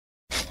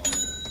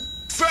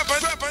M3.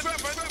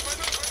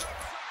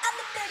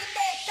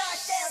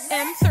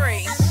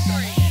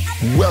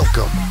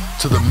 Welcome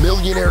to the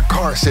Millionaire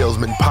Car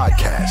Salesman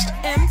Podcast,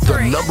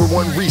 M3. the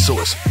 #1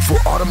 resource for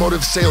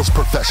automotive sales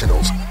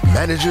professionals,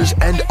 managers,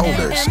 and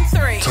owners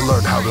M3. to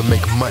learn how to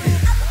make money,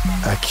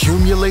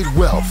 accumulate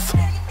wealth,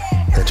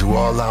 and to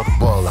all out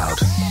ball out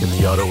in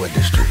the auto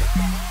industry.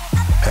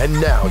 And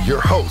now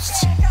your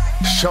hosts,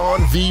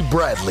 Sean V.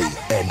 Bradley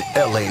and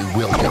L.A.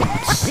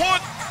 Williams. 1,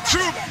 2,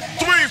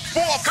 3,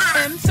 4,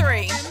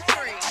 M3.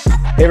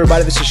 Hey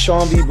everybody, this is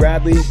Sean V.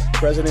 Bradley,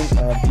 president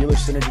of Dealer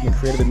Synergy and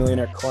creator of the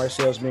Millionaire Car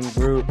Salesman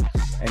Group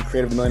and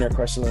creator of the Millionaire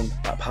Car Salesman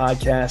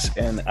Podcast.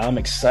 And I'm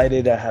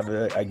excited to have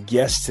a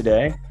guest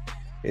today.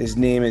 His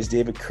name is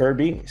David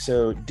Kirby.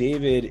 So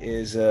David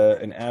is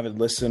an avid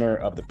listener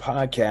of the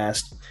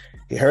podcast.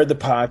 He heard the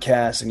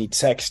podcast and he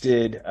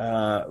texted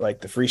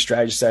like the free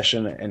strategy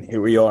session, and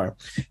here we are.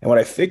 And what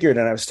I figured,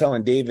 and I was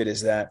telling David,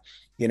 is that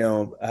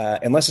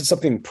unless it's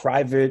something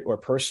private or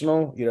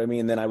personal, you know what I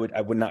mean, then I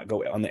would not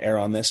go on the air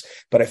on this.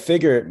 But I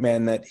figure,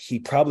 man, that he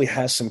probably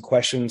has some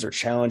questions or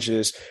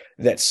challenges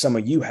that some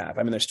of you have.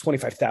 I mean, there's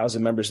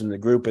 25,000 members in the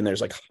group and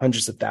there's like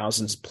hundreds of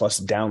thousands plus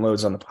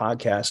downloads on the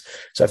podcast.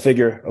 So I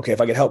figure, okay,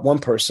 if I could help one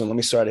person, let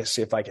me start to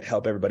see if I could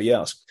help everybody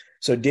else.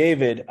 So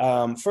David,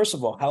 first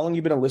of all, how long have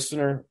you been a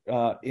listener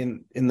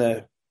in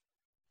the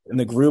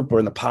group or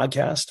in the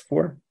podcast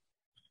for?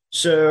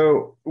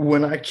 So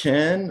when I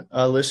can,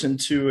 I listen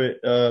to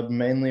it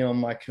mainly on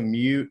my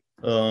commute,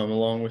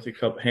 along with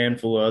a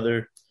handful of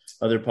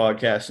other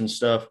podcasts and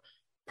stuff.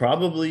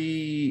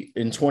 Probably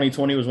in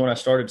 2020 was when I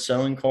started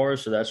selling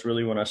cars. So that's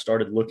really when I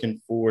started looking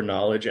for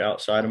knowledge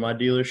outside of my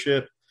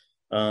dealership,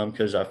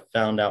 because I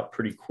found out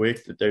pretty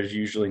quick that there's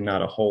usually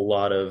not a whole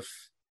lot of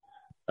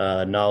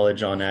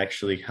knowledge on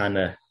actually kind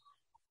of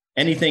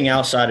anything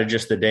outside of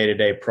just the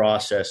day-to-day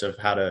process of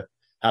how to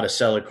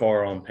sell a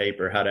car on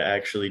paper, how to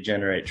actually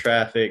generate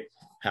traffic,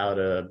 how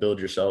to build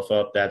yourself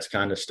up. That's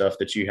kind of stuff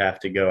that you have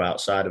to go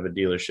outside of a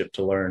dealership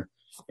to learn,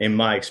 in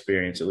my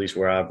experience, at least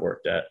where I've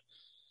worked at.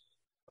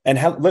 And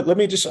I'm going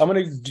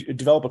to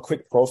develop a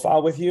quick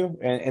profile with you.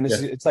 And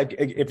it's like,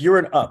 if you're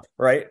an up,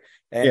 right?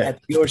 And at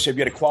the dealership, you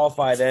got to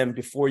qualify them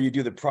before you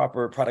do the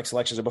proper product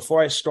selections. And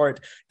before I start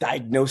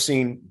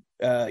diagnosing,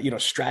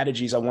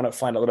 strategies, I want to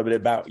find a little bit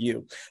about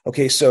you.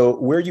 Okay. So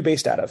where are you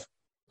based out of?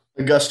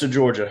 Augusta,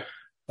 Georgia.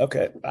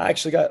 Okay. I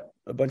actually got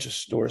a bunch of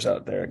stores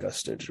out there,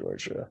 Augusta,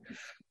 Georgia.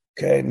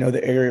 Okay. Know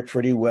the area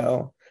pretty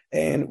well.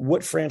 And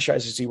what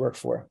franchises do you work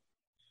for?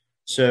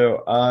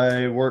 So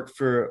I work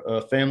for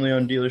a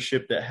family-owned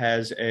dealership that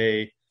has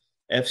a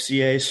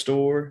FCA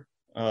store.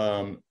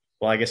 I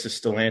guess it's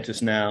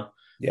Stellantis now.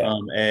 Yeah.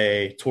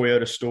 A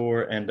Toyota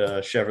store and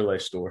a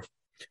Chevrolet store.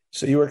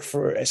 So you work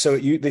for, they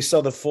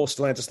sell the full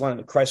Stellantis line,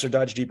 the Chrysler,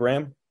 Dodge, Jeep,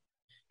 Ram?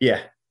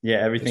 Yeah. Yeah.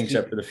 Everything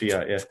except for the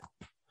Fiat. Yeah.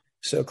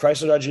 So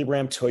Chrysler, Dodge, Jeep,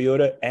 Ram,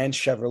 Toyota, and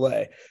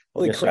Chevrolet.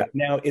 Holy crap. Sir.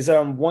 Now, is it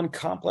on one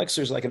complex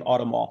or is it like an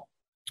auto mall?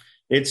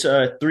 It's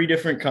 3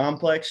 different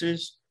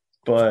complexes,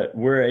 but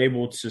we're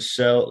able to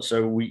sell.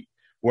 So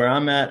where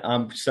I'm at,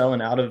 I'm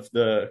selling out of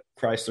the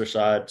Chrysler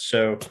side.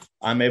 So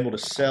I'm able to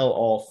sell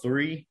all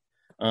 3.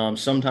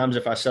 Sometimes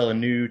if I sell a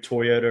new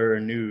Toyota or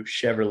a new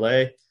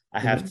Chevrolet, I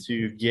have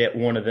to get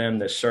one of them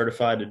that's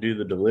certified to do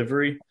the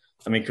delivery.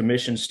 I mean,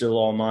 commission's still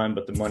all mine,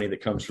 but the money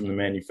that comes from the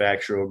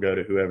manufacturer will go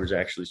to whoever's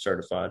actually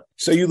certified.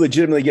 So you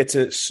legitimately get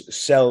to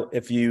sell,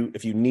 if you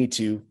need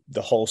to,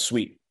 the whole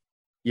suite?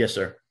 Yes,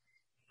 sir.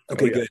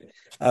 Okay, good.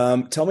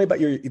 Tell me about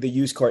the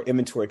used car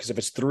inventory, because if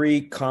it's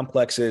 3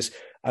 complexes,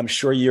 I'm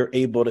sure you're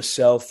able to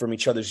sell from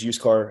each other's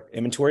used car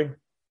inventory?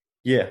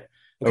 Yeah.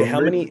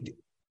 Okay,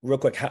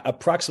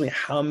 approximately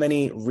how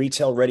many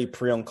retail-ready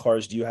pre-owned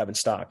cars do you have in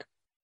stock?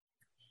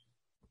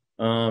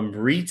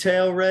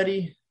 Retail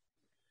ready,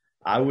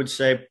 I would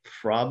say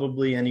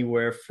probably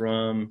anywhere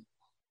from,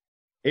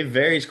 it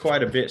varies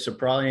quite a bit. So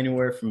probably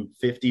anywhere from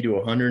 50 to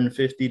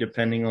 150,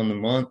 depending on the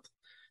month.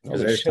 For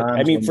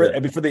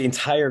the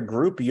entire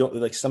group, you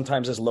like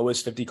sometimes as low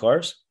as 50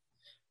 cars.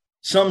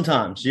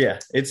 Sometimes. Yeah.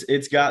 It's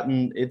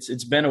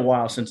been a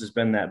while since it's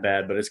been that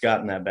bad, but it's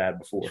gotten that bad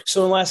before.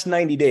 So in the last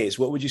 90 days,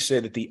 what would you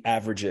say that the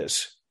average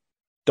is?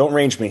 Don't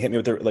range me. Hit me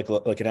with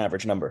like an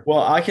average number.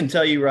 Well, I can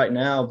tell you right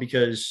now,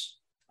 because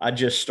I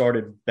just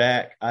started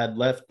back. I'd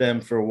left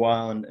them for a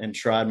while and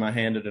tried my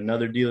hand at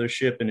another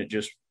dealership, and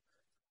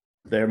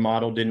their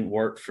model didn't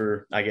work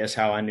for, I guess,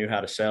 how I knew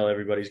how to sell.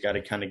 Everybody's got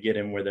to kind of get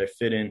in where they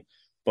fit in.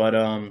 But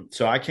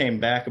so I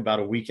came back about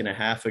a week and a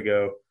half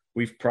ago.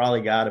 We've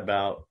probably got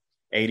about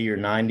 80 or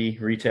 90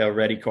 retail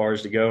ready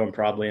cars to go, and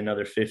probably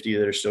another 50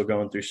 that are still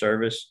going through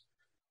service.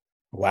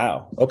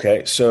 Wow.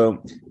 Okay.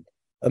 So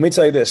let me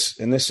tell you this,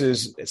 and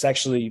it's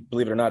actually,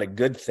 believe it or not, a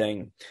good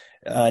thing.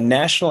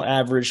 National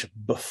average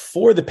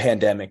before the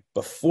pandemic,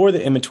 before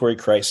the inventory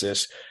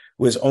crisis,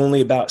 was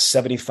only about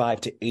 75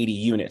 to 80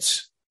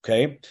 units.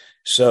 Okay.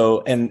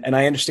 So, and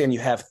I understand you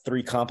have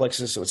 3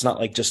 complexes, so it's not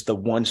like just the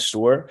one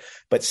store,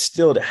 but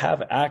still to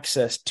have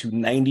access to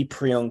 90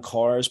 pre-owned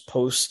cars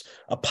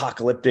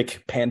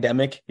post-apocalyptic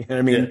pandemic, you know what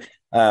I mean?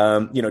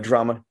 Yeah.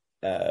 Drama.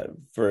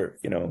 for,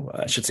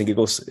 shits and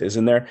giggles is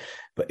in there,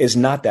 but is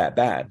not that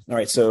bad. All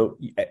right. So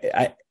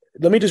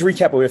let me just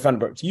recap what we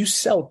found about. You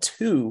sell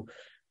two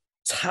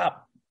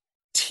top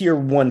tier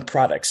one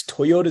products.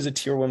 Toyota is a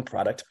tier one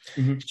product.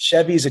 Mm-hmm.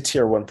 Chevy is a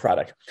tier one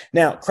product.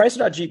 Now, Chrysler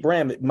Dodge Jeep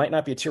Ram, it might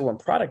not be a tier one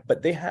product,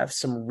 but they have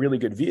some really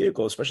good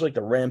vehicles, especially like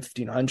the Ram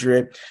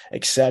 1500,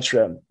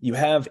 etc. You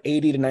have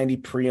 80 to 90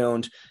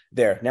 pre-owned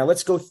there. Now,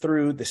 let's go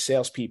through the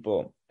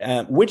salespeople.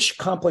 Which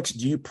complex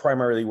do you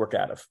primarily work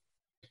out of?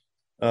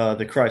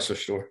 The Chrysler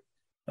store.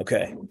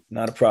 Okay,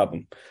 not a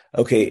problem.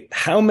 Okay,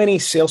 how many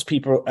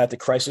salespeople at the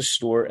Chrysler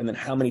store, and then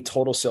how many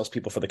total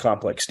salespeople for the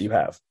complex do you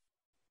have?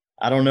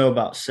 I don't know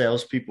about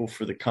salespeople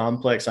for the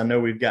complex. I know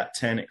we've got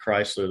 10 at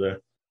Chrysler, though.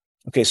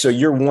 Okay, so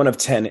you're one of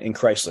 10 in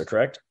Chrysler,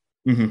 correct?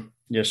 Mm-hmm.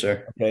 Yes,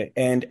 sir. Okay,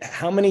 and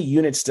how many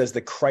units does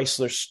the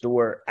Chrysler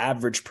store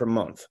average per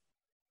month?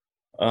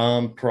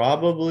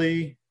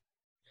 Probably.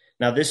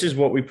 Now, this is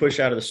what we push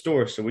out of the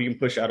store, so we can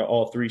push out of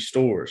all three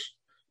stores,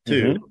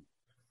 too. Mm-hmm.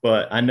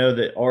 But I know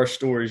that our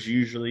store is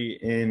usually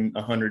in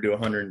 100 to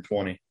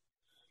 120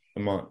 a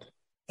month.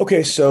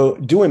 Okay, so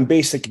doing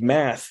basic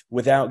math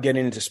without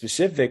getting into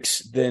specifics,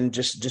 then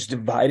just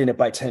dividing it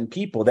by 10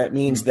 people, that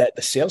means that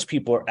the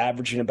salespeople are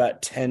averaging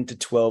about 10 to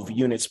 12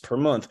 units per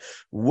month.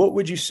 What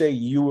would you say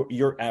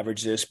your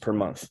average is per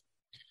month?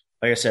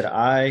 Like I said,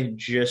 I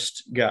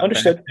just got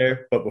back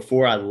there, but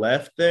before I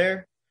left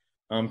there,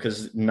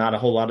 because not a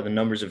whole lot of the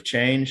numbers have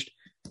changed,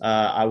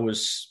 I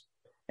was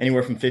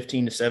anywhere from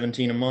 15 to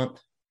 17 a month.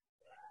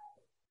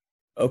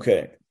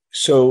 Okay.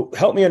 So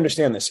help me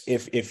understand this.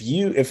 If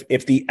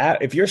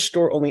your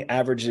store only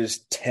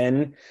averages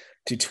 10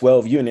 to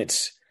 12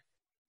 units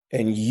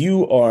and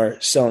you are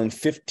selling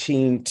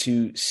 15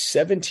 to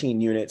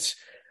 17 units,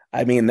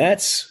 I mean,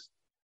 that's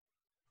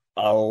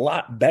a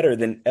lot better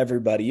than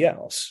everybody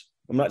else.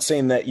 I'm not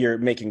saying that you're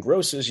making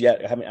grosses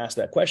yet. I haven't asked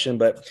that question,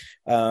 but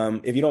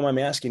if you don't mind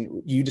me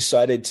asking, you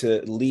decided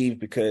to leave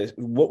because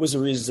what was the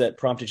reasons that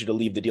prompted you to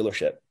leave the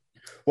dealership?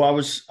 Well,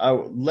 I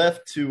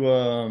left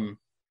to,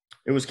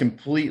 it was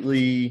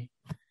completely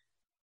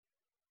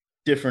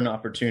different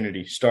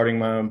opportunity, starting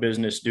my own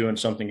business, doing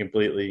something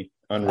completely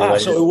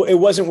unrelated. So it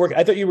wasn't working.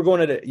 I thought you were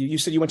going to, you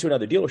said you went to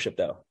another dealership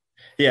though.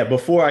 Yeah.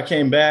 Before I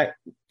came back.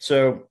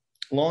 So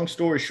long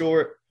story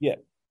short,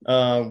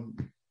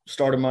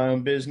 started my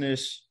own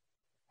business.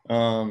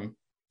 Couple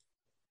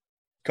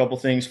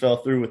things fell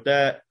through with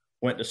that,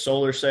 went to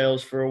solar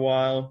sales for a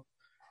while.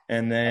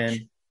 And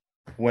then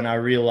when I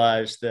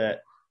realized that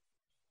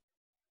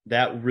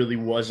really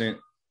wasn't,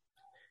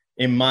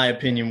 in my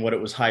opinion, what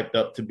it was hyped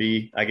up to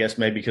be, I guess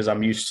maybe because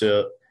I'm used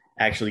to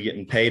actually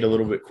getting paid a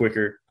little bit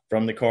quicker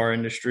from the car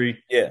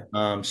industry. Yeah.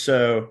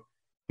 So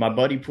my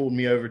buddy pulled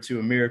me over to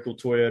a Miracle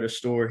Toyota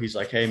store. He's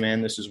like, hey,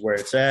 man, this is where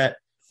it's at.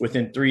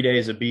 Within 3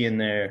 days of being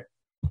there,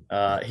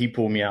 he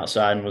pulled me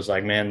outside and was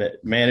like, man,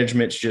 that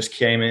management's just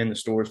came in. The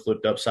store's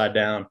flipped upside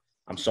down.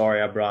 I'm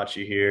sorry I brought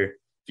you here.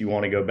 If you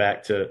want to go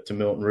back to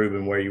Milton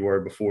Ruben where you were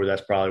before,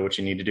 that's probably what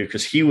you need to do.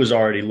 Because he was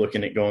already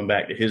looking at going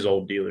back to his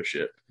old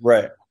dealership.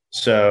 Right.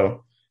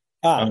 So,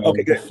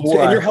 okay, good.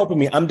 And you're helping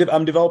me. I'm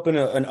developing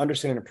an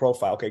understanding of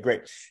profile. Okay,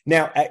 great.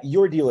 Now, at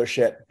your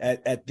dealership,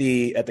 at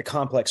the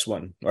complex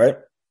one, all right?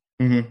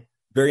 Mm-hmm.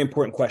 Very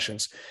important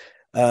questions.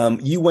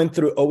 You went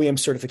through OEM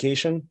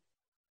certification?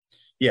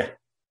 Yeah.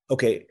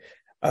 Okay.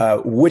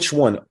 Which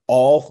one?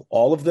 All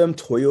of them?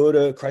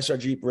 Toyota, Chrysler,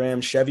 Jeep, Ram,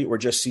 Chevy, or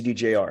just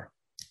CDJR?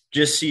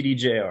 Just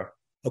CDJR.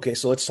 Okay,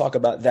 so let's talk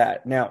about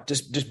that. Now,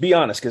 just be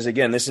honest, because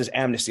again, this is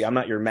amnesty. I'm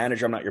not your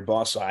manager. I'm not your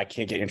boss, so I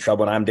can't get you in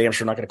trouble, and I'm damn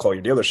sure not going to call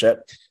your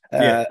dealership.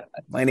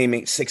 My name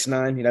ain't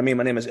 6'9", you know what I mean?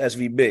 My name is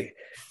SVB.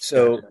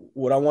 So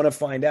what I want to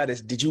find out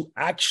is, did you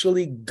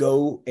actually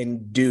go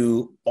and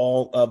do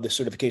all of the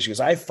certification? Because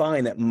I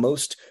find that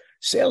most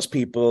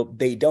salespeople,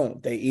 they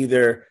don't. They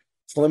either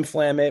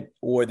flim-flam it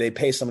or they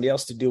pay somebody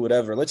else to do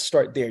whatever. Let's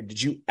start there.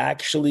 Did you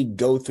actually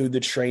go through the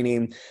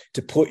training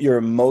to put your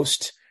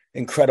most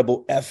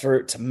incredible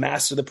effort to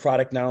master the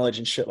product knowledge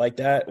and shit like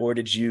that? Or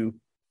did you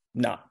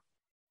not?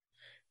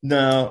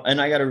 No. And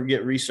I got to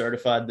get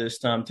recertified this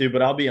time too,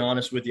 but I'll be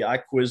honest with you. I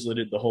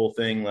Quizleted the whole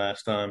thing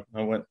last time.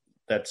 I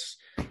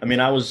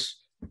was,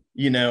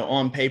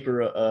 on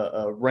paper,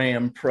 a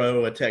RAM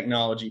pro, a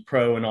technology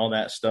pro and all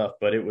that stuff,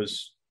 but it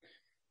was,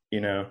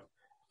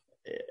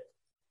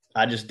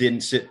 I just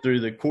didn't sit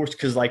through the course.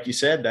 Cause like you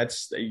said,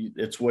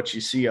 it's what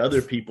you see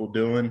other people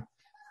doing.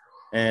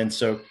 And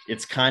so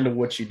it's kind of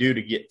what you do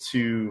to get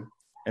to,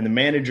 and the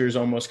managers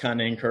almost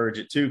kind of encourage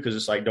it too. Cause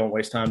it's like, don't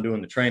waste time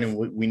doing the training.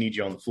 We need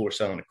you on the floor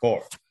selling a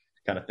car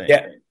kind of thing.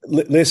 Yeah.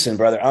 Listen,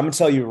 brother, I'm gonna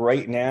tell you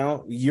right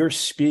now, you're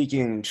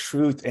speaking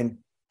truth. And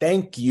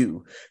Thank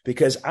you,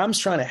 because I'm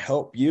trying to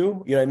help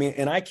you. You know what I mean?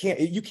 And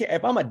you can't,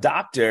 if I'm a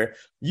doctor,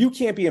 you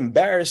can't be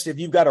embarrassed if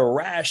you've got a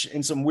rash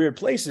in some weird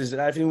places.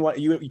 And I think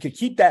you could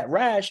keep that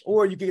rash,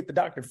 or you could get the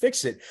doctor to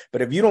fix it.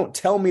 But if you don't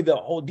tell me the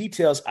whole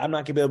details, I'm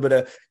not gonna be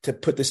able to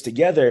put this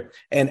together.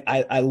 And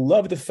I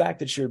love the fact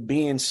that you're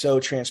being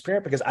so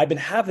transparent, because I've been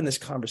having this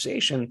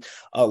conversation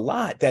a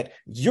lot that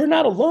you're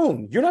not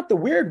alone. You're not the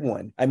weird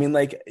one. I mean,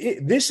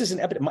 this is an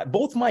epidemic.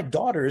 Both my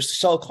daughters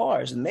sell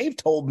cars, and they've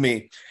told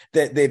me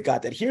that they've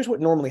got that. Here's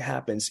what normally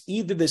happens.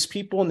 Either there's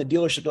people in the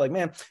dealership are like,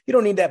 man, you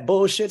don't need that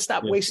bullshit.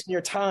 Stop wasting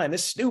your time.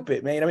 It's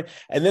stupid, man. I mean,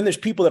 and then there's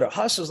people that are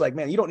hustlers like,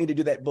 man, you don't need to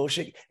do that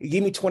bullshit.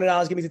 Give me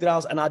 $20, give me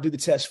 $50, and I'll do the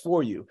test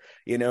for you,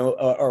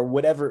 or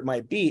whatever it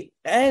might be.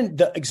 And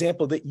the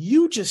example that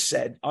you just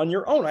said on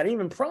your own, I didn't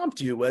even prompt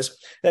you, was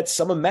that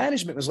some of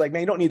management was like,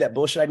 man, you don't need that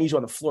bullshit. I need you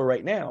on the floor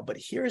right now. But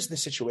here's the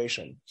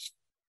situation.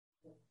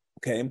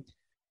 Okay.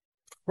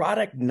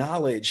 Product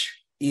knowledge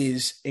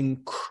is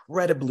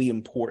incredibly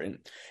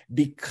important,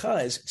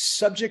 because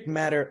subject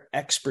matter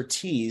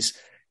expertise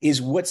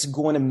is what's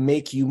going to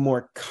make you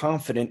more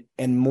confident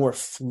and more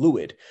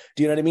fluid.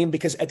 Do you know what I mean?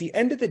 Because at the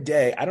end of the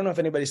day, I don't know if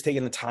anybody's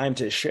taken the time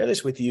to share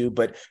this with you,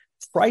 but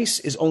price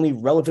is only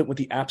relevant with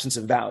the absence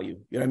of value.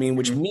 You know what I mean?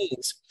 Which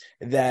means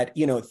that,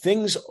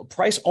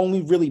 price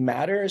only really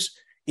matters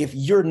if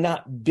you're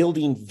not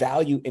building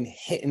value and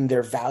hitting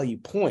their value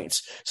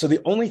points. So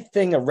the only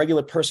thing a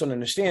regular person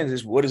understands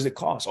is, what does it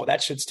cost? Oh,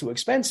 that shit's too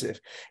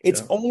expensive.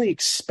 It's only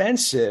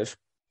expensive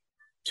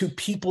to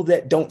people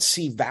that don't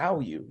see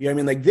value. You know what I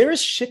mean? Like, there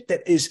is shit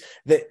that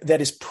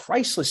is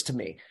priceless to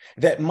me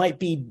that might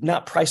be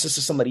not priceless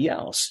to somebody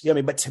else. You know what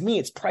I mean? But to me,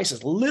 it's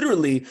priceless.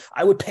 Literally,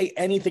 I would pay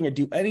anything or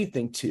do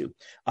anything to.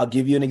 I'll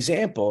give you an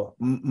example.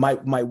 My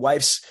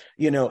wife's,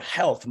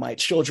 health, my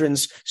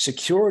children's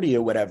security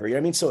or whatever. You know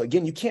what I mean? So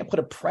again, you can't put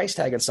a price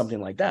tag on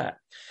something like that.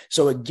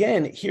 So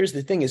again, here's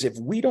the thing is, if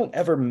we don't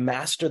ever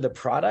master the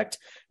product,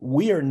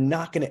 we are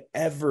not going to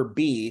ever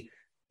be,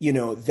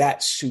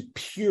 that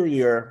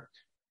superior,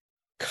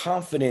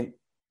 confident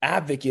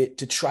advocate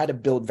to try to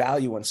build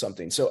value on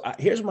something. So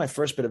here's my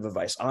first bit of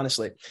advice.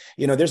 Honestly,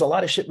 there's a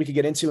lot of shit we could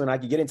get into, and I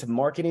could get into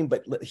marketing,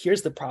 but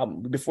here's the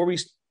problem. Before we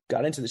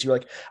got into this, you're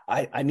like,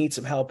 I need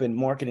some help in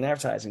marketing and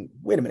advertising.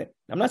 Wait a minute.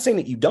 I'm not saying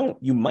that you don't.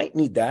 You might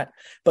need that.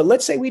 But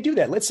let's say we do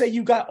that. Let's say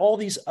you got all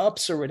these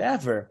ups or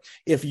whatever.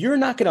 If you're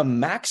not going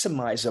to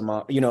maximize them,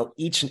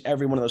 each and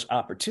every one of those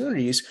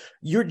opportunities,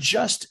 you're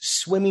just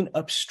swimming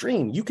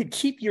upstream. You could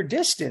keep your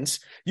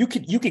distance. You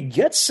could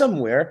get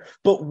somewhere,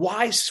 but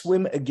why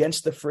swim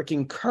against the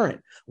freaking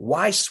current?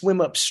 Why swim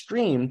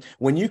upstream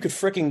when you could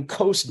freaking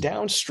coast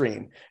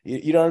downstream?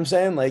 You know what I'm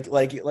saying? Like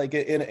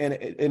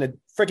in a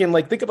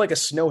freaking, think of like a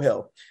snow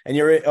hill, and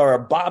or a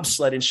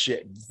bobsled and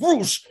shit.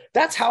 Whoosh!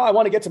 That's how I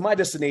want to get to my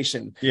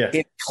destination. Yeah.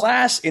 In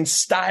class, in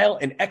style,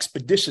 and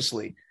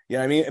expeditiously. You know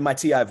what I mean? In my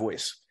TI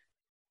voice.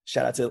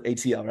 Shout out to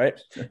ATL, right?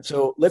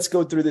 So let's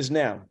go through this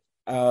now.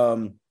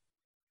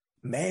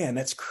 Man,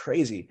 that's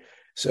crazy.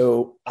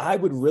 So I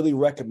would really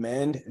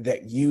recommend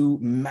that you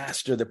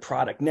master the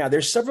product. Now,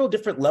 there's several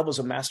different levels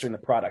of mastering the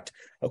product.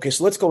 Okay,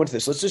 so let's go into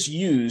this. Let's just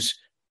use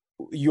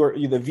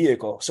the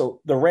vehicle.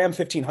 So the Ram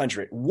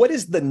 1500. What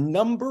is the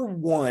number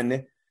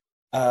one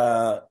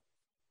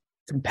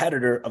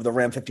competitor of the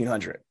Ram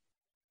 1500?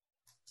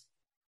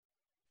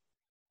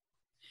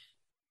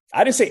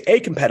 I didn't say a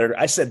competitor.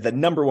 I said the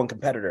number one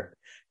competitor.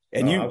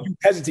 And you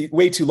hesitate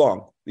way too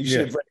long. You should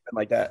have written it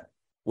like that.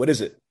 What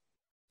is it?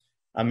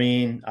 I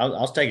mean,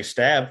 I'll take a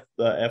stab.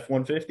 The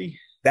F-150.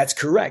 That's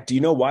correct. Do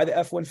you know why the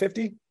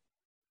F-150?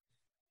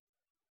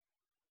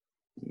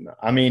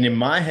 I mean, in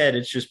my head,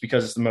 it's just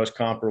because it's the most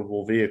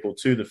comparable vehicle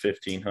to the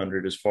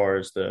 1500 as far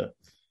as the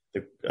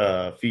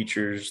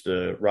features,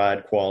 the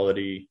ride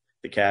quality,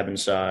 the cabin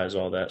size,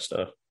 all that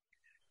stuff.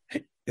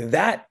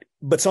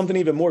 But something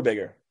even more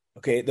bigger.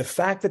 Okay, the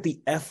fact that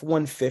the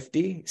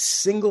F-150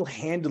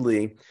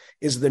 single-handedly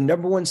is the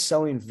number one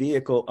selling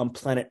vehicle on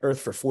planet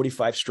Earth for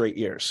 45 straight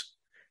years.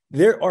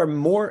 There are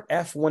more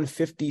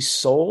F-150s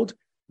sold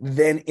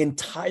than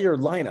entire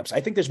lineups.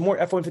 I think there's more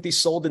F-150s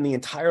sold than the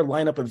entire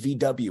lineup of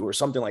VW or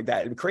something like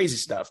that. Crazy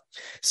stuff.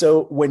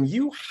 So when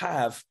you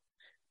have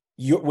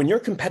when you're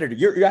a competitor,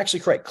 you're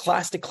actually correct.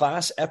 Class to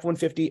class,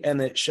 F-150 and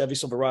the Chevy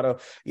Silverado,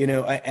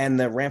 and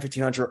the Ram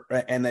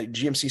 1500 and the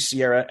GMC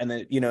Sierra and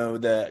the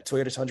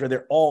Toyota Tundra,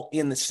 they're all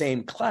in the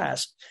same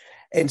class.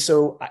 And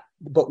so,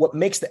 but what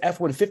makes the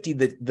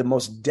F-150 the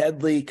most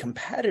deadly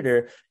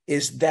competitor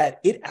is that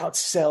it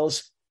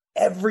outsells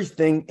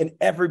everything and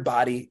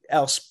everybody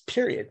else,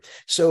 period.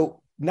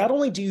 So not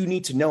only do you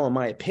need to know, in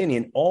my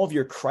opinion, all of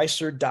your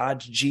Chrysler,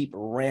 Dodge, Jeep,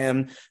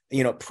 Ram,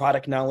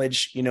 product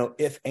knowledge,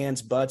 if,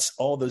 ands, buts,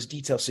 all those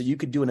details. So you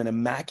could do an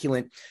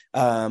immaculate,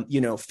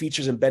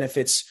 features and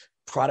benefits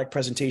product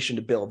presentation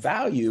to build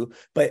value.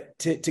 But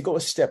to go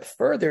a step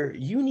further,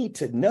 you need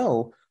to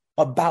know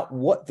about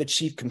what the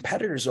chief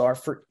competitors are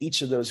for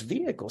each of those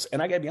vehicles.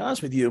 And I got to be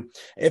honest with you,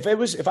 if I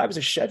was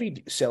a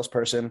Chevy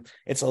salesperson,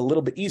 it's a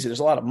little bit easier. There's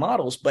a lot of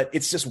models, but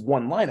it's just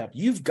one lineup.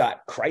 You've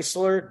got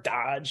Chrysler,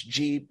 Dodge,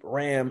 Jeep,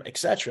 Ram,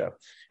 etc.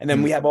 And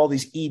then we have all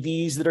these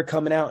EVs that are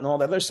coming out and all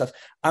that other stuff.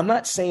 I'm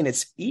not saying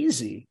it's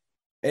easy,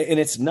 and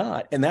it's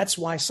not. And that's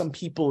why some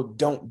people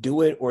don't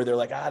do it, or they're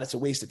like, that's a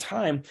waste of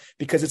time,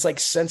 because it's like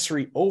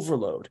sensory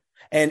overload.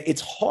 And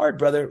it's hard,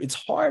 brother. It's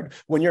hard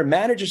when your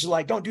managers are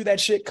like, don't do that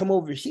shit, come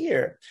over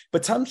here.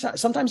 But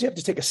sometimes you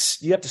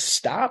have to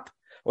stop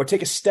or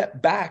take a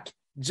step back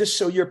just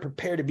so you're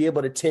prepared to be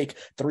able to take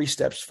 3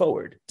 steps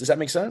forward. Does that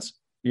make sense?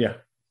 Yeah.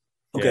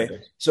 Okay. Yeah,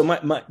 So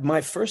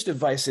my first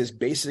advice, is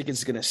basic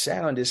it's going to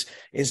sound, is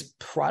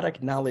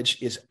product knowledge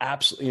is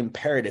absolutely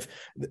imperative.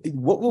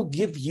 What will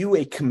give you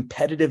a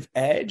competitive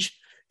edge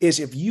is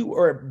if you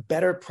are a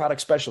better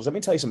product specialist. Let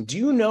me tell you something. Do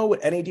you know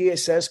what NADA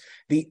says?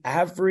 The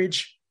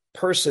average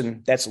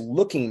person that's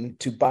looking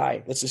to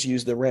buy, let's just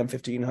use the Ram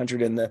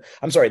 1500 and the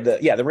Ram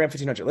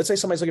 1500. Let's say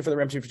somebody's looking for the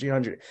Ram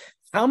 1500.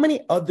 How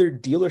many other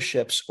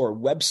dealerships or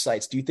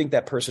websites do you think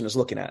that person is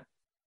looking at?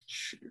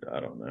 Shoot, I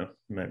don't know.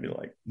 Maybe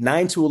like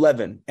 9 to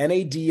 11.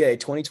 NADA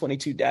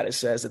 2022 data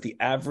says that the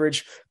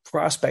average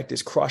prospect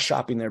is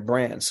cross-shopping their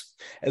brands.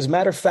 As a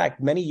matter of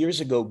fact, many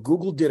years ago,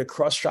 Google did a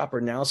cross-shopper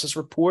analysis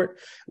report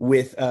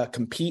with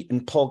Compete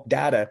and Polk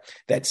data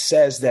that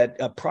says that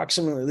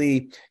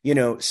approximately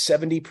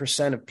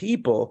 70% of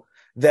people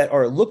that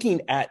are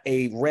looking at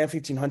a Ram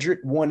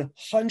 1500,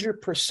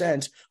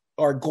 100%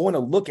 are going to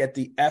look at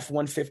the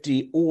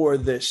F-150 or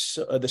the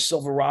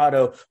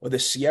Silverado or the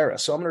Sierra.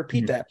 So I'm going to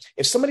repeat that.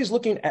 If somebody's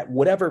looking at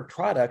whatever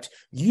product,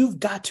 you've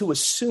got to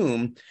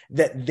assume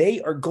that they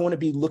are going to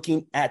be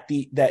looking at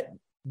the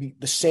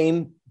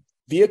same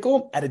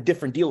vehicle at a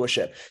different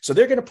dealership. So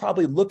they're going to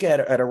probably look at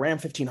a Ram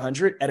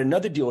 1500 at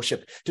another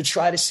dealership to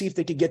try to see if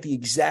they could get the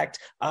exact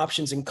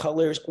options and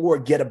colors or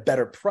get a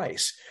better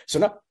price. So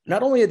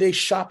not only are they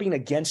shopping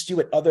against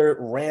you at other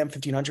Ram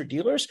 1500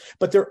 dealers,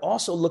 but they're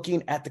also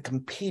looking at the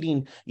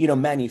competing,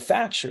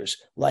 manufacturers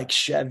like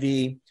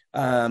Chevy,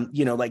 like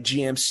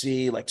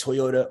GMC, like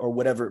Toyota, or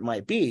whatever it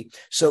might be.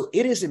 So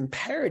it is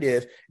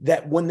imperative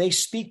that when they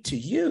speak to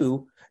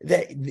you,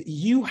 that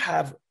you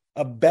have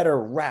a better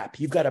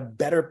rap, you've got a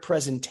better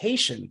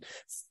presentation,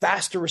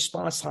 faster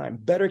response time,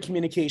 better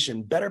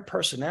communication, better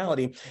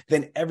personality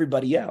than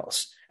everybody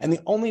else. And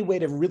the only way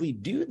to really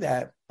do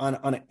that on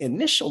an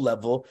initial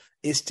level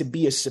is to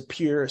be a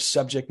superior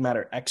subject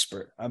matter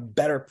expert, a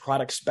better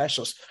product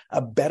specialist,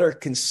 a better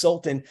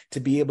consultant to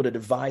be able to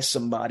advise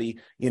somebody,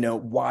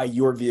 why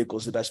your vehicle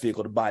is the best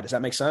vehicle to buy. Does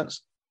that make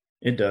sense?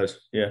 It does.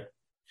 Yeah.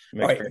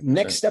 All right.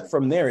 Next step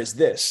from there is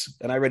this,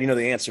 and I already know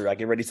the answer. I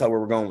can already tell where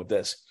we're going with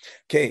this.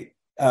 Okay.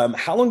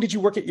 How long did you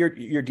work at your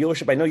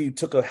dealership? I know you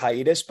took a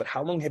hiatus, but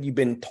how long have you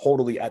been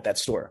totally at that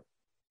store?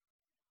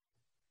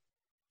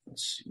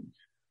 Let's see.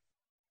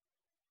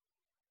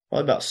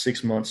 Probably about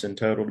 6 months in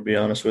total, to be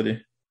honest with you.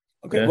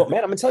 Okay. Yeah. Well, man,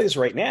 I'm going to tell you this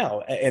right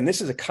now, and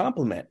this is a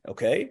compliment.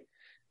 Okay.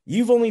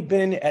 You've only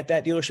been at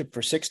that dealership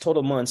for 6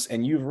 total months,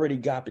 and you've already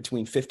got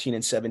between 15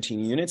 and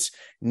 17 units.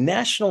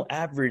 National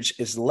average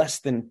is less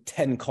than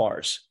 10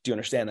 cars. Do you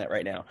understand that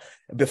right now?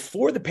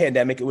 Before the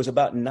pandemic, it was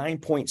about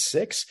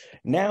 9.6.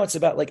 Now it's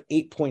about like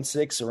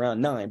 8.6,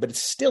 around 9, but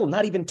it's still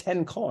not even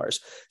 10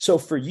 cars. So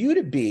for you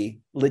to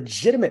be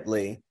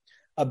legitimately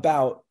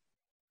about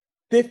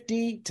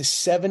 50 to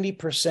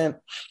 70%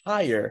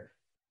 higher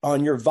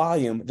on your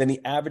volume than the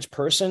average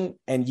person,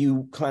 and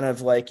you kind of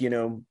like,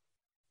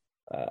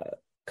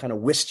 kind of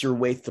whisked your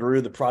way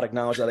through the product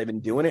knowledge that I've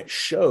been doing, it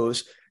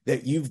shows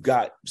that you've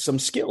got some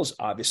skills,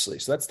 obviously.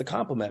 So that's the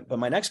compliment. But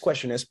my next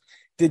question is,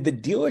 did the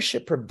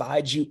dealership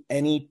provide you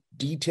any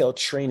detailed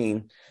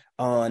training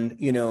on,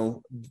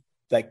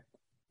 like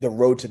the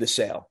road to the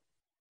sale?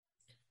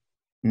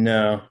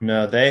 No,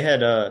 they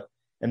had,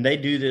 and they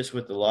do this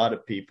with a lot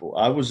of people.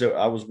 I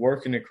was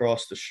working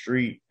across the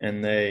street,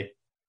 and they,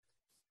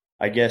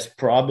 I guess,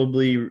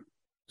 probably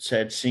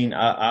had seen,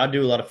 I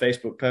do a lot of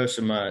Facebook posts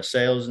of my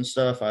sales and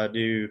stuff. I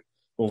do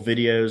little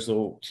videos,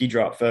 little key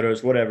drop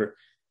photos, whatever.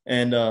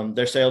 And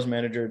their sales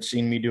manager had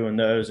seen me doing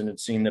those and had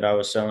seen that I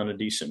was selling a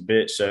decent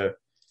bit. So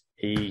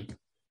he,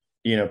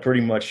 pretty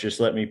much just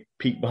let me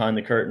peek behind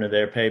the curtain of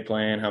their pay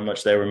plan, how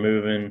much they were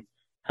moving,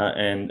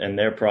 and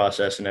their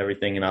process and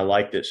everything. And I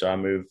liked it. So I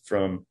moved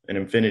from an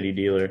Infiniti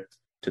dealer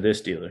to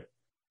this dealer.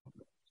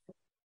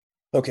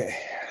 Okay.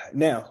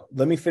 Now,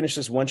 let me finish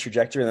this one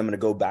trajectory, and I'm going to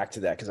go back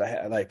to that because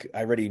I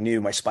already knew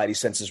my spidey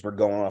senses were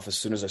going off as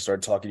soon as I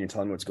started talking and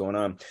telling me what's going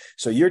on.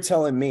 So you're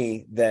telling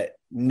me that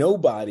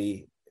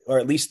nobody, or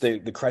at least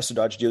the Chrysler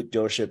Dodge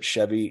dealership,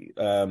 Chevy,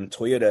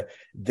 Toyota,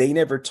 they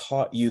never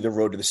taught you the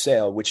road to the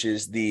sale, which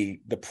is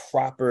the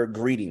proper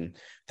greeting,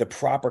 the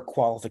proper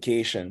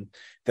qualification,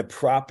 the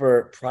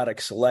proper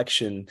product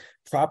selection,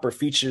 proper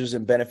features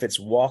and benefits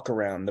walk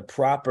around, the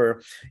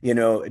proper,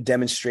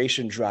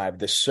 demonstration drive,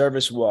 the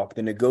service walk,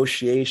 the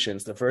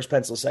negotiations, the first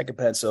pencil, second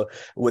pencil,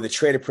 with a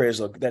trade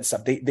appraisal, that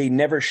stuff. They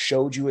never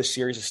showed you a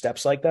series of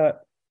steps like that?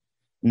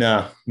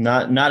 No,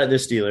 not at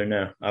this dealer.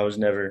 No, I was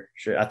never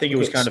sure. I think it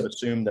was kind of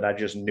assumed that I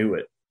just knew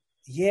it.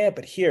 Yeah,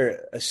 but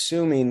here,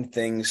 assuming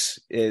things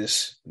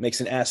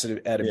makes an ass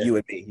out of you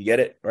and me. You get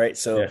it, right?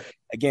 So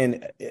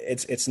again,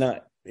 it's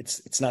not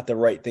the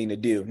right thing to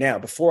do. Now,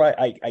 before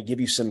I give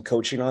you some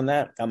coaching on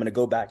that, I'm going to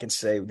go back and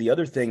say the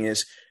other thing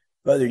is,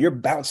 brother, you're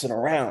bouncing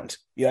around.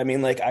 You know what I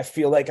mean? Like, I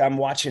feel like I'm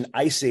watching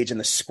Ice Age and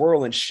the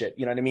squirrel and shit.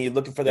 You know what I mean? You're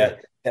looking for that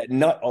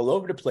nut all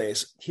over the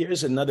place.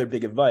 Here's another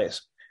big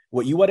advice.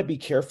 What you want to be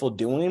careful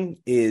doing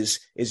is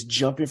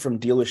jumping from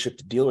dealership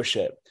to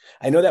dealership.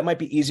 I know that might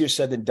be easier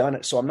said than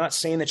done. So I'm not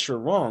saying that you're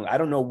wrong. I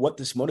don't know what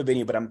this motivating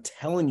you, but I'm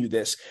telling you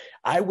this.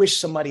 I wish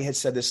somebody had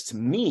said this to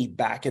me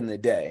back in the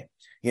day.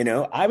 You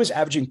know, I was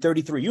averaging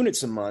 33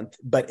 units a month,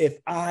 but if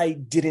I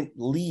didn't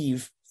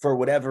leave for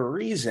whatever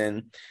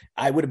reason,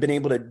 I would have been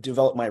able to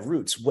develop my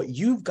roots. What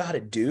you've got to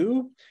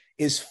do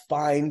is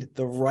find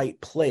the right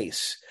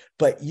place.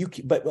 But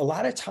a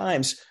lot of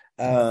times,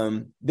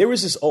 there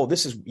was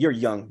this, you're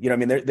young, you know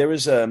what I mean? There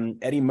was,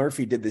 Eddie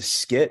Murphy did this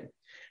skit,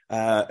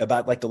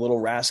 about like the Little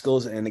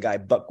Rascals and the guy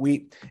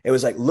Buckwheat. It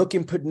was like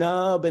looking for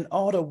love in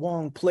all the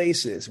wrong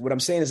places. What I'm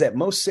saying is that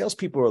most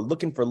salespeople are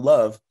looking for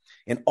love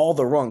in all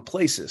the wrong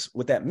places.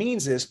 What that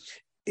means is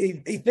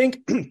they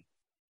think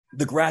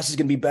the grass is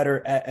going to be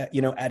better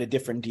at a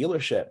different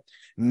dealership.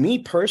 Me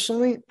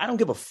personally, I don't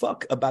give a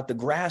fuck about the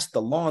grass,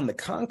 the lawn, the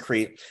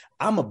concrete.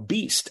 I'm a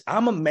beast.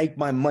 I'm going to make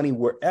my money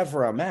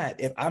wherever I'm at.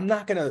 If I'm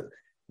not going to,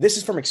 this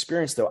is from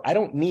experience though, I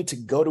don't need to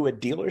go to a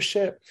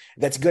dealership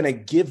that's going to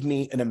give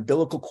me an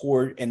umbilical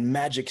cord and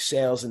magic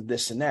sales and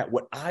this and that.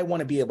 What I want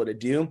to be able to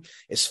do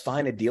is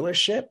find a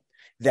dealership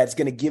that's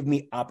going to give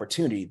me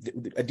opportunity.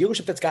 A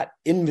dealership that's got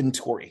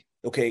inventory,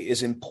 okay,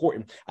 is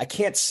important. I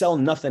can't sell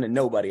nothing to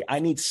nobody. I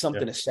need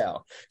something to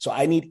sell. So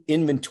I need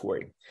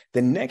inventory.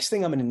 The next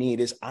thing I'm going to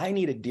need is I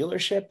need a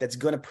dealership that's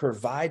going to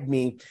provide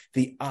me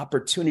the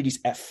opportunities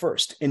at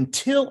first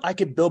until I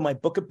could build my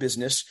book of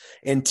business,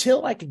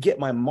 until I could get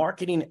my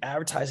marketing,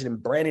 advertising,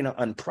 and branding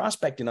on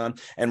prospecting on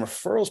and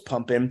referrals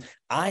pumping.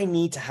 I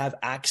need to have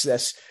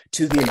access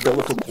to the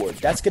umbilical cord.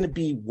 That's going to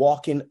be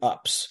walk-in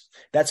ups.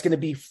 That's going to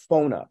be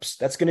phone ups.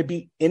 That's going to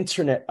be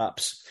internet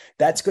ups.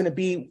 That's going to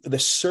be the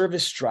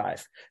service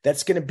drive.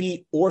 That's going to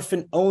be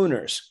orphan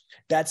owners.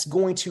 That's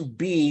going to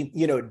be,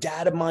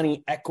 data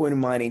mining, equity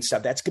mining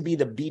stuff. That's going to be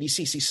the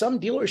BDC. See, some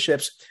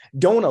dealerships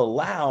don't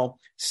allow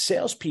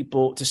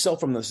salespeople to sell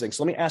from those things.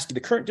 So let me ask you,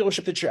 the current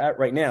dealership that you're at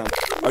right now,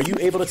 are you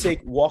able to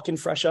take walk-in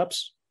fresh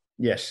ups?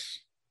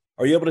 Yes.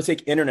 Are you able to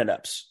take internet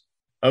ups?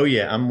 Oh,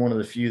 yeah. I'm one of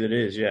the few that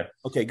is, yeah.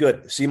 Okay,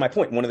 good. See my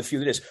point. One of the few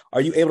that is.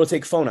 Are you able to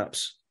take phone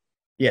ups?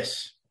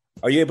 Yes.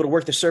 Are you able to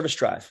work the service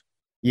drive?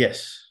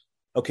 Yes.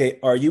 Okay.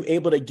 Are you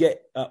able to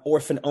get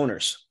orphan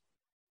owners?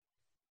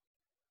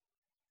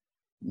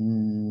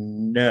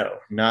 No,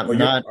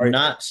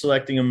 not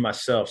selecting them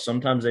myself.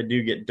 Sometimes they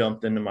do get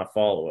dumped into my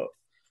follow-up.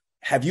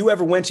 Have you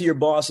ever went to your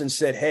boss and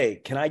said,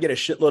 hey, can I get a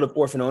shitload of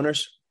orphan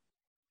owners?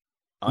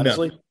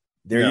 Honestly, no.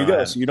 There you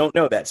go. So you don't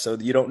know that. So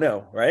you don't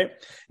know, right?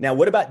 Now,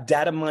 what about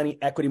data mining,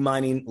 equity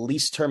mining,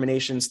 lease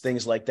terminations,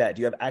 things like that?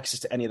 Do you have access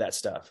to any of that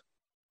stuff?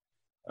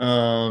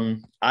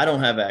 I don't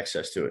have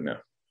access to it. No.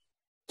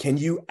 Can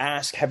you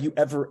ask, have you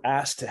ever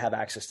asked to have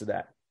access to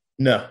that?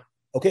 No.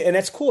 Okay. And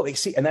that's cool.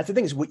 See, and that's the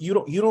thing is what you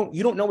don't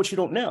know what you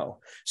don't know.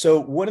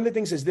 So one of the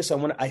things is this,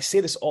 I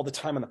say this all the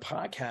time on the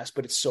podcast,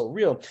 but it's so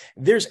real.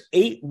 There's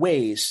 8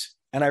 ways.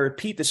 And I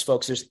repeat this,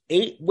 folks, there's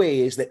 8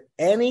 ways that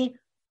any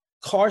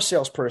car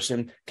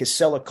salesperson can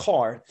sell a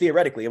car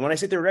theoretically. And when I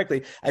say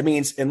theoretically, I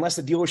mean, unless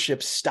the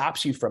dealership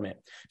stops you from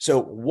it. So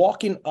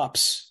walk-in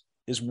ups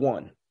is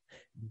 1.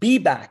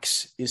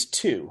 B-backs is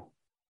 2.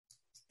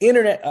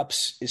 Internet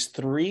ups is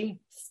 3.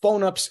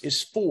 Phone ups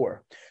is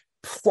 4.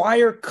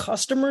 Prior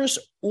customers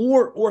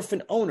or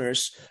orphan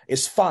owners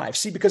is 5.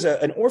 See, because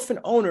an orphan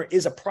owner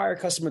is a prior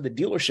customer of the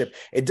dealership.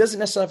 It doesn't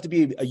necessarily have to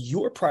be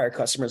your prior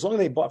customer as long as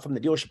they bought from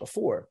the dealership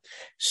before.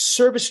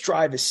 Service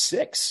drive is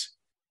 6.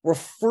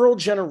 Referral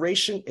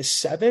generation is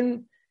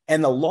 7.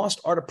 And the lost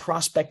art of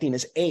prospecting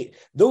is 8.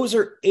 Those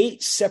are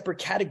 8 separate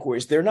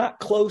categories. They're not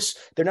close.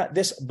 They're not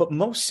this, but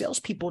most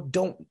salespeople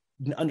don't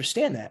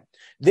understand that.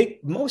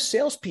 Most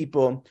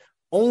salespeople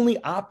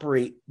only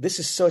operate, this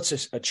is such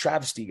a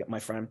travesty, my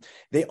friend.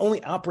 They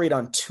only operate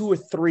on 2 or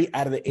 3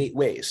 out of the 8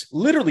 ways.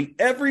 Literally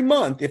every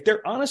month, if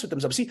they're honest with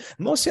themselves. See,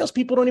 most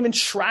salespeople don't even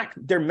track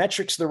their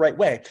metrics the right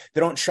way.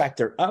 They don't track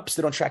their ups.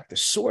 They don't track the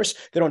source.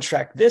 They don't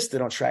track this. They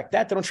don't track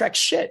that. They don't track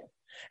shit.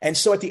 And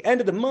so at the end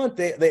of the month,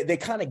 they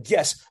kind of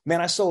guess, man,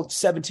 I sold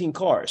 17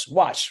 cars.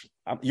 Watch,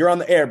 you're on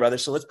the air, brother.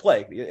 So let's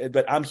play.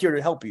 But I'm here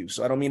to help you.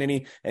 So I don't mean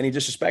any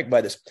disrespect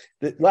by this.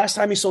 The last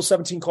time you sold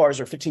 17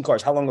 cars or 15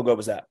 cars, how long ago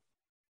was that?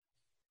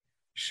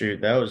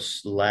 Shoot, that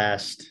was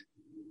last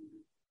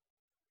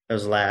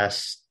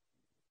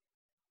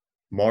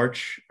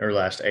March or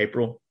last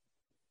April.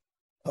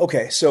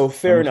 Okay, so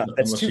fair enough.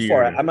 That's too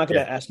far. I'm not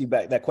going to ask you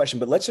back that question,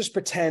 but let's just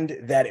pretend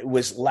that it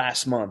was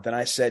last month. And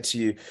I said to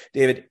you,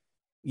 David,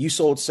 you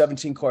sold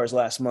 17 cars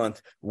last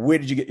month. Where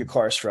did you get your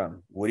cars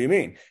from? What do you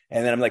mean?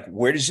 And then I'm like,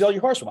 where did you sell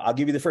your cars from? I'll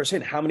give you the first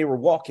hint. How many were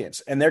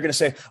walk-ins? And they're going to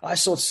say, I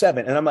sold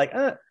 7. And I'm like,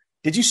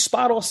 did you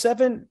spot all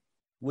 7?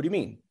 What do you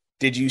mean?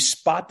 Did you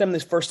spot them the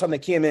first time they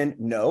came in?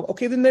 No.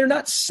 Okay, then they're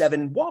not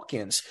 7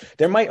 walk-ins.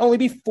 There might only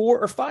be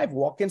 4 or 5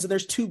 walk-ins, and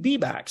there's 2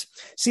 B-backs.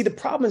 See, the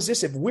problem is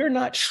this: if we're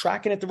not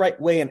tracking it the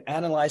right way and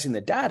analyzing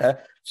the data,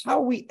 how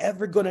are we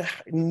ever going to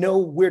know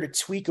where to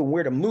tweak and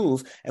where to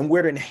move and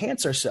where to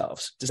enhance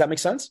ourselves? Does that make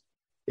sense?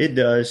 It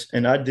does.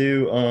 And I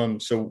do.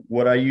 So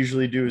what I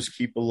usually do is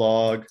keep a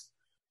log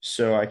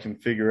so I can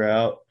figure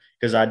out,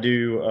 because I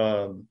do,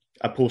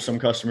 I pull some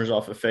customers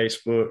off of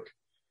Facebook,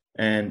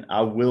 and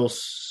I will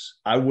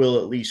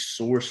at least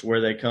source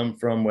where they come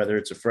from, whether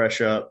it's a fresh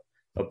up,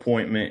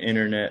 appointment,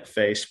 internet,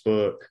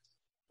 Facebook,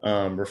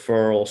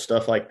 referral,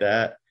 stuff like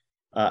that.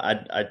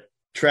 I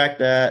track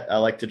that. I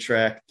like to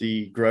track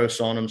the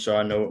gross on them, so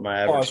I know what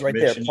my average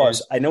commission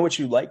is. I know what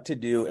you like to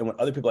do and what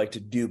other people like to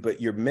do, but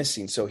you're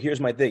missing. So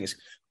here's my thing: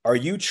 are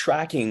you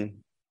tracking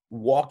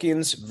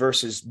walk-ins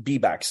versus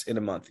B-backs in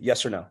a month?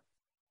 Yes or no?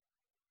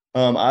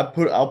 I'll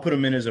put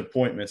them in as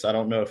appointments. I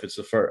don't know if it's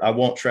the first. I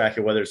won't track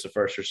it whether it's the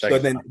first or second.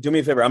 So then do me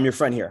a favor. I'm your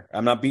friend here.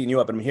 I'm not beating you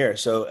up, but I'm here.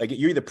 So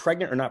you're either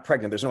pregnant or not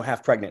pregnant. There's no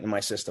half pregnant in my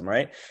system,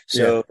 right?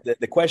 So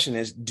the question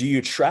is, do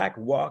you track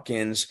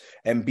walk-ins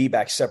and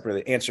B-backs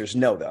separately? The answer is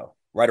no, though.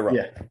 Right or wrong?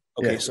 Yeah.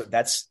 Okay. Yeah. So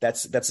that's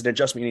an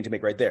adjustment you need to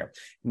make right there.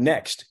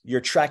 Next, you're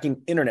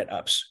tracking internet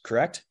ups,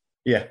 correct?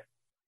 Yeah.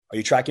 Are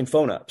you tracking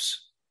phone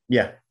ups?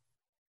 Yeah.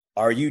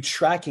 Are you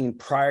tracking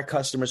prior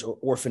customers or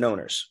orphan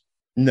owners?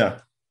 No.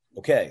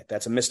 Okay,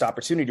 that's a missed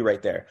opportunity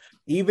right there.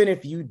 Even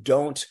if you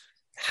don't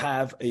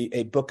have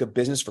a book of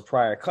business for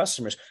prior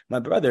customers, my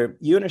brother,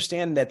 you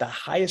understand that the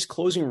highest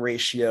closing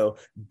ratio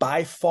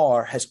by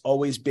far has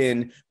always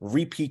been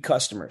repeat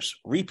customers.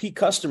 Repeat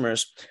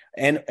customers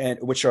and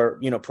which are,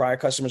 prior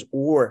customers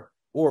or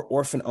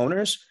orphan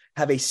owners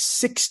have a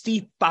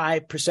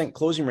 65%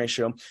 closing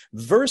ratio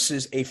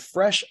versus a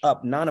fresh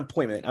up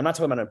non-appointment. I'm not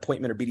talking about an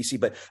appointment or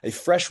BDC, but a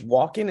fresh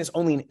walk-in is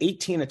only an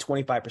 18 to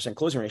 25%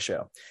 closing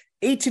ratio.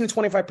 18 to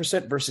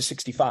 25% versus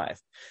 65.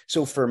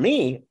 So for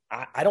me,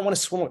 I don't want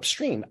to swim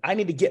upstream. I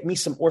need to get me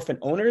some orphan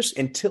owners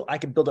until I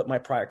can build up my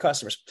prior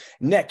customers.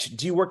 Next,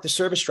 do you work the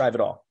service drive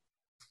at all?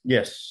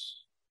 Yes.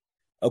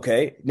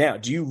 Okay. Now,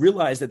 do you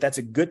realize that that's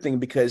a good thing,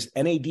 because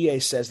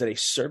NADA says that a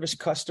service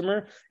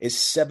customer is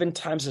 7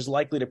 times as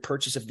likely to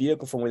purchase a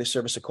vehicle from where they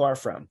service a car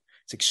from?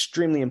 It's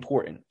extremely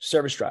important.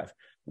 Service drive.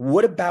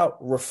 What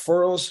about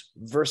referrals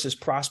versus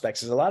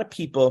prospects? There's a lot of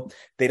people,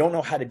 they don't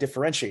know how to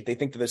differentiate. They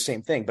think they're the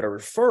same thing, but a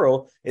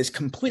referral is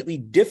completely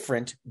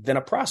different than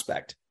a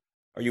prospect.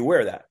 Are you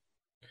aware of that?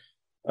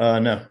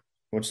 No.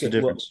 What's the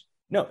difference?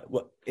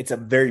 Well, it's a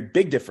very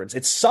big difference.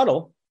 It's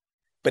subtle,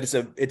 but it's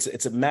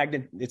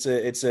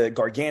a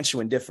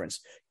gargantuan difference.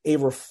 A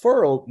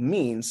referral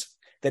means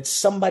that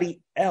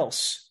somebody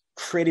else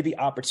created the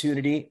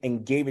opportunity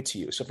and gave it to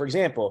you. So for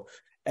example,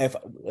 if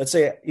let's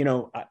say,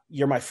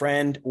 you're my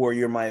friend, or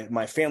you're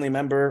my family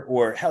member,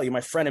 or hell, you're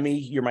my friend of me,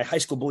 you're my high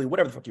school bully,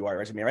 whatever the fuck you are,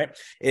 right?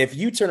 If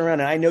you turn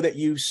around and I know that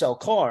you sell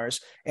cars,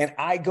 and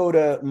I go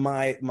to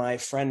my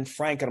friend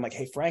Frank and I'm like,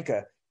 hey,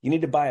 Franca, you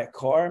need to buy a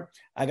car.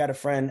 I got a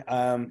friend,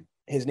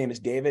 his name is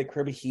David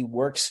Kirby. He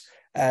works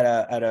at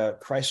a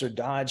Chrysler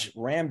Dodge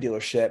Ram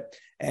dealership,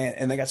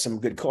 and they got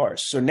some good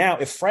cars. So now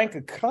if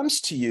Franca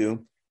comes to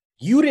you,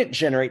 you didn't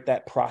generate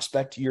that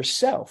prospect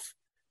yourself.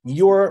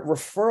 Your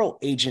referral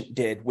agent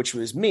did, which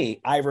was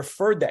me. I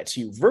referred that to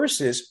you,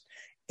 versus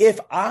if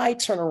I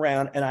turn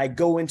around and I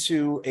go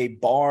into a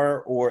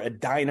bar or a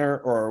diner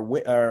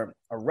or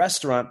a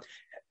restaurant,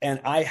 and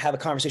I have a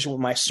conversation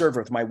with my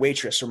server, with my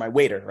waitress or my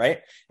waiter,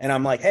 right? And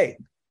I'm like, hey,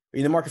 are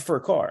you in the market for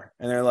a car?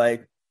 And they're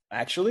like,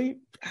 actually,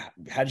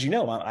 how did you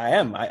know? I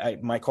am.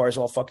 My car is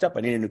all fucked up.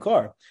 I need a new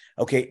car.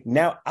 Okay,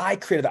 now I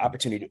created the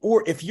opportunity.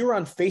 Or if you're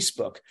on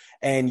Facebook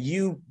and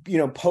you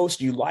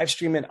post, you live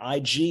stream in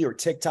IG or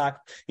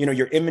TikTok,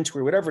 your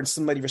inventory, whatever, and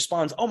somebody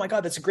responds, oh my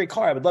God, that's a great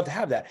car. I would love to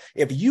have that.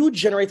 If you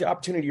generate the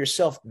opportunity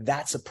yourself,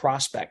 that's a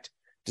prospect.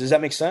 Does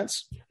that make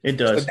sense? It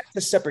does. So that's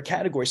a separate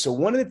category. So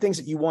one of the things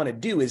that you want to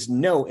do is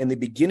know in the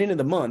beginning of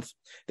the month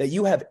that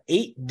you have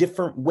 8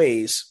 different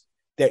ways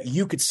that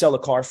you could sell a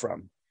car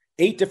from.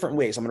 8 different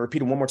ways. I'm going to repeat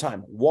them one more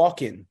time.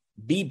 Walk-in,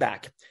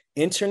 be-back,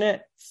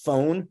 internet,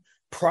 phone,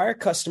 prior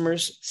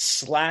customers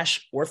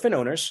 / orphan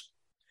owners,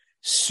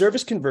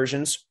 service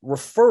conversions,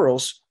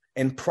 referrals,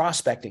 and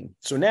prospecting.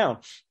 So now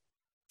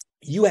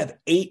you have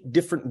 8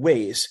 different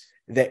ways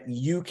that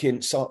you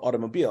can sell an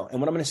automobile.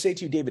 And what I'm going to say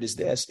to you, David, is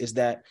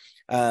that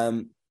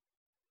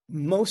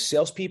most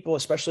salespeople,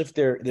 especially if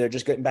they're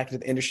just getting back into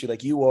the industry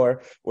like you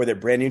are, or they're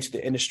brand new to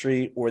the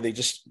industry, or they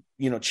just,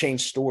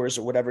 change stores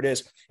or whatever it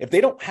is, if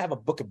they don't have a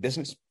book of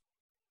business,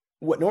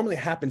 what normally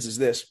happens is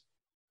this: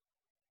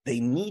 they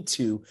need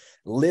to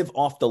live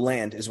off the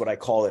land, is what I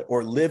call it,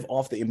 or live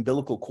off the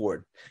umbilical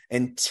cord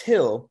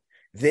until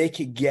they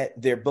could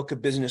get their book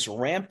of business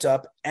ramped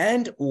up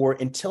and or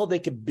until they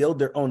could build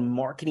their own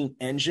marketing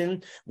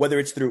engine, whether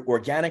it's through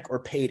organic or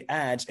paid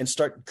ads, and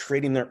start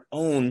creating their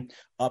own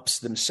ups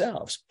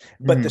themselves.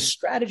 But the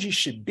strategy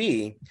should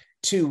be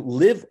to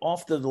live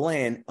off the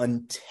land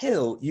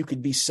until you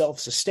could be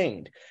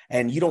self-sustained.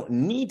 And you don't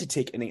need to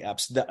take any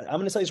ups. I'm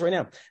going to tell you this right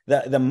now.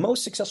 The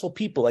most successful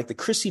people, like the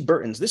Chrissy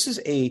Burtons, this is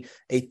a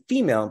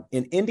female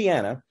in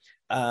Indiana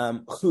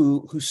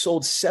who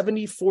sold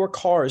 74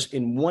 cars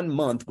in 1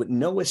 month with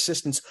no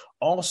assistance,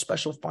 all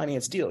special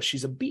finance deals.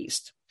 She's a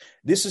beast.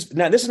 This is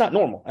not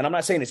normal. And I'm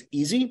not saying it's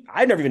easy.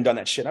 I've never even done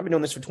that shit. I've been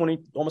doing this for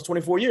almost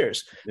 24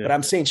 years, but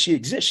I'm saying she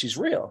exists. She's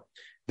real.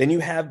 Then you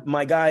have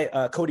my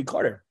guy, Cody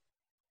Carter.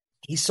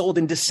 He sold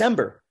in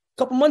December,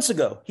 a couple months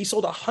ago. He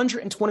sold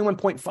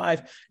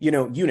 121.5,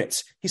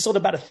 units. He sold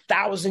about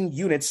 1,000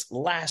 units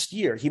last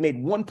year. He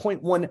made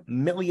 $1.1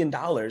 million,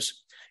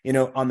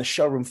 on the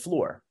showroom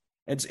floor.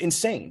 It's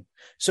insane.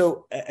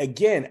 So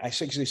again, I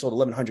actually sold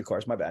 1,100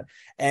 cars, my bad.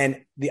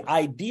 And the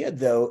idea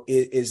though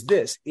is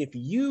this: if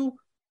you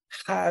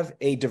have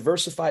a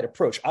diversified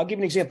approach, I'll give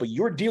you an example.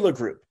 Your dealer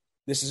group,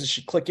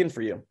 should click in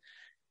for you.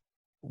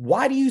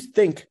 Why do you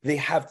think they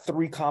have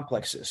 3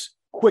 complexes?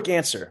 Quick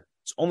answer.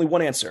 It's only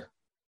one answer.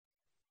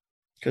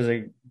 Because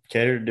they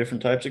cater to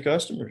different types of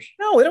customers.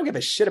 No, they don't give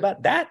a shit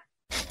about that.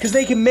 Because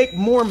they can make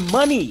more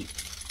money.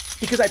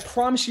 Because I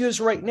promise you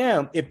this right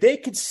now, if they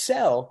could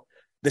sell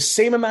the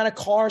same amount of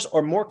cars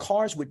or more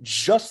cars with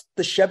just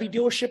the Chevy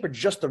dealership or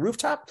just the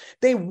rooftop,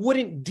 they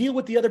wouldn't deal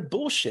with the other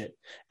bullshit.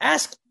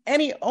 Ask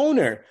any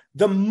owner.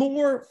 The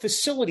more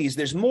facilities,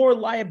 there's more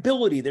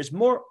liability, there's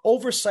more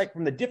oversight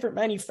from the different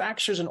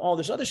manufacturers and all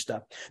this other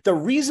stuff. The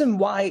reason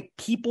why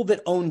people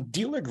that own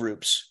dealer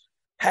groups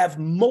have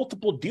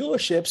multiple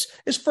dealerships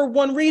is for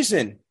one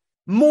reason: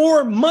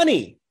 more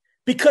money.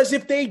 Because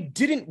if they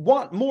didn't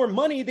want more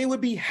money, they would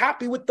be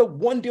happy with the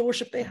one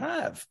dealership they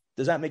have.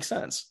 Does that make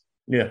sense?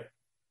 Yeah.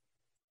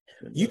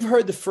 You've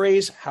heard the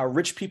phrase how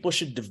rich people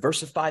should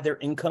diversify their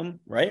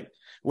income, right?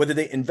 Whether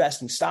they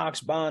invest in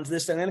stocks, bonds,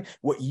 this and that.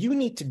 What you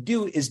need to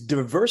do is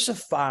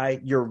diversify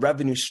your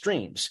revenue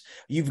streams.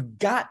 You've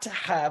got to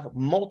have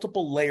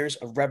multiple layers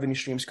of revenue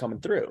streams coming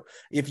through.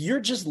 If you're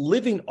just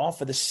living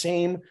off of the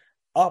same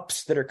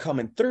ups that are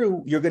coming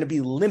through, you're going to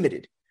be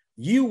limited.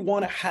 You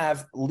want to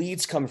have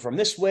leads coming from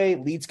this way,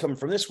 leads coming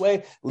from this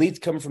way, leads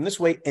coming from this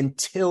way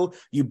until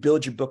you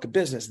build your book of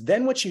business.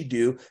 Then what you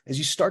do is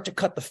you start to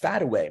cut the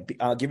fat away.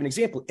 I'll give an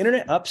example.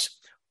 Internet ups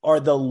are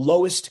the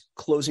lowest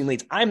closing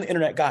leads. I'm the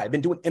internet guy. I've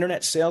been doing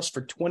internet sales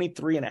for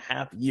 23 and a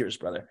half years,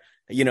 brother,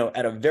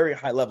 at a very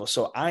high level.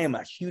 So I am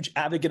a huge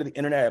advocate of the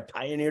internet. I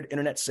pioneered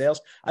internet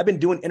sales. I've been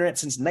doing internet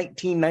since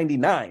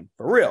 1999,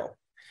 for real.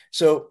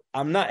 So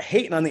I'm not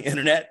hating on the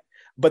internet.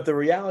 But the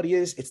reality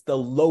is it's the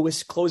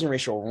lowest closing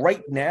ratio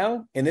right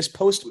now in this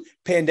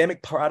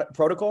post-pandemic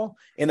protocol.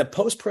 In the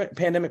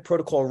post-pandemic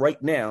protocol right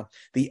now,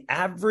 the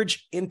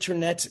average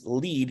internet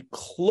lead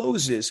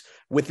closes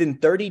within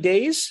 30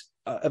 days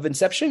of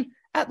inception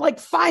at like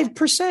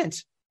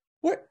 5%.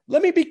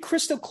 Let me be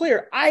crystal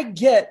clear. I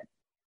get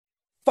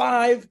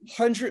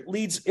 500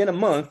 leads in a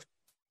month.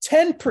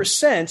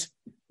 10%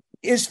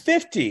 is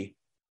 50.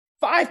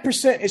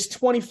 5% is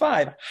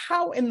 25.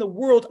 How in the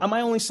world am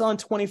I only selling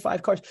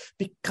 25 cars?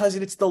 Because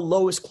it's the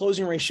lowest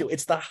closing ratio.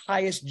 It's the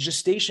highest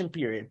gestation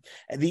period.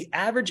 The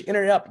average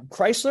internet up,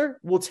 Chrysler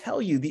will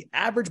tell you the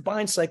average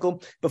buying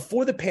cycle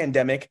before the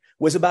pandemic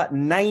was about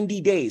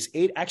 90 days,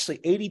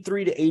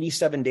 83 to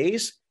 87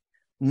 days.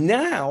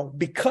 Now,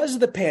 because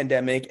of the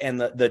pandemic and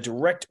the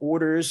direct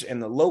orders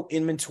and the low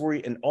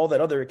inventory and all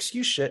that other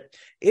excuse shit,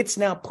 it's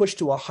now pushed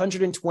to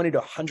 120 to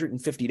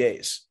 150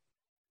 days.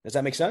 Does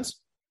that make sense?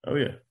 Oh,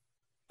 yeah.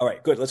 All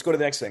right, good. Let's go to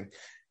the next thing.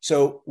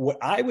 So what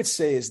I would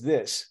say is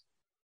this: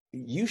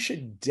 you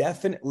should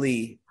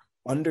definitely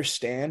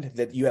understand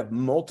that you have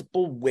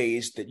multiple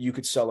ways that you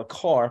could sell a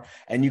car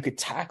and you could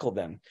tackle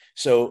them.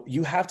 So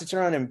you have to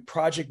turn around and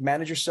project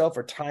manage yourself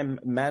or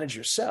time manage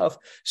yourself.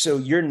 So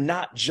you're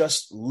not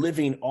just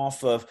living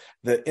off of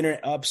the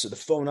internet ups or the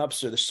phone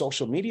ups or the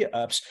social media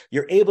ups.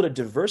 You're able to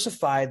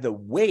diversify the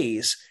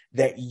ways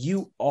that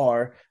you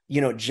are,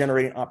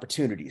 generating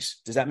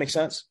opportunities. Does that make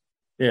sense?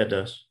 Yeah, it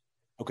does.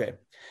 Okay.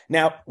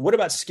 Now, what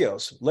about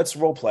skills? Let's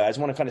role play. I just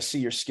want to kind of see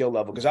your skill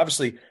level, because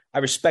obviously I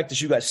respect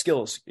that you got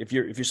skills. If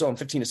you're selling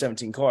 15 to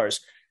 17 cars,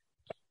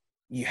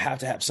 you have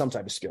to have some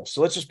type of skill.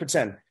 So let's just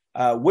pretend.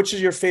 Which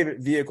is your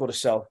favorite vehicle to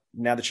sell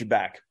now that you're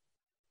back?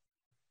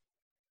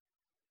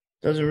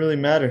 Doesn't really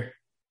matter,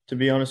 to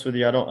be honest with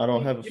you. I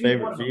don't have a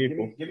favorite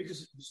vehicle. Give me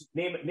just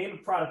name a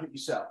product that you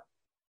sell.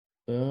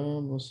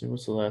 Let's see.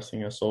 What's the last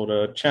thing I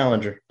sold?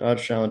 Challenger,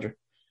 Dodge Challenger.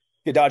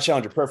 Yeah, Dodge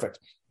Challenger, perfect.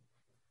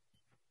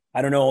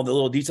 I don't know all the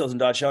little details in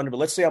Dodge Challenger, but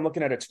let's say I'm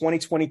looking at a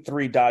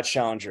 2023 Dodge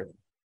Challenger.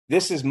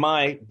 This is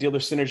my Dealer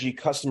Synergy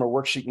customer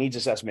worksheet needs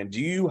assessment.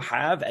 Do you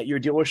have at your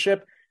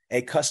dealership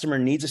a customer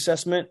needs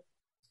assessment?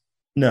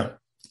 No.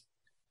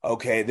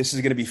 Okay, this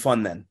is going to be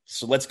fun then.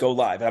 So let's go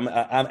live.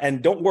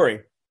 And don't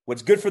worry,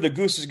 what's good for the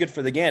goose is good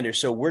for the gander.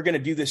 So we're going to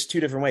do this 2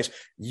 different ways.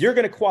 You're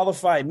going to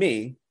qualify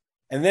me,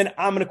 and then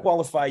I'm going to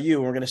qualify you,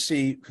 and we're going to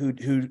see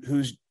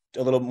who's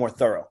a little more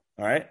thorough.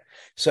 All right.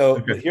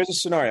 So here's a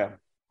scenario.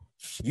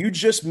 You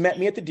just met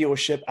me at the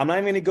dealership. I'm not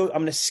even going to go.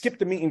 I'm going to skip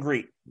the meet and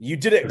greet. You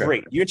did it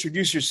great. You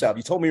introduced yourself.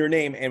 You told me your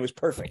name, and it was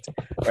perfect.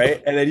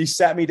 Right. And then you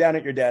sat me down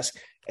at your desk,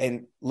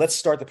 and let's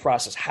start the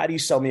process. How do you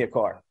sell me a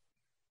car?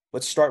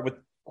 Let's start with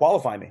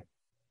qualify me.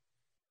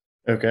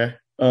 Okay.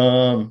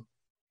 And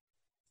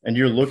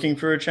you're looking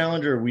for a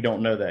Challenger? We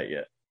don't know that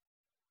yet.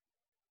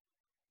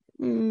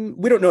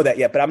 We don't know that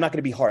yet, but I'm not going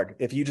to be hard.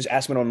 If you just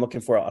ask me what I'm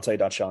looking for, I'll tell you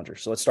Dodge Challenger.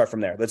 So let's start from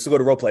there. Let's go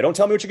to role play. Don't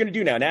tell me what you're going to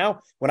do now. Now,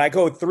 when I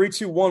go 3,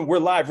 2, 1, we're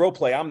live role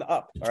play. I'm the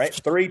up. All right.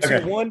 3,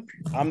 2, 1,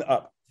 I'm the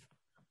up.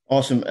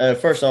 Awesome.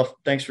 First off,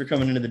 thanks for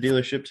coming into the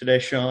dealership today,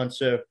 Sean.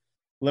 So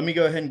let me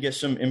go ahead and get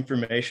some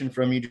information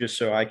from you just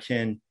so I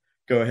can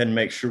go ahead and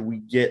make sure we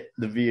get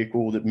the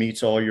vehicle that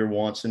meets all your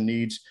wants and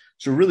needs.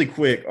 So really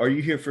quick, are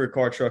you here for a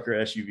car, truck, or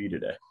SUV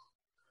today?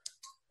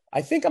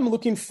 I think I'm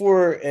looking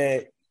for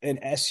an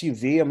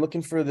SUV. I'm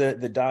looking for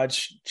the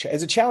Dodge.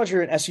 Is a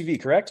Challenger an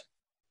SUV, correct?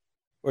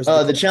 Or is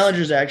the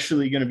Challenger is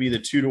actually going to be the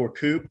 2-door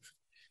coupe.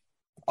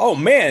 Oh,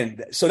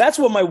 man. So that's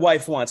what my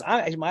wife wants.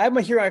 I'm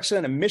here actually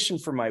on a mission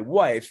for my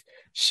wife.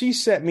 She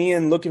sent me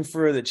in looking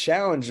for the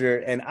Challenger,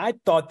 and I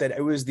thought that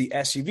it was the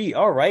SUV.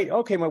 All right.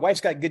 Okay, my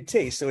wife's got good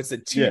taste. So it's a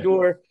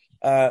 2-door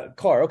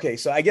car. Okay,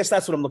 so I guess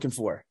that's what I'm looking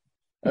for.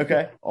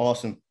 Okay,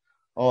 awesome.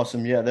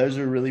 Yeah, those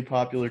are really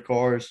popular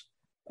cars.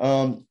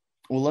 Well,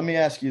 let me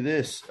ask you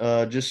this.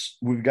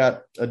 We've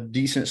got a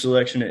decent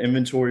selection of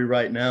inventory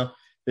right now.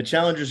 The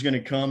Challenger is going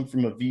to come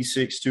from a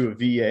V6 to a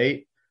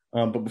V8.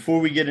 But before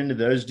we get into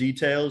those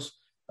details,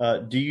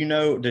 do you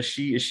know, is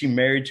she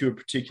married to a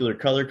particular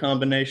color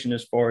combination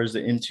as far as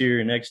the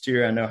interior and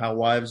exterior? I know how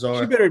wives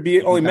are. She better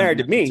be only married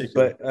to me,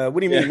 but what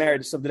do you mean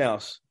married to something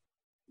else?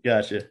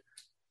 Gotcha.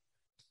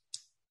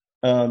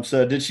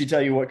 So did she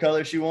tell you what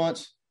color she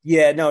wants?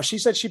 Yeah, no, she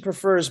said she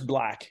prefers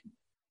black.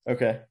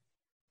 Okay.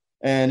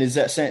 And is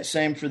that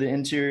same for the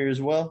interior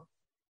as well?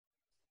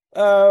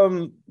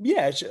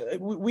 Yeah,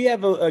 we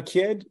have a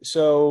kid,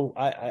 so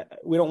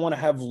we don't want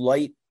to have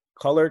light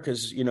color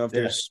because, if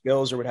there's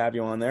spills or what have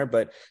you on there,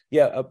 but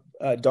yeah,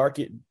 a dark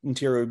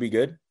interior would be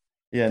good.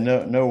 Yeah,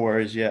 no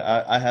worries.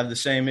 Yeah, I have the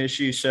same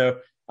issue. So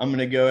I'm going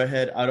to go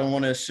ahead. I don't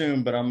want to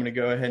assume, but I'm going to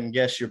go ahead and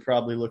guess you're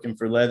probably looking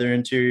for leather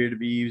interior to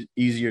be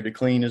easier to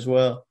clean as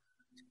well.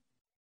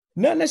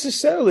 Not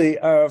necessarily.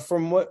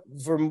 From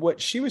what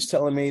she was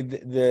telling me,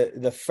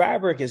 the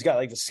fabric has got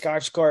like the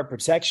Scotch Guard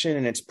protection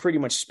and it's pretty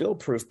much spill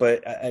proof.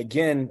 But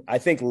again, I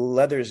think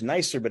leather is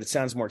nicer, but it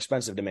sounds more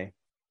expensive to me.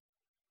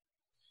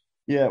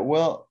 Yeah,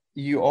 well,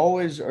 you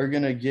always are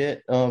going to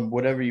get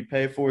whatever you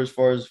pay for as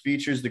far as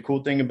features. The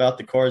cool thing about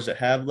the cars that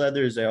have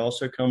leather is they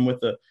also come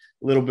with a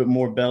little bit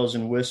more bells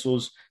and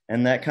whistles.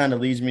 And that kind of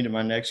leads me to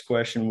my next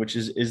question, which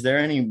is there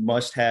any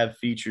must-have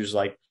features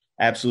like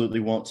absolutely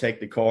won't take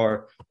the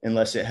car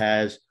unless it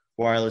has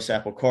wireless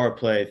Apple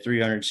CarPlay,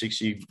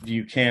 360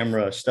 view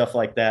camera, stuff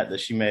like that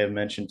she may have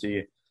mentioned to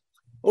you?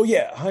 Oh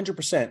yeah,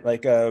 100%.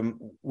 Like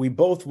we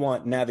both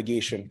want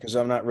navigation because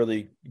I'm not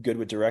really good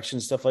with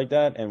directions, stuff like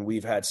that. And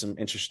we've had some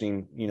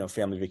interesting,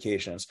 family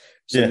vacations.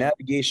 So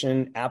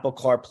navigation, Apple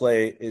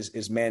CarPlay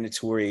is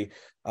mandatory.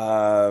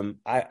 As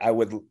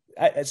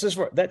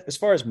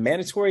far as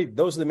mandatory,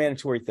 those are the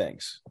mandatory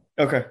things.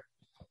 Okay.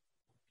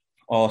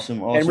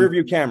 Awesome. And rear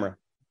view camera.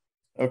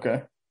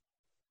 Okay.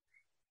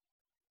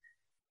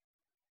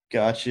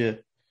 Gotcha.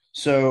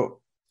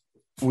 So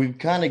we've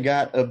kind of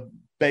got a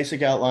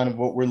basic outline of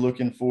what we're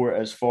looking for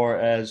as far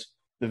as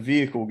the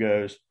vehicle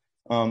goes.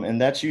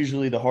 And that's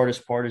usually the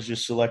hardest part is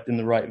just selecting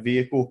the right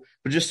vehicle.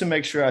 But just to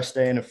make sure I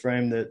stay in a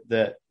frame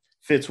that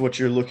fits what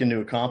you're looking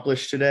to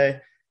accomplish today,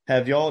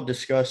 have y'all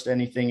discussed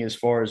anything as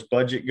far as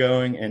budget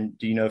going? And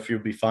do you know if you'll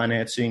be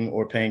financing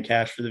or paying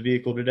cash for the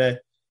vehicle today?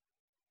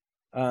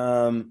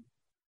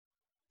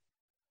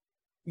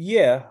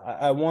 Yeah,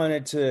 I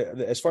wanted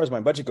to, as far as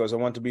my budget goes, I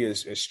want to be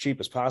as cheap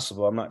as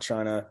possible. I'm not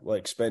trying to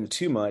spend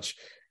too much,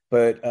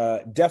 but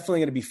definitely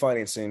going to be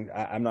financing.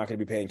 I'm not going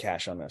to be paying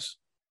cash on this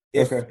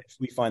if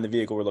we find the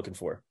vehicle we're looking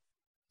for.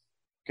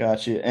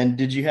 Gotcha. And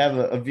did you have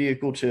a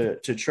vehicle to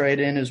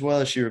trade in as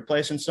well? Is she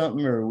replacing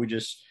something, or are we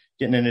just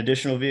getting an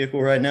additional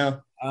vehicle right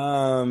now?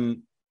 I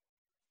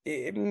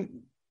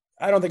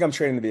don't think I'm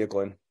trading the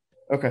vehicle in.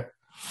 Okay,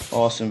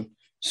 awesome.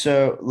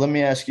 So let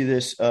me ask you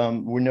this.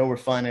 We know we're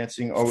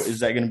financing, or is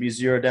that going to be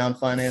zero down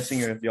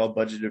financing, or have y'all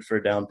budgeted for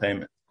a down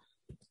payment?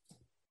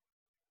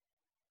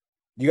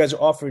 You guys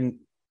are offering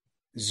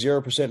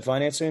 0%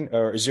 financing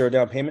or zero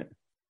down payment?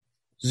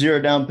 Zero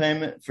down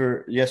payment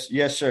for yes,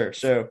 sir.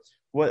 So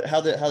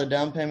how the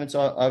down payments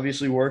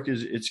obviously work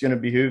is it's going to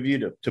behoove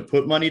you to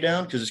put money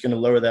down because it's going to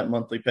lower that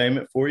monthly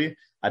payment for you.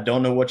 I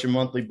don't know what your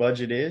monthly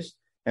budget is,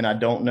 and I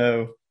don't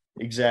know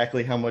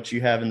exactly how much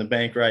you have in the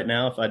bank right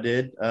now. If I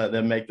did,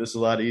 that'd make this a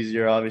lot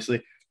easier,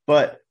 obviously.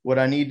 But what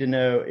I need to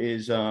know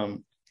is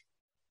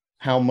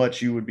how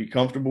much you would be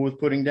comfortable with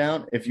putting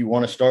down. If you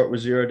want to start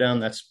with zero down,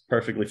 that's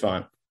perfectly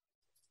fine.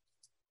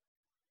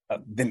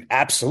 Then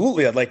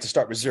absolutely, I'd like to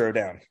start with zero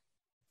down.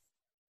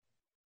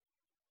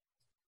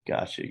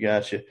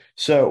 Gotcha.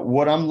 So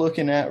what I'm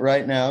looking at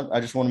right now,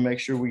 I just want to make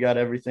sure we got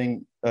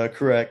everything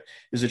correct,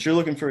 is that you're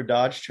looking for a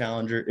Dodge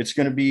Challenger. It's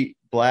going to be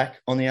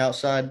black on the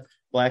outside,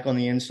 black on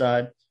the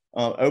inside,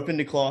 open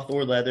to cloth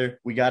or leather.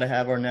 We got to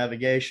have our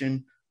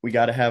navigation. We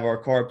got to have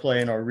our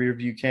CarPlay and our rear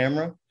view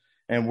camera.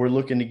 And we're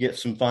looking to get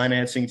some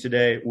financing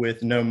today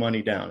with no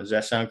money down. Does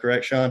that sound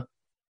correct, Sean?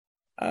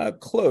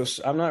 Close.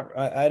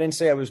 I didn't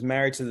say I was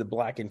married to the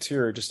black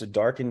interior, just a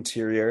dark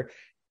interior.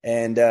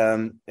 And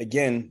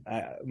again,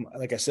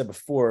 like I said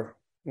before,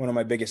 one of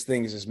my biggest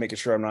things is making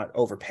sure I'm not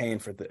overpaying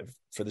for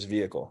this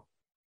vehicle.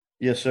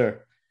 Yes,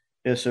 sir.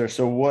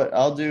 So what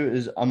I'll do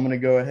is I'm going to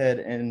go ahead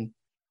and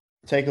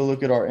take a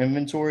look at our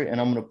inventory,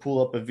 and I'm going to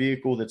pull up a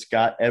vehicle that's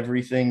got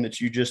everything that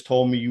you just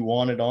told me you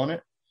wanted on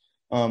it.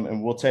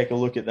 And we'll take a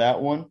look at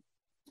that one.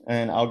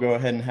 And I'll go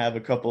ahead and have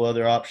a couple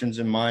other options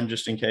in mind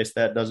just in case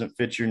that doesn't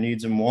fit your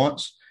needs and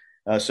wants.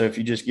 So if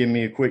you just give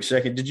me a quick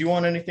second. Did you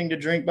want anything to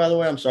drink, by the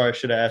way? I'm sorry, I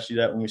should have asked you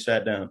that when we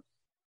sat down.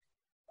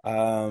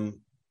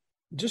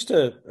 Just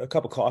a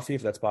cup of coffee,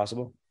 if that's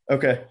possible.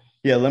 Okay.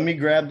 Yeah, let me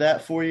grab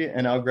that for you,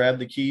 and I'll grab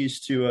the keys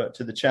to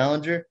the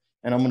Challenger,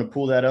 and I'm going to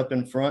pull that up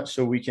in front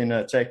so we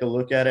can take a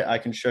look at it. I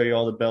can show you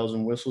all the bells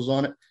and whistles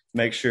on it,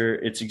 make sure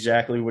it's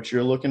exactly what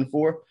you're looking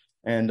for,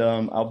 and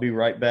I'll be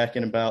right back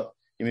in give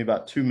me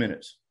about 2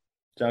 minutes.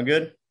 Sound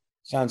good?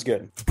 Sounds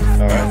good. All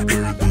right.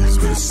 After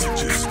these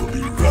messages, we'll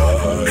be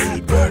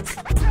right back.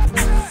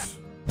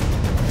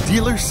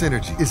 Dealer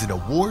Synergy is an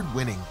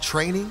award-winning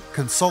training,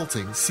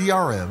 consulting,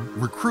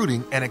 CRM,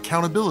 recruiting, and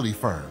accountability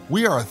firm.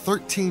 We are a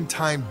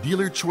 13-time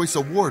Dealer Choice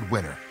Award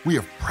winner. We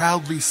have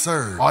proudly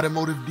served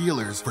automotive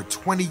dealers for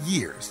 20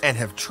 years and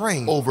have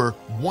trained over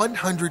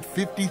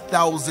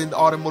 150,000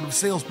 automotive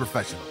sales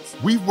professionals.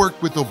 We've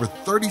worked with over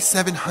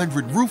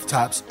 3,700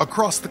 rooftops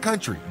across the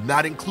country,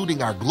 not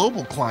including our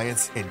global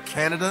clients in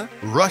Canada,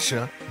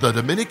 Russia, the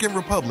Dominican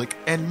Republic,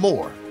 and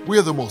more. We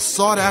are the most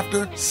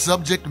sought-after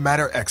subject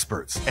matter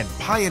experts and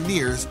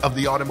pioneers of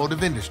the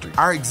automotive industry.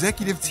 Our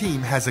executive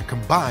team has a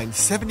combined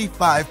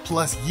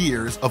 75-plus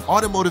years of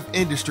automotive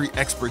industry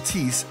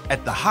expertise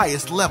at the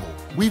highest level.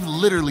 We've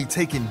literally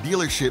taken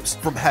dealerships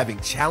from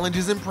having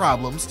challenges and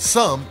problems,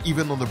 some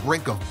even on the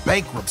brink of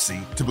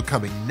bankruptcy, to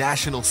becoming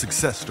national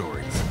success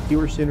stories.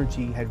 Dealer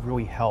Synergy had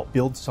really helped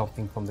build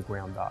something from the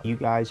ground up. You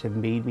guys have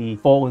made me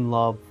fall in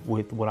love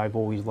with what I've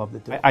always loved to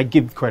do. I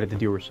give credit to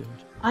Dealer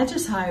Synergy. I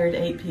just hired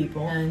 8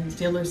 people, and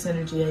Dealer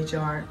Synergy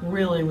HR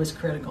really was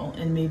critical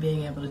in me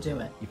being able to do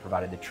it. You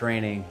provided the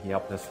training, you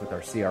helped us with our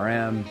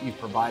CRM. You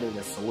provided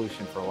a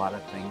solution for a lot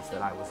of things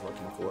that I was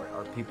looking for.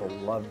 Our people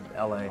loved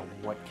LA,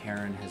 what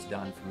Karen has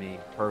done for me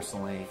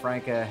personally.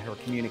 Franca, her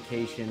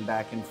communication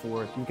back and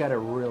forth. You've got a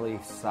really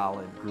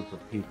solid group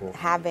of people.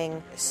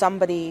 Having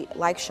somebody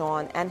like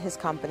Sean and his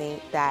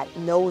company that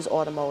knows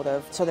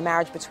automotive, so the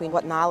marriage between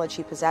what knowledge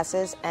he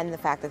possesses and the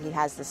fact that he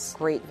has this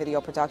great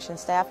video production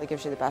staff, it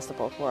gives you the best of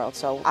both worlds.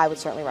 So I would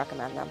certainly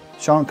recommend them.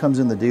 Sean comes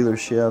in the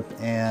dealership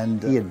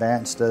and he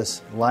advanced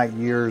us light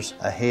years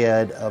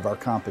ahead of our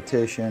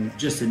competition.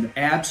 Just an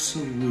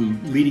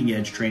absolute leading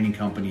edge training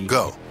company.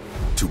 Go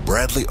to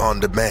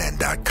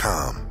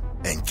BradleyOnDemand.com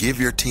and give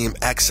your team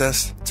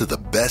access to the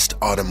best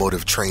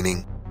automotive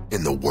training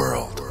in the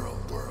world.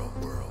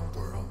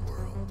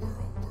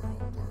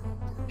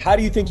 How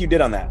do you think you did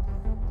on that?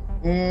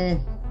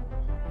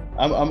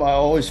 I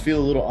always feel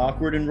a little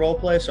awkward in role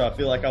play, so I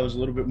feel like I was a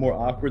little bit more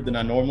awkward than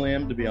I normally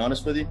am, to be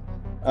honest with you.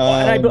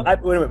 Wait a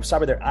minute,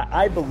 stop right there.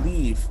 I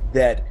believe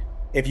that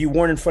if you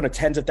weren't in front of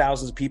tens of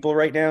thousands of people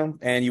right now,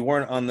 and you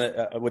weren't on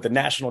the with the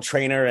national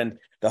trainer and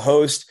the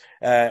host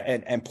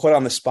and put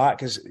on the spot,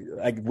 because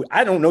like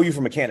I don't know you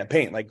from a can of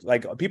paint. Like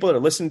people that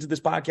are listening to this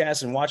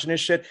podcast and watching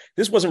this shit,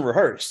 this wasn't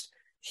rehearsed.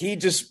 He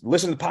just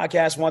listened to the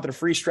podcast, wanted a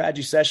free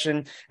strategy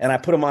session, and I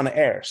put him on the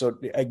air. So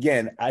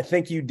again, I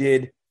think you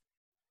did,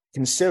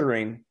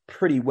 considering,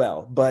 pretty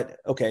well. But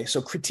okay,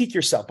 so critique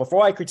yourself.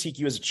 Before I critique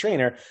you as a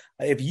trainer,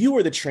 if you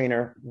were the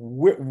trainer,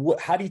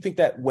 how do you think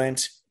that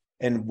went,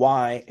 and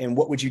why, and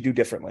what would you do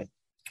differently?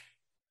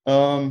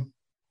 So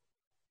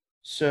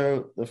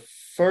the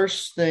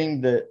first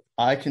thing that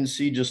I can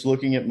see just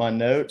looking at my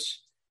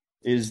notes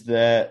is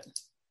that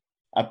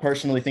I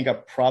personally think I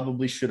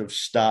probably should have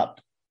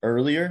stopped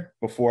earlier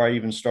before I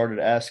even started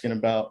asking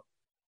about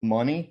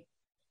money.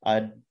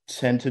 I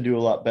tend to do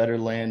a lot better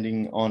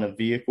landing on a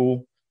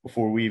vehicle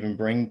before we even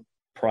bring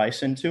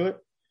price into it.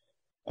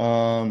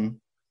 Other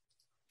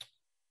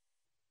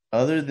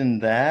than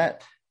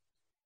that,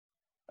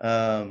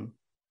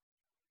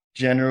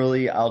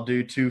 generally I'll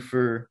do two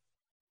for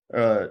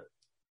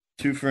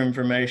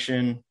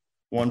information,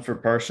 one for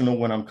personal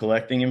when I'm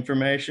collecting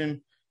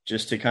information,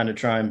 just to kind of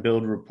try and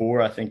build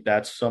rapport. I think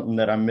that's something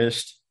that I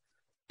missed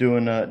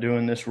doing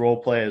this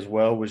role play as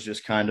well, was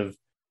just kind of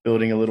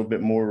building a little bit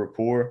more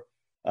rapport.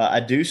 I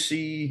do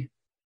see,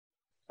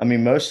 I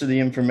mean, most of the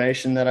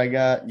information that I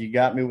got, you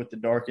got me with the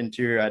dark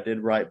interior. I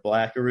did write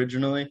black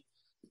originally,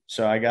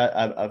 so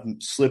I've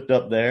slipped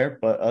up there.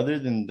 But other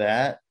than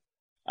that,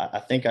 I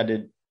think I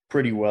did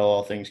pretty well,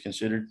 all things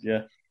considered.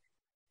 Yeah.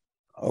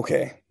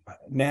 Okay.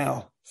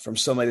 Now, from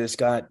somebody that's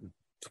got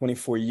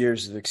 24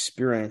 years of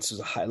experience as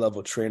a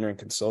high-level trainer and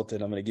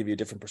consultant, I'm going to give you a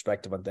different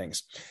perspective on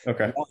things.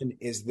 Okay. One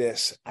is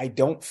this: I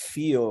don't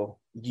feel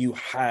you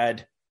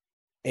had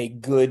a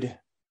good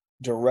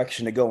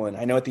direction to go in.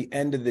 I know at the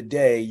end of the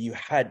day, you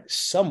had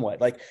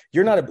somewhat, like,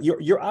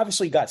 you're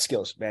obviously got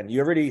skills, man. You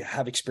already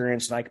have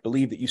experience, and I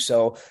believe that you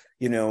sell,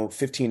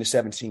 15 to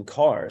 17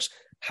 cars.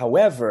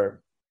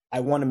 However, I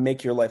want to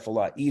make your life a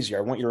lot easier.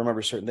 I want you to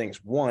remember certain things.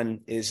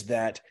 One is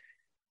that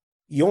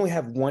you only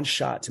have one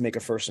shot to make a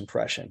first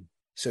impression.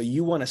 So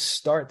you want to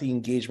start the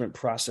engagement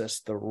process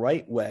the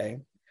right way.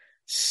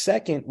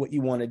 Second, what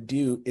you want to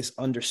do is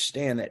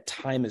understand that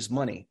time is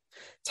money.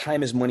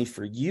 Time is money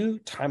for you.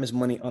 Time is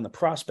money on the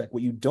prospect.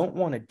 What you don't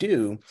want to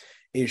do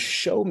is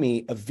show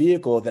me a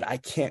vehicle that I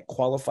can't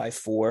qualify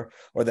for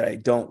or that I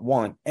don't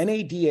want.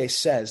 NADA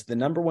says the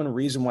number one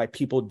reason why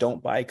people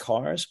don't buy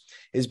cars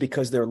is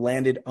because they're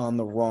landed on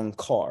the wrong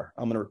car.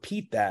 I'm going to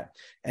repeat that.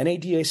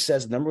 NADA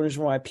says the number one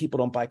reason why people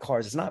don't buy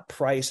cars, it's not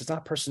price, it's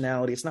not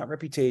personality, it's not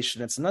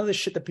reputation, it's none of the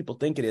shit that people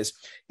think it is.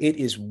 It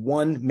is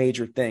one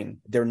major thing.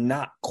 They're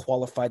not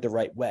qualified the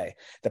right way.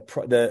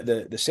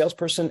 The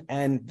salesperson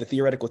and the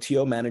theoretical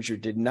TO manager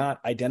did not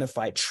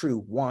identify true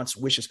wants,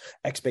 wishes,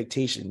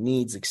 expectation,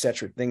 needs,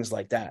 etc., things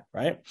like that,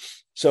 right?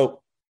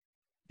 So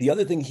the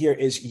other thing here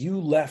is you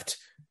left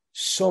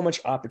so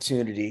much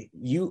opportunity.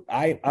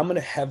 I'm going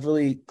to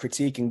heavily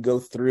critique and go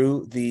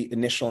through the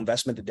initial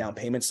investment, the down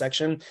payment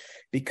section,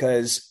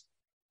 because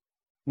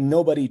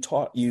nobody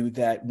taught you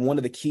that one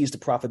of the keys to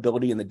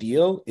profitability in the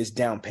deal is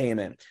down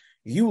payment.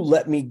 You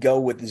let me go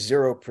with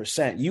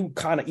 0%. You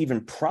kind of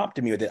even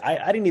prompted me with it.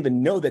 I didn't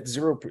even know that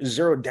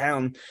zero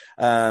down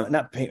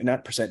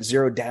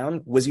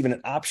was even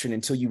an option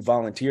until you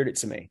volunteered it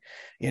to me.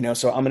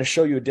 So I'm going to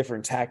show you a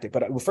different tactic.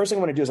 But the first thing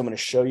I'm going to do is I'm going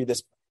to show you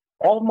this.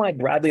 All of my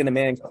Bradley and the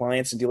Man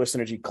clients and Dealer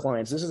Synergy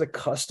clients, this is a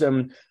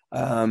custom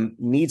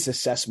needs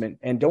assessment.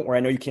 And don't worry,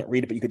 I know you can't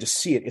read it, but you could just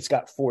see it. It's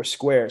got 4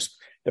 squares.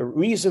 The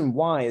reason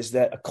why is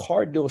that a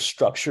car deal is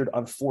structured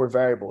on 4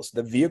 variables: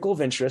 the vehicle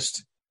of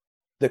interest,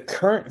 the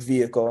current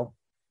vehicle,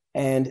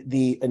 and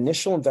the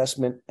initial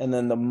investment, and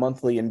then the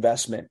monthly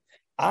investment.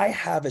 I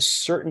have a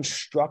certain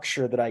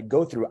structure that I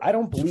go through. I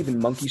don't believe in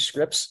monkey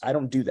scripts. I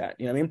don't do that.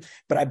 You know what I mean?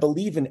 But I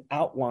believe in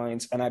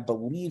outlines, and I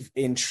believe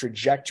in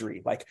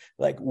trajectory, like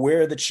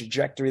where the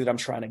trajectory that I'm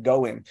trying to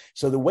go in.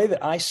 So the way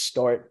that I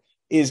start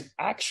is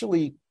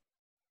actually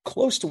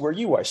close to where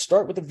you are.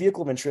 Start with the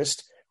vehicle of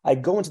interest. I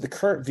go into the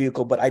current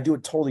vehicle, but I do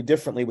it totally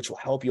differently, which will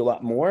help you a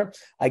lot more.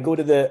 I go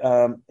to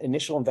the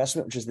initial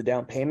investment, which is the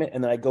down payment,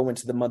 and then I go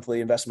into the monthly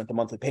investment, the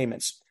monthly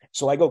payments.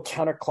 So I go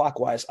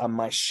counterclockwise on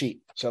my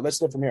sheet. So let's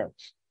go from here.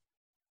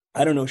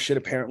 I don't know shit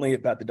apparently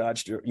about the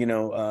Dodge,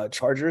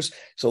 Chargers.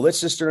 So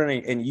let's just turn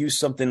and use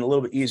something a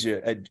little bit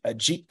easier, a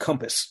Jeep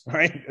Compass,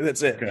 right?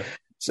 That's it. Okay.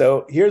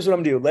 So here's what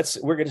I'm going to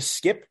do. We're going to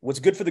skip.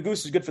 What's good for the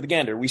goose is good for the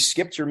gander. We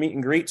skipped your meet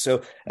and greet.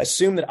 So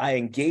assume that I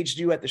engaged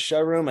you at the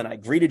showroom and I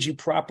greeted you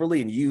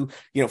properly, and you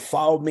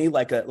followed me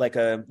like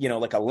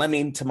a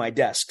lemming to my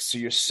desk. So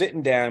you're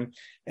sitting down,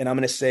 and I'm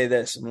going to say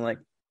this. I'm like,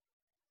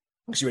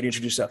 you ready to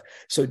introduce yourself?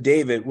 So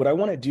David, what I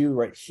want to do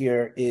right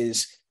here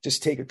is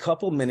just take a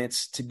couple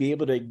minutes to be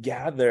able to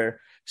gather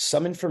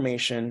some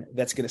information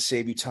that's going to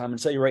save you time.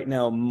 And tell you right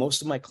now,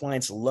 most of my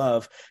clients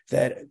love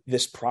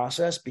this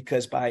process,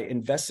 because by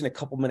investing a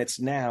couple minutes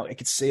now, it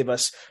could save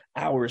us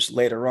hours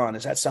later on.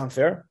 Does that sound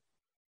fair?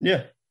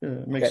 Yeah,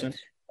 it makes sense.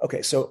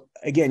 Okay. So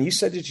again, you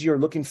said that you're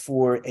looking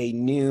for a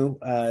new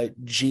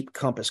Jeep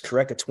Compass,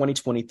 correct? A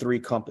 2023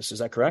 Compass. Is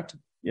that correct?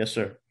 Yes,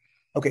 sir.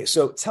 Okay.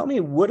 So tell me,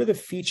 what are the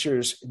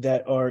features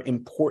that are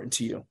important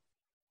to you?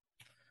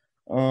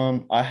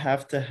 I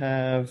have to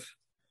have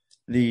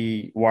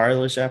the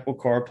wireless Apple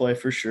CarPlay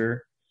for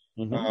sure.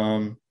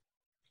 Mm-hmm.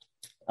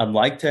 I'd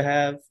like to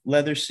have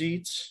leather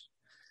seats,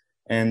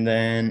 and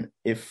then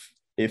if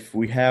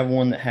we have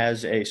one that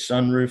has a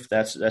sunroof,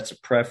 that's a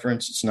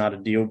preference. It's not a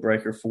deal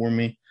breaker for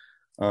me.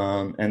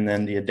 And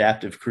then the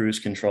adaptive cruise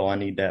control, I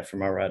need that for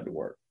my ride to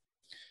work.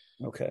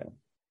 Okay.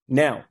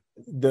 Now,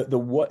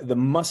 the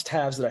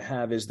must-haves that I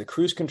have is the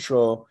cruise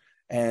control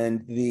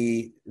and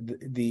the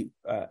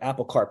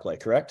Apple CarPlay,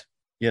 correct?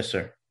 Yes,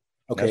 sir.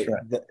 Okay.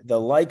 Right. The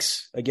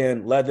likes,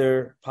 again,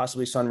 leather,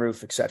 possibly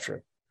sunroof,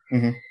 etc.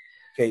 Mm-hmm.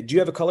 Okay. Do you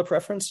have a color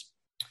preference?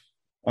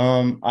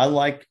 I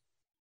like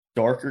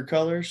darker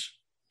colors.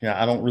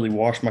 Yeah, I don't really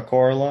wash my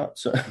car a lot,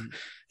 so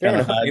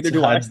neither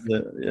do I.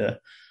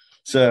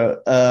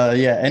 So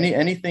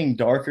anything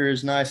darker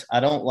is nice. I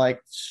don't like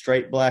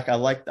straight black.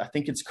 I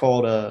think it's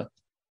called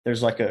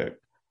there's like a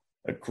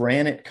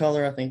granite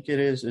color, I think it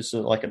is. It's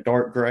like a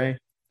dark gray.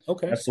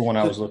 Okay. That's the one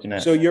I was looking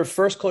at. So your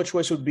first color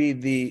choice would be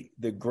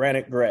the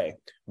granite gray.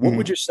 What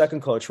would your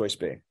second color choice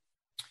be?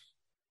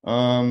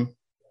 I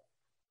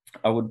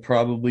would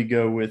probably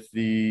go with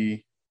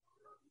the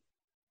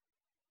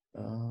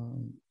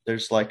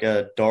there's like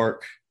a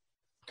dark,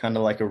 kind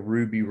of like a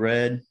ruby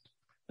red.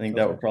 I think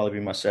that would probably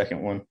be my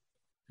second one.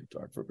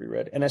 Dark ruby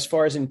red. And as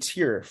far as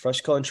interior,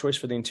 first color choice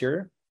for the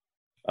interior?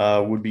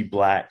 Would be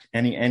black.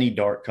 Any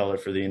dark color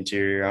for the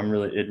interior.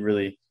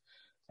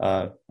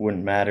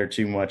 wouldn't matter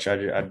too much.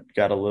 I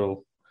got a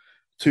little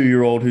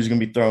 2-year-old who's going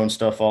to be throwing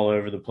stuff all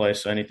over the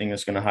place. So anything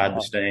that's going to hide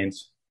the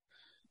stains.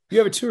 You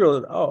have a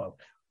 2-year-old. Oh,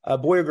 a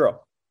boy or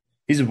girl?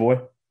 He's a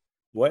boy.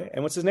 Boy.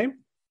 And what's his name?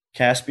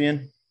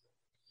 Caspian.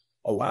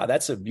 Oh, wow.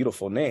 That's a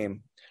beautiful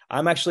name.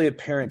 I'm actually a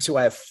parent too.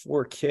 I have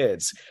 4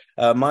 kids.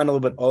 Mine a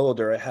little bit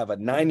older. I have a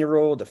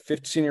 9-year-old, a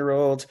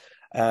 15-year-old.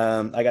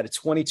 I got a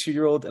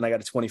 22-year-old and I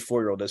got a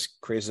 24-year-old. As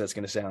crazy as that's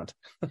going to sound.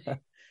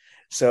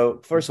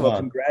 So first of all,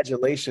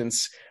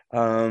 congratulations.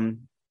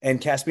 And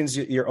Caspian's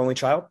your only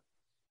child?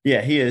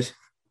 Yeah, he is.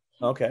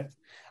 Okay.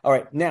 All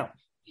right. Now,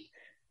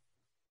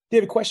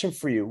 David, question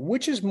for you.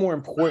 Which is more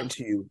important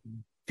to you,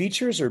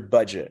 features or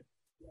budget?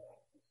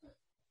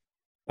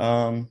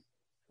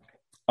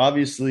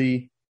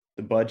 Obviously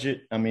the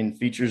budget. I mean,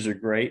 features are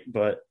great,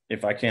 but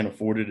if I can't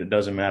afford it, it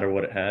doesn't matter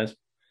what it has.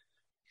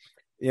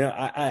 You know,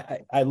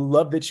 I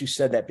love that you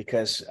said that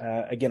because,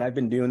 again, I've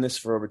been doing this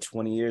for over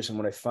 20 years. And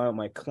when I find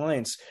my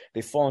clients,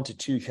 they fall into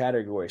 2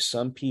 categories.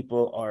 Some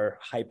people are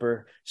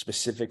hyper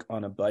specific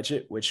on a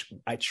budget, which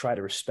I try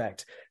to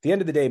respect. At the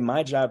end of the day,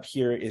 my job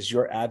here is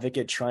your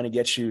advocate, trying to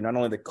get you not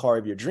only the car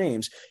of your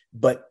dreams,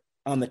 but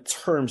on the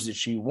terms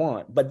that you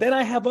want. But then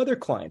I have other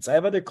clients.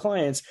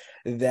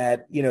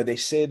 That, you know, they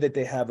say that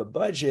they have a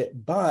budget,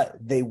 but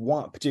they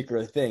want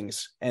particular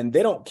things and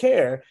they don't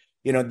care.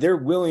 You know, they're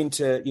willing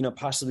to, you know,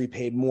 possibly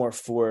pay more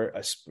for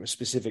a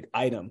specific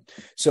item.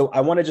 So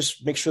I want to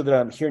just make sure that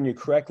I'm hearing you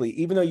correctly.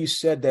 Even though you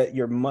said that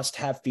your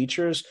must-have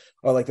features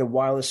are like the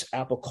wireless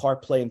Apple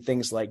CarPlay and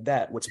things like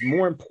that, what's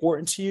more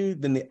important to you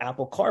than the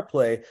Apple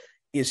CarPlay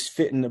is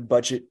fitting the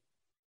budget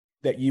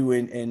that you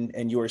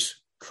and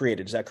yours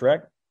created. Is that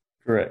correct?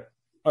 Correct.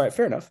 All right,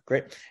 fair enough.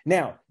 Great.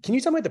 Now, can you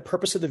tell me what the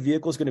purpose of the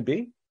vehicle is going to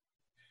be?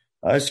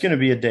 It's going to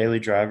be a daily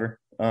driver,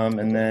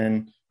 and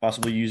then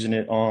possibly using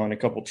it on a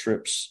couple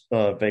trips,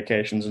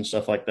 vacations and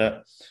stuff like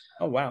that.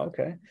 Oh, wow.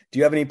 Okay. Do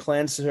you have any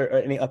plans or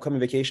any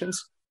upcoming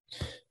vacations?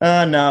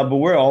 No, but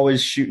we're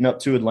always shooting up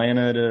to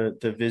Atlanta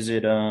to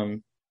visit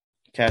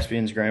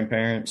Caspian's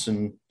grandparents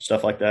and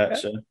stuff like that.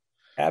 Okay. So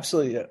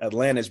absolutely.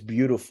 Atlanta is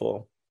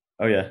beautiful.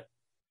 Oh, yeah.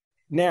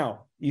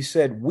 Now, you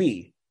said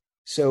we.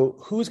 So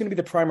who's going to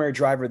be the primary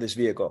driver of this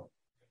vehicle?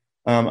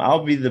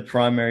 I'll be the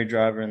primary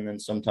driver, and then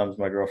sometimes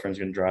my girlfriend's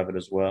going to drive it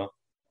as well.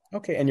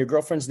 Okay. And your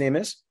girlfriend's name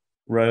is?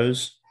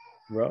 Rose.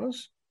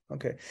 Rose?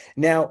 Okay.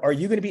 Now, are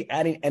you going to be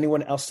adding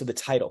anyone else to the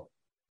title?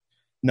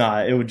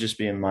 No, it would just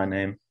be in my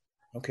name.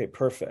 Okay,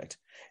 perfect.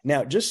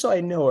 Now, just so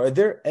I know, are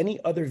there any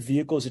other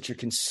vehicles that you're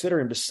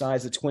considering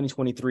besides the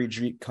 2023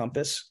 Jeep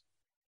Compass?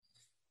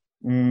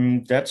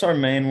 That's our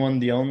main one.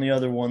 The only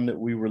other one that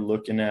we were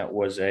looking at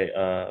was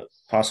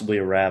possibly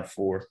a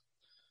RAV4.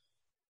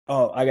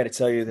 Oh, I got to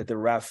tell you that the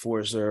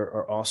RAV4s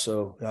are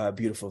also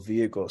beautiful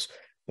vehicles.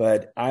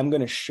 But I'm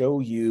going to show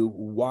you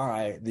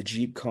why the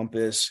Jeep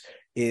Compass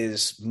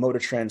is Motor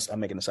Trend's, I'm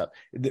making this up,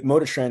 the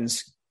Motor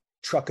Trend's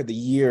truck of the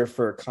year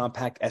for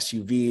compact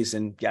SUVs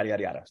and yada,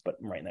 yada, yada. But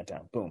I'm writing that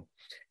down. Boom.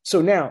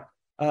 So now,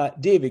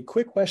 David,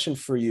 quick question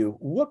for you.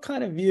 What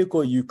kind of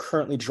vehicle are you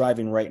currently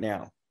driving right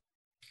now?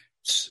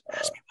 Ask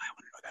me why I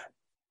want to know that.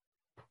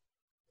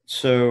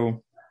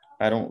 So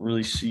I don't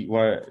really see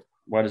why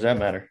does that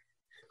matter?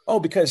 Oh,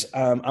 because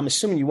I'm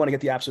assuming you want to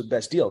get the absolute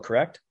best deal,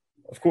 correct?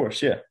 Of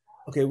course, yeah.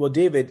 Okay, well,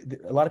 David,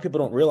 a lot of people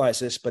don't realize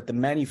this, but the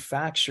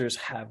manufacturers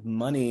have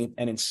money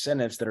and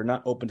incentives that are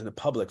not open to the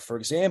public. For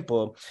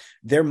example,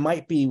 there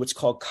might be what's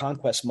called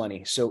conquest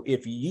money. So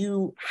if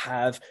you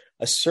have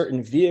a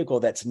certain vehicle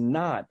that's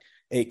not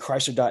a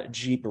Chrysler Dodge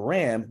Jeep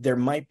Ram, there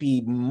might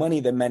be money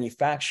that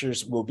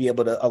manufacturers will be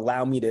able to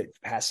allow me to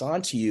pass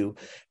on to you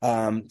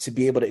to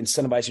be able to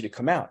incentivize you to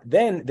come out.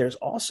 Then there's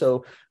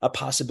also a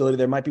possibility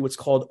there might be what's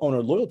called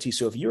owner loyalty.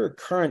 So if you're a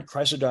current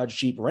Chrysler Dodge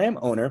Jeep Ram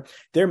owner,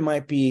 there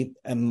might be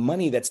a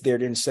money that's there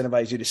to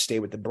incentivize you to stay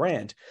with the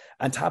brand.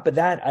 On top of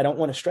that, I don't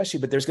want to stress you,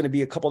 but there's going to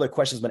be a couple other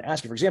questions I'm going to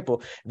ask you. For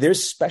example,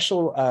 there's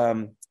special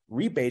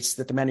rebates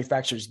that the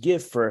manufacturers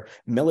give for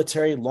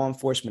military, law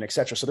enforcement, et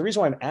cetera. So the reason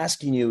why I'm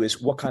asking you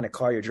is what kind of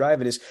car you're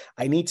driving is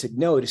I need to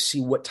know to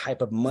see what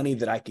type of money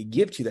that I could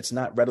give to you that's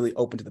not readily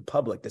open to the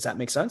public. Does that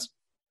make sense?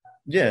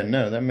 Yeah,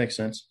 no, that makes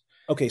sense.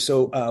 Okay,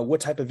 so what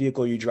type of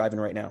vehicle are you driving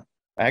right now?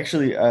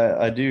 Actually,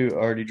 I do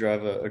already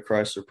drive a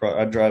Chrysler.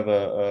 I drive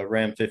a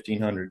Ram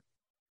 1500.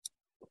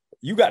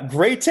 You got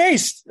great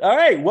taste. All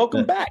right,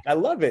 welcome back. I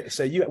love it.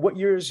 So what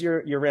year is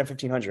your Ram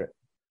 1500?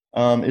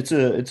 It's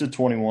a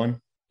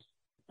 21.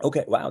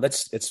 Okay, wow,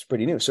 it's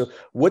pretty new. So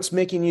what's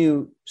making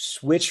you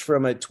switch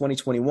from a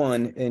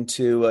 2021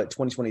 into a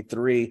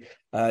 2023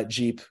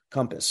 Jeep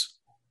Compass?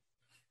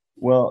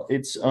 Well,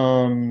 it's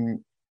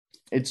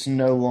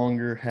no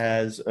longer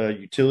has a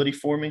utility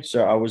for me.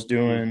 So I was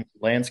doing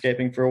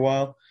landscaping for a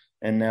while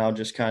and now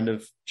just kind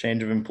of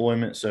change of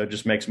employment. So it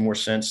just makes more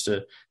sense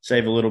to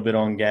save a little bit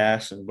on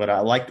gas. But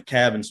I like the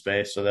cabin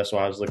space. So that's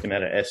why I was looking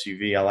at an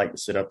SUV. I like to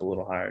sit up a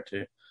little higher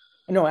too.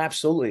 No,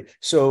 absolutely.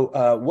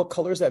 So what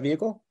color is that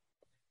vehicle?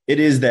 It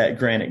is that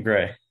granite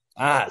gray.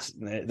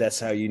 That's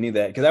how you knew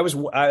that. Because I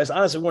was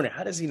honestly wondering,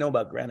 how does he know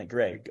about granite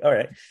gray? All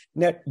right.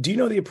 Now, do you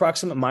know the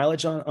approximate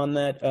mileage on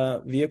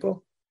that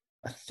vehicle?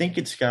 I think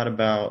it's got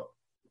about,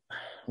 I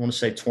want to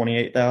say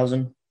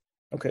 28,000.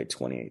 Okay,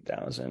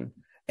 28,000.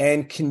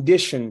 And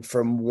condition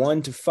from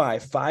 1 to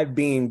 5, 5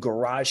 being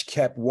garage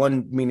kept,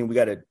 1 meaning we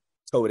got to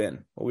tow it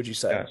in. What would you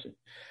say? Gotcha.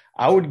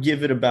 I would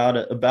give it about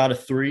a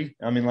 3.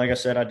 I mean, like I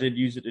said, I did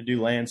use it to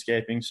do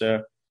landscaping,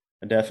 so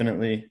I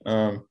definitely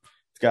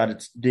it's got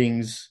its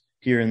dings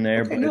here and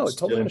there. Okay, but no, I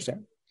totally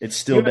understand. It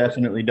still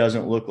definitely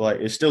doesn't look like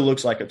 – it still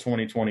looks like a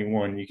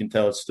 2021. You can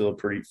tell it's still a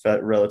pretty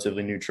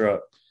relatively new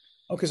truck.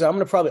 Okay, so I'm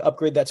going to probably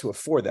upgrade that to a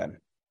 4 then.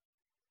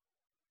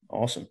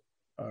 Awesome.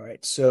 All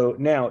right. So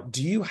now,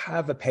 do you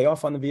have a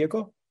payoff on the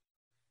vehicle?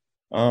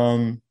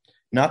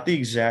 Not the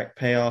exact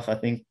payoff. I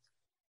think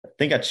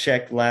I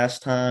checked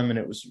last time and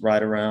it was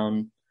right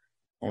around,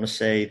 I want to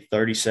say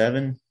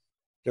 37.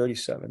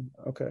 37.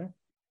 Okay.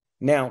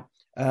 Now,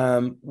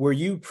 were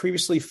you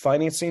previously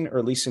financing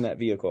or leasing that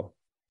vehicle?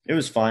 It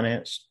was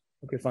financed.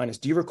 Okay,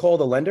 financed. Do you recall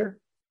the lender?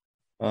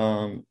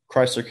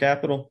 Chrysler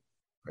Capital.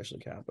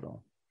 Chrysler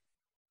Capital.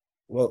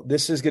 Well,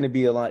 this is going to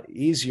be a lot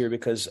easier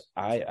because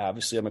I'm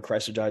a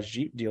Chrysler Dodge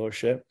Jeep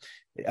dealership.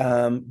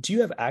 Do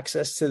you have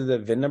access to the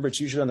VIN number? It's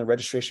usually on the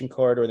registration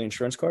card or the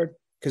insurance card.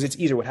 Because it's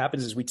easier. What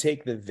happens is we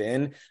take the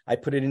VIN, I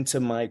put it into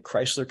my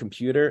Chrysler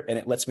computer, and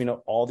it lets me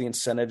know all the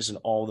incentives and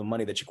all the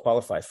money that you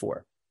qualify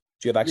for.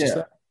 Do you have access to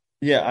that?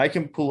 Yeah, I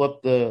can pull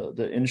up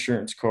the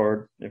insurance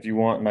card if you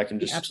want, and I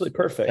can just absolutely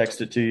perfect. Text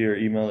it to you or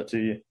email it to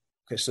you.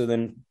 Okay, so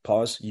then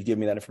pause. You give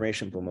me that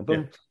information. Boom, boom,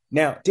 boom. Yeah.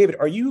 Now, David,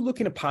 are you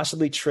looking to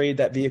possibly trade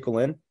that vehicle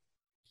in?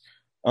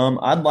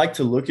 I'd like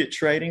to look at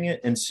trading it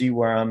and see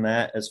where I'm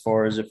at as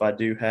far as if I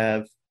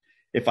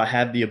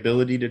have the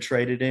ability to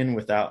trade it in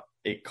without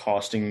it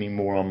costing me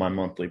more on my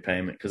monthly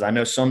payment. Because I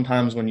know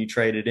sometimes when you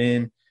trade it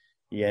in,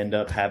 you end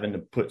up having to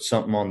put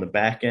something on the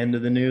back end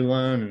of the new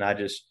loan. And I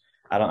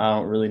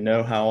don't really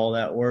know how all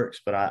that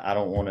works, but I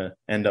don't want to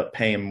end up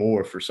paying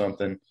more for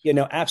something. Yeah,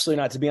 no,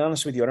 absolutely not. To be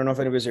honest with you, I don't know if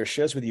anybody's ever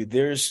shares with you.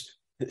 There's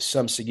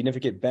some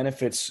significant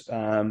benefits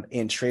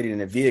in trading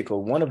in a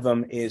vehicle. One of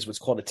them is what's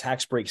called a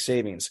tax break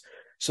savings.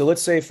 So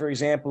let's say, for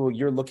example,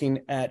 you're looking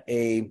at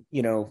a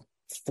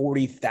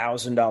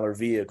 $40,000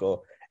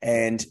 vehicle.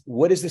 And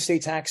what is the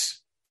state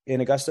tax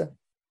in Augusta?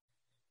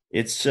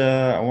 It's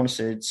I want to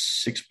say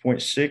it's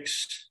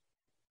 6.6.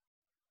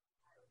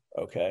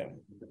 Okay.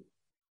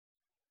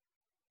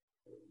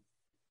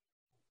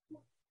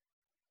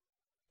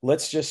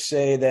 Let's just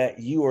say that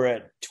you are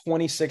at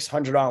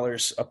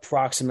 $2,600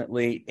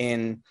 approximately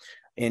in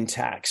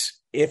tax.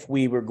 If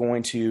we were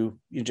going to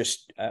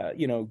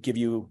give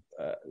you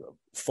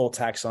full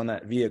tax on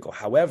that vehicle.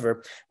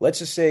 However, let's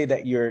just say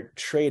that your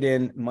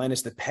trade-in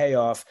minus the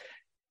payoff,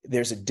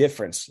 there's a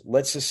difference.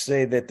 Let's just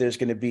say that there's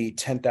going to be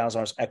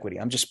 $10,000 equity.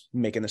 I'm just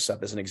making this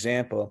up as an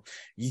example.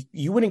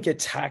 You wouldn't get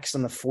taxed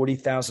on the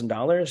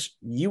 $40,000.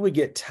 You would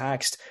get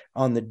taxed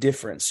on the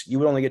difference. You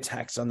would only get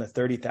taxed on the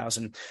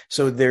 $30,000.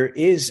 So there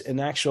is an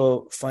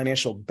actual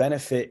financial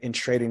benefit in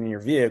trading in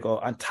your vehicle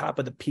on top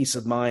of the peace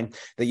of mind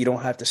that you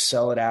don't have to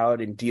sell it out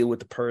and deal with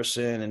the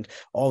person and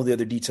all the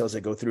other details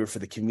that go through for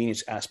the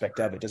convenience aspect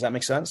of it. Does that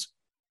make sense?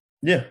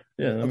 Yeah.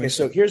 Okay,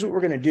 so here's what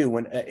we're going to do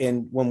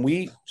when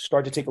we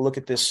start to take a look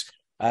at this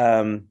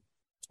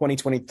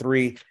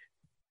 2023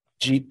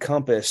 Jeep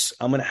Compass.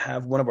 I'm going to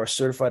have one of our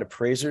certified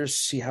appraisers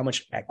see how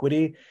much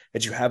equity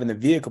that you have in the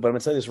vehicle. But I'm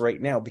going to tell you this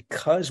right now,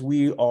 because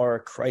we are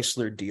a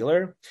Chrysler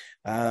dealer,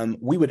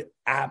 we would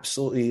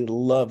absolutely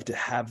love to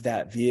have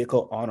that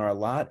vehicle on our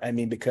lot. I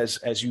mean, because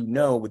as you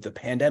know, with the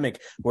pandemic,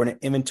 we're in an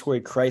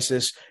inventory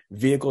crisis.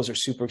 Vehicles are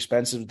super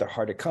expensive. They're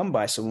hard to come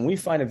by. So when we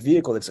find a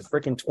vehicle that's a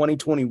freaking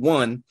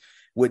 2021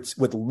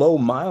 with low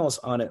miles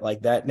on it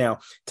like that. Now,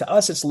 to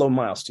us, it's low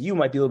miles. To you, it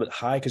might be a little bit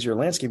high because you're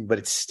landscaping, but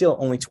it's still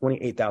only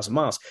 28,000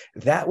 miles.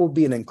 That will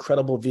be an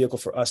incredible vehicle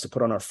for us to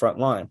put on our front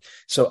line.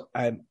 So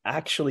I'm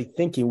actually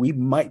thinking we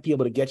might be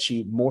able to get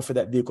you more for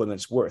that vehicle than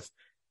it's worth.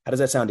 How does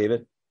that sound,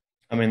 David?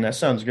 I mean, that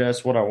sounds good.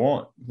 That's what I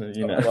want.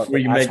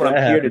 That's what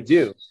I'm here to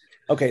do.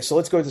 Okay, so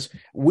let's go with this.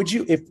 Would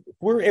you, if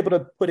we're able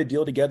to put a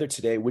deal together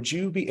today, would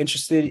you be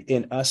interested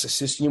in us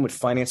assisting you with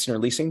financing or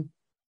leasing?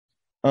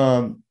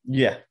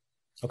 Yeah.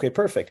 Okay,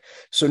 perfect.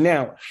 So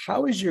now,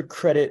 how is your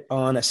credit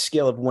on a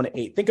scale of 1 to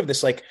 8? Think of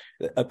this like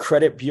a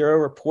credit bureau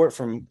report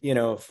from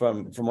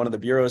one of the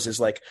bureaus is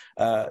like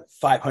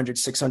 500,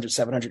 600,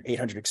 700,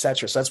 800, et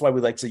cetera. So that's why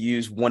we like to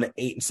use 1 to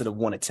 8 instead of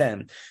 1 to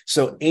 10.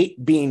 So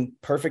 8 being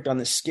perfect on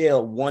the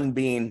scale, 1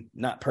 being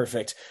not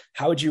perfect.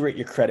 How would you rate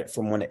your credit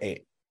from 1 to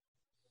 8?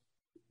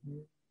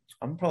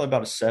 I'm probably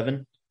about a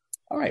 7.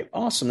 All right,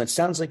 awesome. That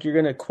sounds like you're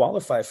going to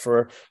qualify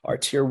for our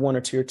tier 1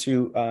 or tier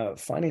 2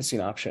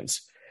 financing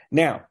options.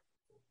 Now,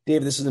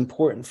 Dave, this is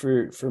important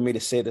for me to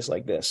say this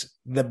like this.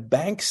 The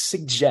banks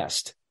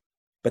suggest,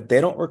 but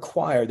they don't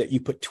require that you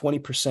put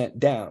 20%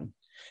 down.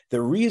 The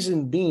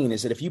reason being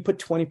is that if you put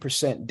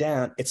 20%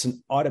 down, it's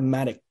an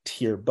automatic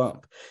tier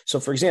bump. So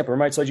for example, I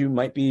might tell you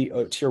might be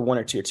a tier 1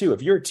 or tier 2.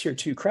 If you're a tier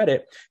 2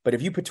 credit, but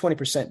if you put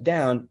 20%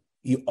 down,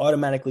 you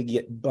automatically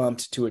get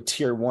bumped to a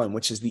tier 1,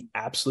 which is the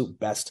absolute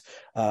best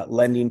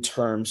lending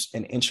terms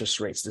and interest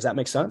rates. Does that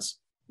make sense?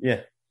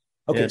 Yeah.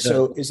 Okay. Yeah,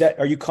 so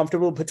are you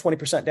comfortable to put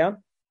 20% down?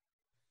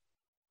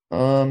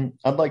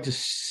 I'd like to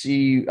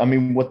see,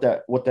 what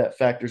that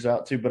factors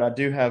out to, but I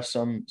do have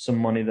some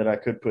money that I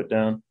could put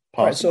down.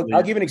 All right, so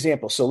I'll give you an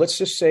example. So let's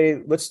just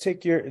say, let's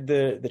take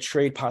the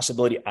trade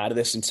possibility out of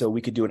this until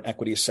we could do an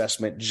equity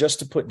assessment, just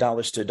to put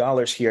dollars to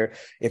dollars here.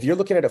 If you're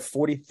looking at a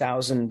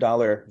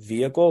 $40,000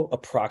 vehicle,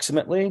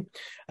 approximately,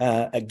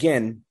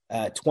 again,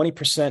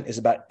 20% is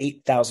about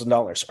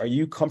 $8,000. Are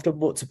you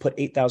comfortable to put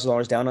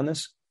 $8,000 down on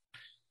this?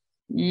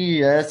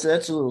 Yeah,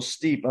 that's a little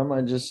steep.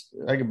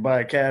 I could buy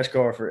a cash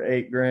car for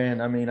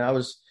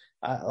 $8,000.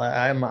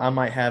 I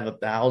might have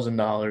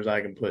 $1,000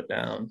 I can put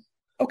down.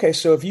 Okay,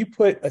 so if you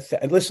put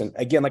listen,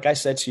 again, like I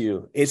said to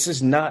you, this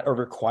is not a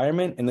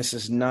requirement, and this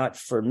is not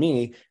for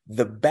me.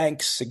 The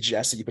bank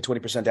suggests that you put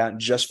 20% down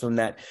just from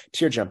that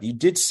tier jump. You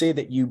did say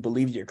that you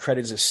believe your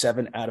credit is a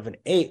 7 out of an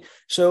 8,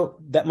 so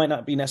that might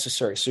not be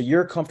necessary. So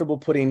you're comfortable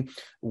putting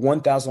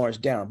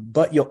 $1,000 down,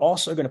 but you're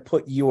also going to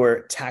put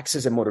your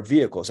taxes and motor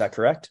vehicle. Is that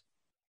correct?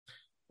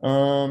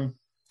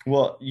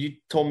 Well, you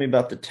told me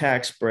about the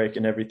tax break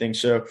and everything,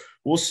 so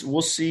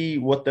we'll see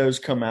what those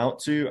come out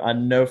to. I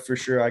know for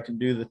sure I can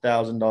do the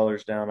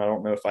 $1,000 down. I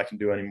don't know if I can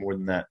do any more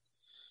than that.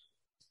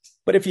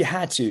 But if you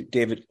had to,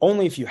 David,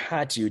 only if you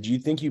had to, do you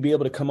think you'd be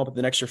able to come up with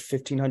an extra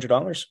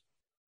 $1,500?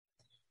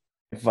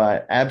 If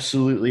I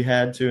absolutely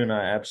had to, and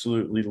I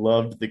absolutely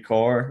loved the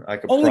car, I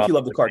could only if you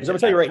love the car. Because I'm gonna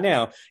tell you right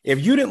now,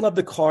 if you didn't love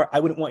the car, I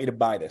wouldn't want you to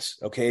buy this.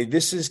 Okay,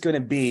 this is going to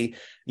be,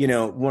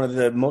 one of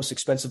the most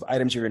expensive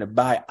items you're going to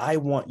buy. I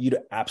want you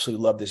to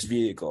absolutely love this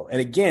vehicle.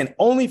 And again,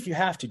 only if you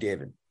have to,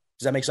 David.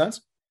 Does that make sense?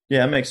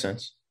 Yeah, it makes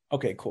sense.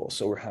 Okay, cool.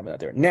 So we're having that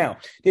there. Now,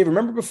 Dave,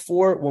 remember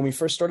before when we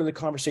first started the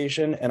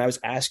conversation and I was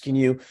asking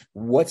you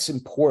what's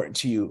important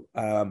to you,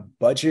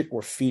 budget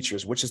or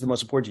features? Which is the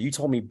most important to you? You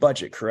told me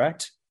budget,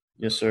 correct?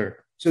 Yes, sir.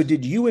 So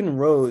did you and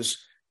Rose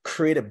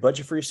create a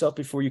budget for yourself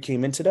before you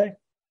came in today?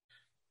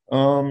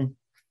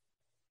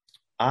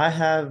 I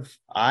have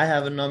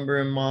a number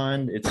in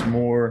mind. It's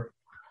more,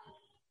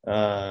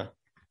 since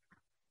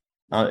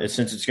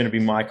it's going to be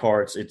my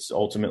car, it's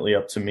ultimately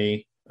up to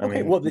me.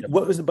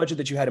 What was the budget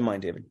that you had in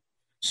mind, David?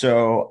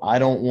 So I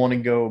don't want to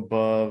go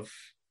above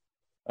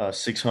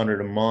 $600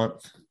 a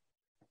month.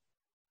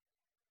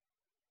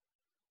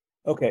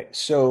 Okay,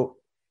 so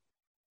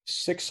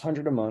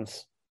 $600 a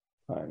month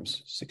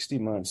times 60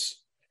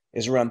 months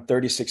is around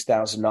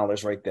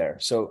 $36,000 right there.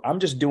 So I'm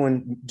just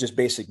doing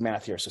basic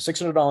math here. So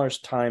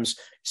 $600 times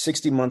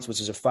 60 months,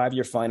 which is a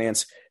 5-year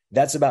finance,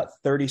 that's about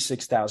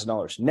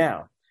 $36,000.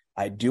 Now,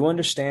 I do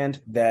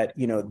understand that,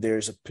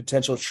 there's a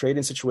potential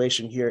trade-in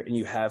situation here and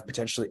you have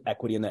potentially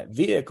equity in that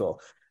vehicle,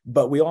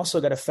 but we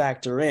also got to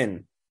factor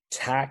in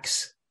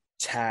tax,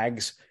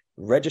 tags,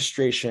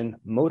 registration,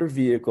 motor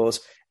vehicles,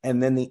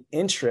 and then the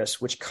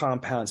interest, which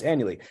compounds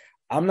annually.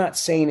 I'm not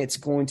saying it's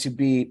going to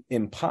be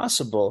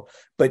impossible,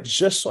 but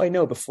just so I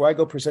know, before I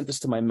go present this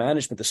to my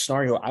management, the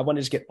scenario, I want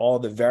to just get all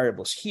the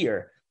variables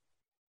here.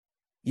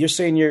 You're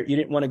saying you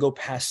didn't want to go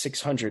past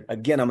 600.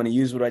 Again, I'm going to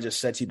use what I just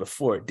said to you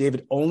before.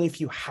 David, only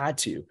if you had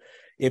to.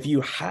 If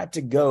you had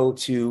to go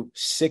to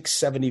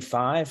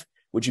 675,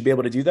 would you be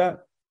able to do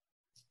that?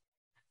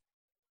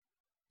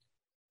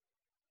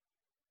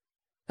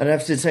 I'd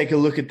have to take a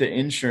look at the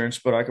insurance,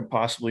 but I could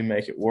possibly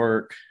make it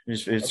work.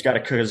 It's got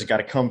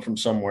to come from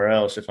somewhere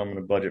else if I'm going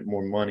to budget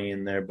more money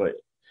in there, but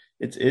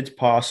it's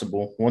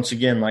possible. Once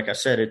again, like I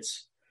said,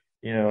 it's,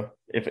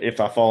 if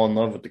I fall in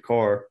love with the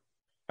car,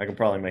 I can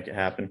probably make it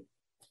happen.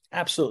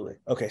 Absolutely.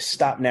 Okay.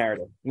 Stop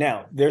narrative.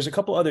 Now there's a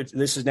couple other,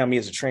 this is now me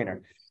as a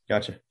trainer.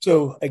 Gotcha.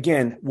 So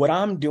again, what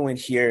I'm doing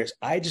here is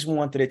I just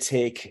wanted to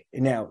take,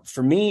 now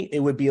for me, it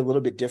would be a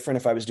little bit different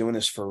if I was doing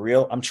this for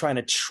real. I'm trying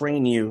to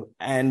train you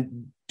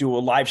and do a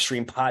live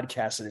stream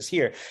podcast that is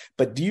here.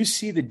 But do you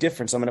see the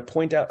difference? I'm going to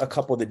point out a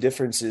couple of the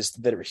differences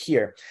that are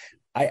here.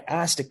 I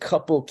asked a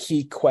couple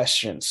key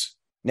questions.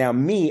 Now,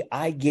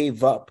 I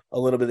gave up a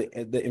little bit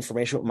of the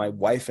information with my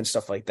wife and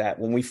stuff like that.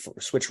 When we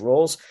switch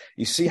roles,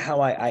 you see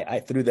how I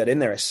threw that in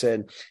there. I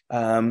said,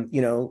 who's going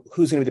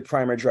to be the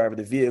primary driver of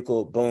the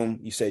vehicle? Boom.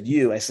 You said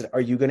you. I said,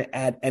 are you going to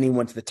add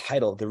anyone to the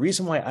title? The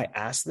reason why I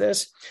asked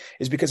this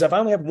is because if I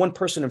only have one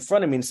person in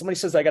front of me and somebody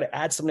says I got to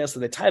add somebody else to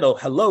the title,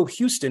 hello,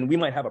 Houston, we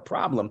might have a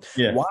problem.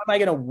 Yeah. Why am I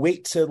going to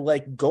wait to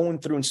going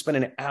through and spend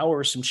an hour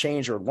or some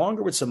change or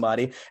longer with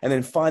somebody and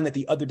then find that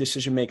the other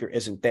decision maker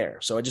isn't there?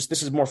 So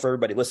this is more for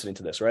everybody listening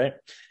to this. Right.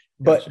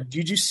 But gotcha.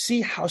 Did you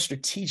see how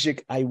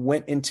strategic I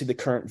went into the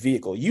current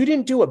vehicle? You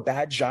didn't do a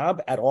bad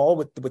job at all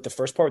with the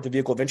first part, with the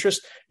vehicle of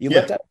interest. You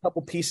left out a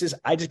couple pieces.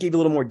 I just gave you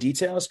a little more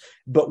details,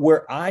 but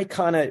where I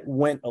kind of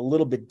went a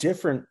little bit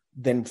different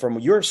than from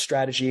your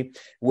strategy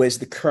was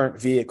the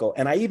current vehicle.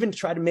 And I even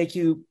tried to make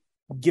you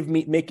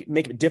make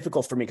it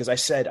difficult for me because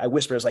I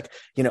whisper, it's like,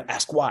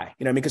 ask why,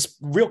 because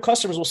real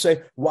customers will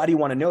say, why do you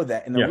want to know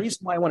that? And the reason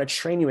why I want to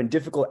train you in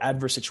difficult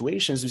adverse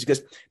situations is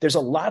because there's a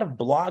lot of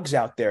blogs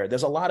out there.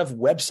 There's a lot of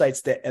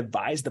websites that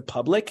advise the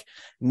public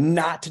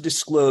not to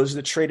disclose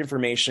the trade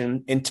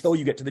information until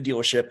you get to the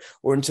dealership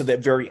or until the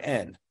very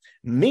end.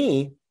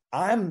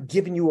 I'm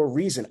giving you a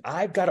reason.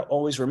 I've got to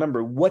always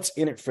remember what's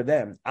in it for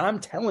them. I'm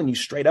telling you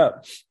straight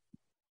up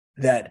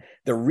that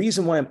the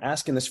reason why I'm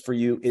asking this for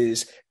you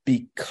is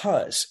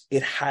because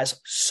it has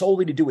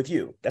solely to do with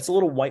you. That's a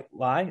little white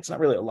lie. It's not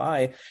really a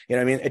lie.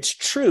 It's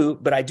true,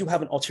 but I do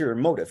have an ulterior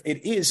motive.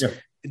 It is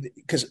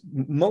because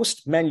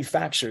most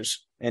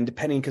manufacturers, and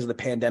depending because of the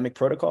pandemic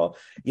protocol,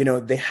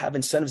 they have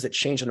incentives that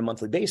change on a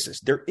monthly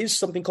basis. There is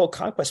something called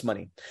conquest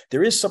money.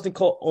 There is something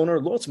called owner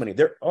loyalty money.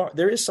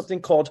 There is something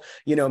called,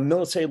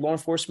 military, law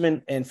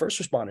enforcement, and first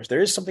responders.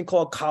 There is something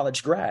called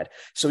college grad.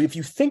 So if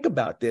you think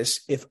about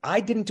this, if I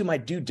didn't do my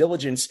due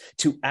diligence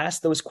to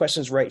ask those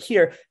questions right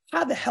here,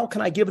 how the hell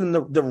can I give them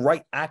the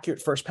right,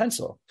 accurate first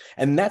pencil?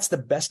 And that's the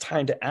best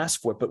time to ask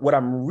for it. But what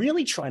I'm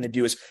really trying to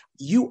do is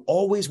you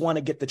always want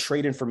to get the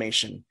trade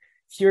information.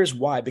 Here's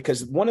why,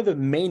 because one of the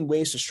main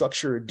ways to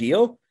structure a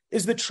deal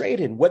is the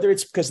trade-in, whether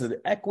it's because of the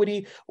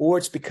equity or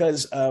it's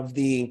because of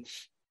the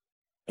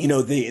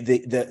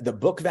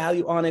book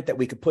value on it that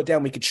we could put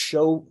down. We could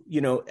show,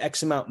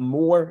 X amount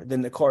more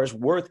than the car is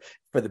worth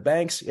for the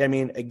banks.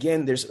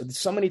 Again, there's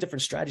so many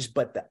different strategies,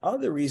 but the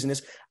other reason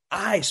is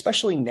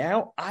especially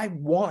now, I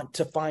want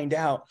to find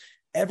out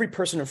every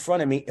person in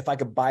front of me if I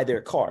could buy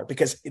their car,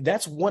 because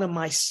that's one of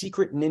my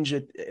secret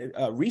ninja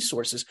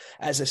resources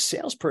as a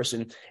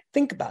salesperson.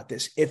 Think about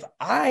this. If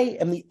I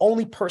am the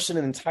only person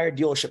in the entire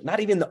dealership, not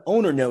even the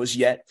owner knows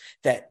yet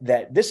that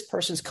this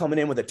person's coming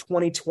in with a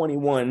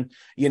 2021,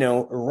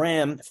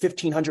 Ram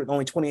 1500 with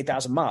only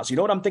 28,000 miles. You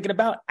know what I'm thinking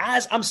about?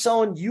 As I'm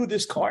selling you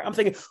this car, I'm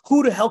thinking,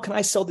 who the hell can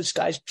I sell this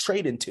guy's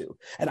trade into?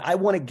 And I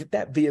want to get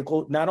that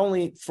vehicle not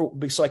only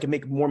so I can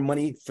make more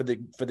money for the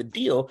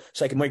deal,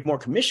 so I can make more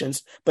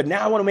commissions, but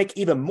now I want to make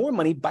even more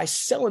money by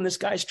selling this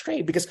guy's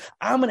trade, because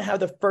I'm going to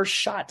have the first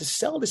shot to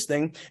sell this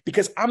thing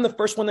because I'm the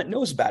first one that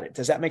knows about it.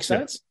 Does that make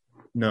sense?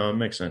 Yeah. No, it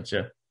makes sense.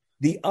 Yeah.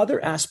 The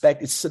other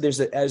aspect is, so there's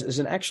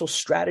an actual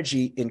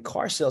strategy in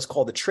car sales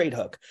called the trade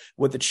hook.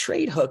 What the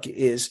trade hook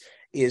is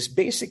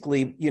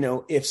basically,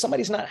 if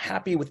somebody's not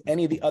happy with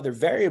any of the other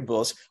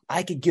variables,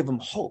 I could give them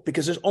hope,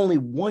 because there's only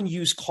one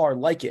used car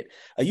like it.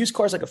 A used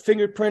car is like a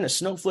fingerprint, a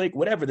snowflake,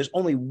 whatever. There's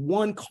only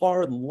one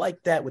car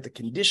like that with the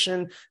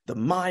condition, the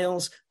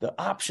miles, the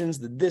options,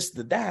 the this,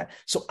 the that.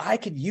 So I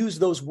could use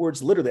those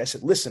words literally. I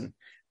said, listen,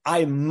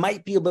 I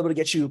might be able to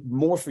get you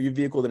more for your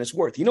vehicle than it's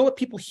worth. You know what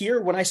people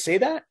hear when I say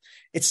that?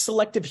 It's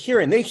selective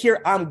hearing. They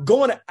hear, I'm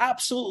going to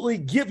absolutely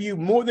give you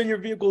more than your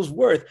vehicle is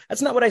worth.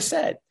 That's not what I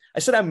said. I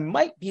said, I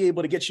might be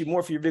able to get you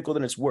more for your vehicle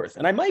than it's worth.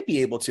 And I might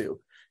be able to,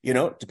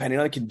 depending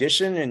on the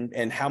condition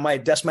and how my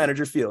desk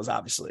manager feels,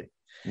 obviously.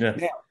 Yeah.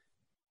 Now,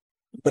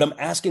 but I'm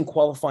asking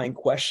qualifying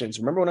questions.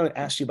 Remember when I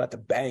asked you about the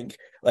bank,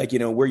 like,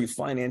 where you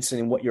financing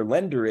and what your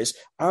lender is?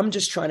 I'm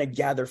just trying to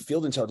gather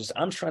field intelligence.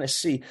 I'm trying to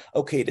see,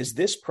 okay, does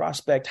this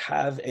prospect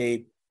have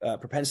a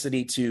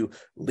propensity to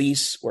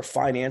lease or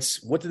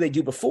finance? What did they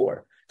do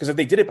before? Because if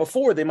they did it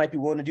before, they might be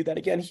willing to do that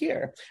again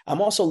here.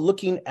 I'm also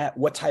looking at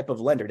what type of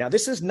lender. Now,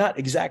 this is not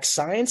exact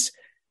science.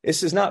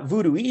 This is not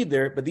voodoo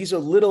either, but these are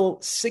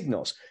little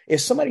signals. If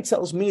somebody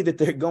tells me that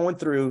they're going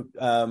through,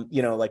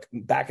 like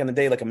back in the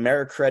day, like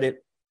AmeriCredit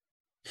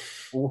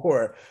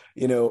or,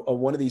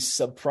 one of these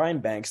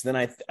subprime banks, then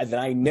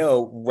I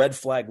know red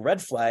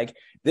flag,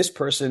 this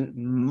person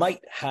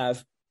might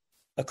have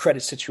a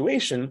credit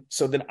situation.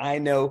 So then I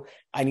know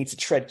I need to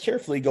tread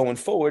carefully going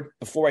forward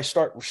before I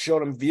start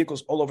showing them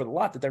vehicles all over the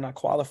lot that they're not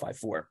qualified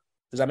for.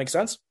 Does that make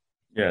sense?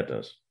 Yeah, it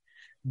does.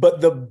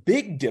 But the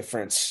big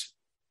difference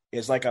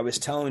is, like I was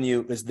telling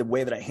you, is the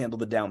way that I handle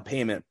the down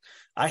payment.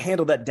 I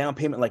handle that down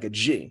payment like a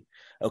G.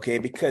 Okay,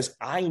 because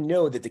I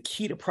know that the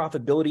key to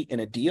profitability in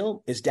a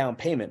deal is down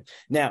payment.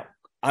 Now,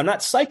 I'm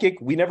not psychic.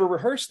 We never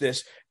rehearsed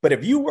this. But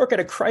if you work at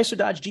a Chrysler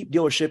Dodge Jeep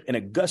dealership in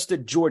Augusta,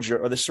 Georgia,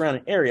 or the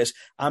surrounding areas,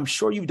 I'm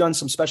sure you've done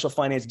some special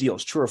finance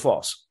deals. True or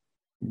false?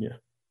 Yeah.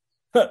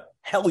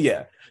 Hell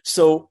yeah.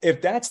 So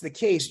if that's the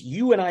case,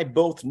 you and I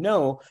both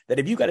know that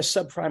if you got a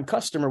subprime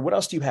customer, what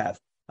else do you have?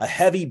 A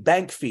heavy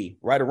bank fee,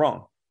 right or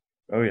wrong?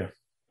 Oh, yeah.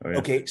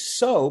 Okay,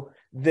 so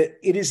that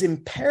it is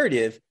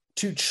imperative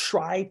to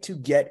try to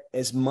get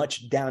as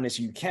much down as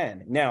you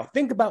can. Now,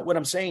 think about what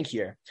I'm saying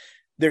here.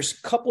 There's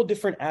a couple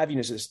different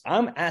avenues.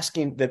 I'm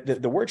asking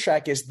the word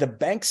track is the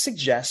banks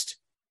suggest,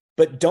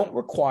 but don't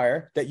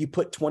require that you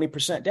put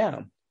 20%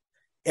 down.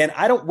 And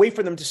I don't wait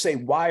for them to say,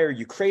 why are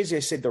you crazy? I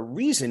say the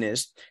reason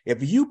is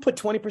if you put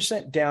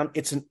 20% down,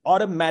 it's an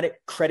automatic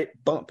credit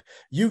bump.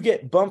 You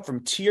get bumped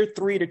from tier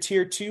 3 to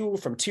tier 2,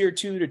 from tier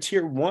 2 to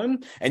tier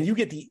 1, and you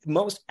get the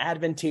most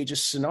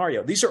advantageous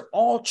scenario. These are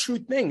all true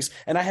things.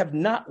 And I have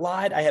not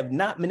lied. I have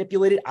not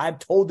manipulated. I've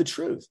told the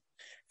truth.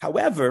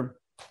 However,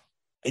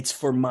 it's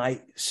for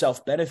my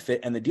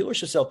self-benefit and the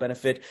dealership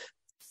self-benefit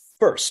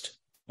first.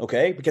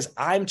 Okay, because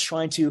I'm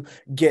trying to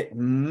get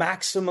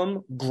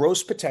maximum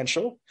gross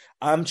potential.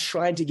 I'm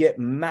trying to get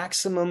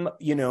maximum,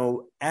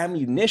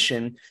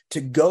 ammunition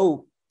to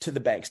go to the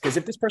banks. Because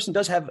if this person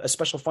does have a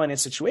special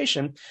finance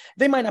situation,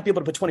 they might not be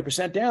able to put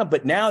 20% down,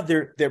 but now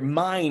their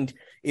mind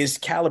is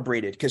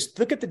calibrated. Because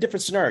look at the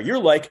different scenario. You're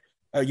like,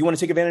 you want to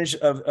take advantage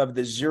of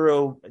the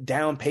zero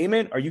down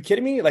payment? Are you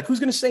kidding me? Like, who's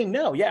going to say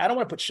no? Yeah, I don't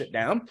want to put shit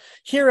down.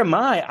 Here am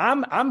I.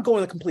 I'm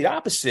going the complete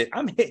opposite.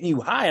 I'm hitting you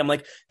high. I'm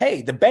like,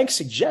 hey, the bank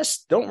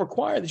suggests don't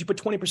require that you put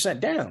 20%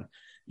 down.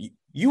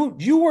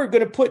 You were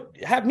going to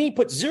have me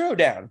put zero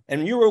down,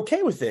 and you're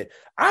okay with it.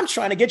 I'm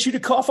trying to get you to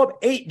cough up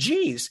 8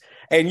 G's,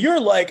 and you're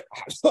like,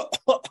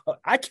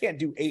 I can't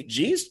do 8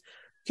 G's.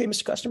 Okay,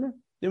 Mr. Customer,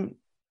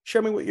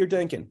 show me what you're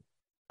thinking.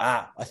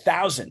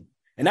 1,000.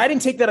 And I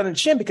didn't take that on the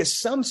chin because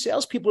some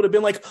salespeople would have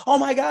been like, oh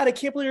my God, I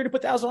can't believe you're going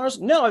to put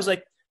 $1,000. No, I was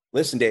like,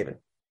 listen, David,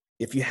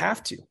 if you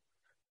have to,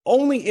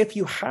 only if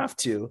you have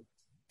to,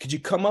 could you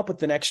come up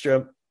with an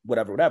extra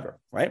whatever,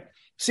 right?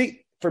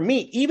 See, for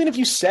me, even if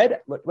you said,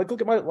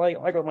 look at my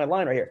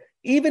line right here.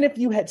 Even if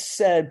you had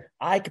said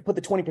I could put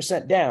the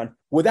 20% down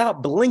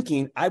without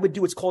blinking, I would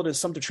do what's called an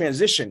assumptive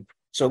transition.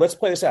 So let's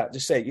play this out.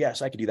 Just say,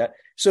 yes, I could do that.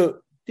 So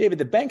David,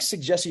 the bank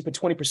suggests you put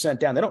 20%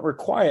 down. They don't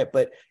require it,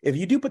 but if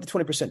you do put the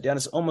 20% down,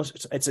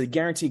 it's a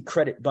guaranteed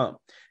credit bump,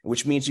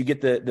 which means you get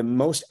the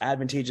most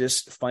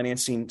advantageous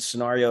financing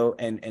scenario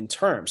and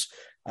terms.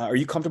 Are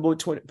you comfortable with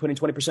putting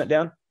 20%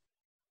 down?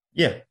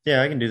 Yeah,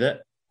 I can do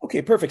that.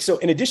 Okay, perfect. So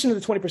in addition to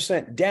the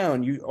 20%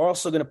 down, you're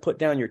also going to put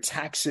down your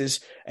taxes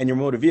and your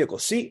motor vehicle.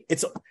 See,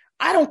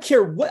 I don't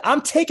care what,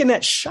 I'm taking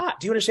that shot.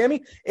 Do you understand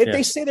me? If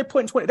they say they're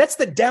putting 20, that's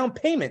the down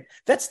payment.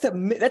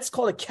 That's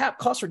called a cap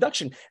cost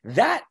reduction.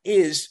 That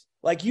is,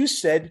 like you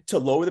said, to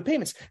lower the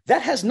payments.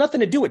 That has nothing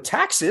to do with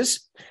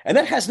taxes, and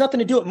that has nothing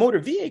to do with motor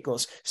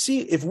vehicles.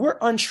 See, if we're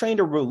untrained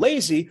or we're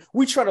lazy,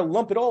 we try to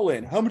lump it all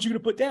in. How much are you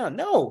going to put down?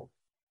 No.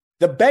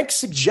 The bank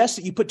suggests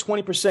that you put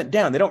 20%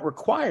 down. They don't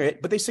require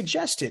it, but they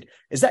suggest it.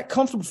 Is that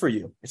comfortable for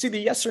you? It's either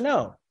yes or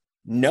no.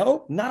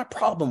 No, not a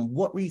problem.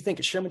 What were you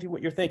thinking? Share with me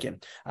what you're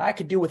thinking. I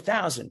could do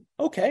 1,000.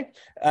 Okay.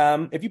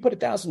 If you put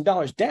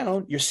 $1,000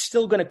 down, you're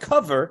still going to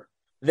cover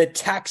the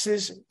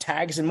taxes,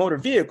 tags, and motor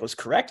vehicles,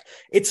 correct?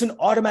 It's an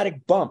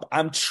automatic bump.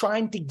 I'm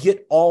trying to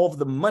get all of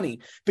the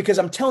money because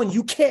I'm telling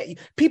you,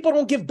 people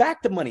don't give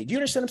back the money. Do you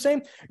understand what I'm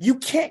saying? You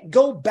can't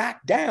go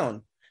back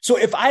down. So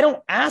if I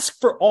don't ask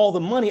for all the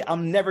money,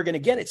 I'm never going to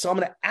get it. So I'm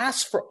going to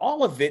ask for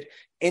all of it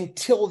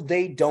until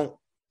they don't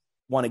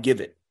want to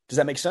give it. Does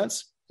that make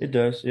sense? It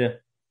does, yeah.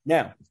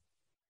 Now,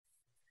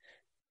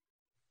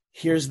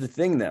 here's the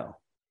thing, though.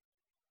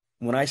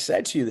 When I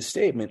said to you the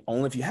statement,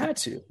 only if you had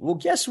to, well,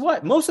 guess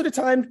what? Most of the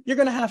time, you're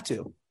going to have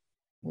to.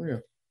 Oh, yeah.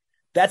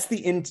 That's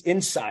the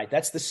inside.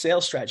 That's the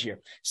sales strategy here.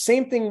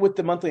 Same thing with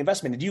the monthly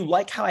investment. Do you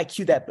like how I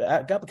queued that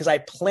up? Because I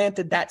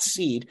planted that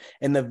seed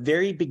in the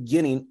very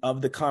beginning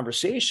of the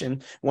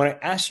conversation when I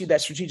asked you that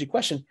strategic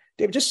question.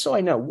 David, just so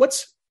I know,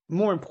 what's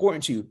more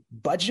important to you,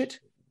 budget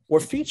or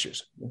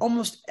features?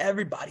 Almost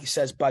everybody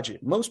says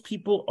budget. Most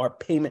people are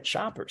payment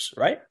shoppers,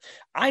 right?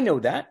 I know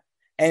that.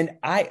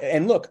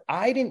 And look,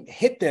 I didn't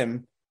hit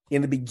them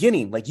in the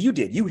beginning like you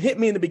did. You hit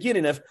me in the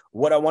beginning of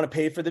what I want to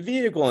pay for the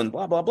vehicle and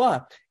blah, blah,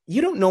 blah.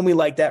 You don't know me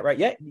like that, right?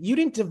 Yet you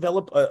didn't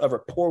develop a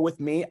rapport with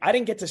me. I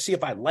didn't get to see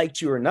if I liked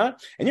you or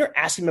not. And you're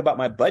asking me about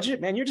my budget,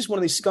 man. You're just one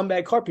of these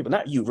scumbag car people.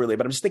 Not you really,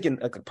 but I'm just thinking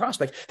a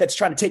prospect that's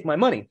trying to take my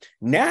money.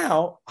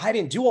 Now I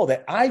didn't do all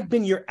that. I've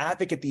been your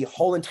advocate the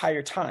whole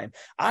entire time.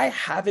 I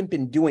haven't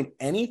been doing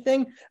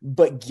anything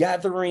but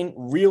gathering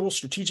real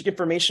strategic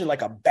information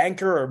like a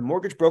banker or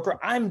mortgage broker.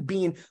 I'm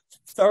being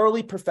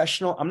thoroughly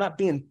professional. I'm not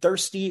being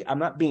thirsty. I'm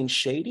not being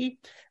shady.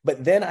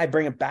 But then I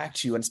bring it back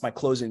to you, and it's my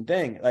closing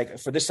thing. Like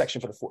for this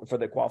section, for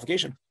the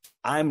qualification,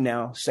 I'm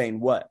now saying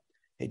what?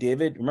 Hey,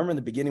 David, remember in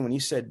the beginning when you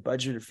said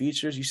budget or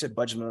features, you said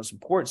budget was most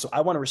important. So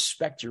I want to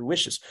respect your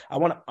wishes. I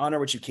want to honor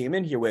what you came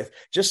in here with.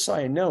 Just so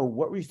I know,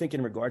 what were you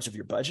thinking in regards of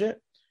your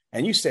budget?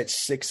 And you said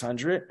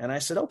 600. And I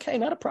said, okay,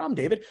 not a problem,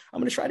 David. I'm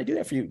going to try to do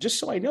that for you. Just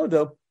so I know,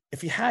 though,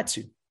 if you had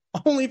to,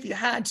 only if you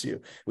had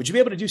to, would you be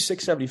able to do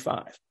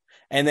 675?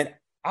 And then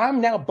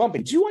I'm now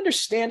bumping. Do you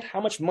understand how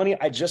much money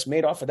I just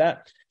made off of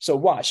that? So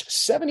watch,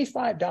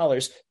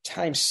 $75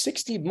 times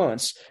 60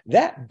 months.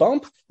 That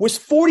bump was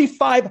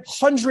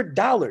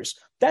 $4,500.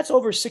 That's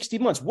over 60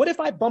 months. What if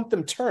I bump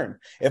them term?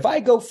 If I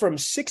go from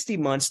 60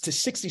 months to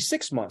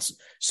 66 months.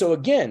 So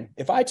again,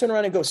 if I turn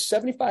around and go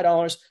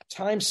 $75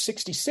 times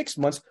 66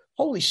 months,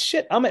 holy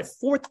shit, I'm at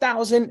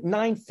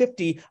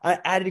 $4,950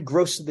 added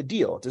gross to the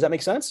deal. Does that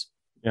make sense?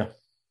 Yeah.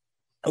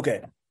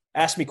 Okay.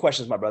 Ask me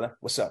questions, my brother.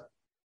 What's up?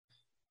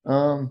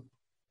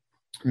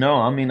 No,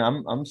 I mean,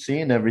 I'm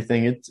seeing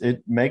everything.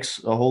 It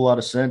makes a whole lot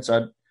of sense.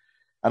 I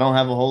don't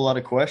have a whole lot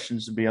of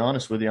questions, to be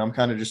honest with you. I'm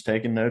kind of just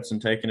taking notes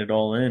and taking it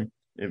all in.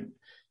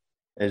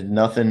 There's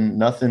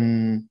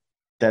nothing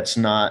that's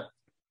not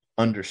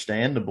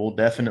understandable.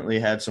 Definitely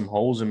had some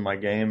holes in my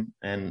game,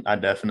 and I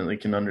definitely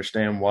can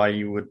understand why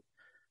you would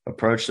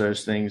approach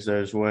those things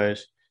those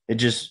ways. It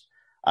just,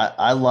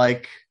 I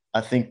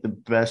think the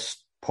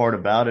best part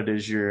about it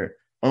is you're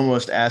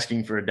almost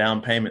asking for a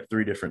down payment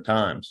 3 different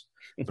times.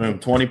 Boom,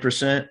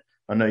 20%.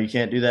 Oh, no, you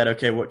can't do that.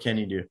 Okay, what can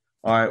you do?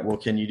 All right, well,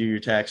 can you do your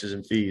taxes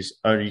and fees?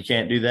 Oh, you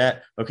can't do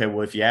that? Okay,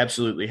 well, if you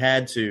absolutely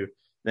had to,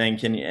 then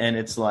can you? And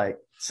it's like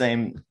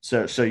same.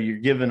 So you're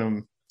giving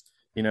them,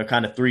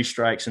 kind of 3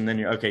 strikes, and then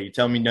you're okay. You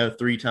tell me no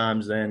 3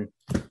 times, then,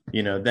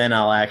 then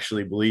I'll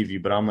actually believe you.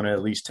 But I'm going to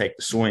at least take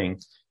the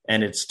swing.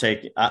 And it's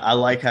I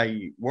like how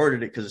you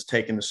worded it, because it's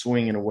taking the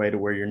swing in a way to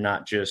where you're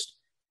not just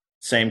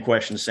same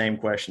question.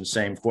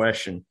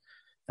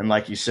 And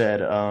like you said,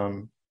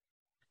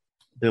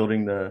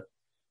 building the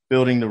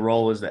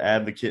role as the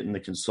advocate and the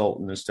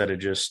consultant, instead of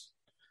just,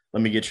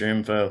 let me get your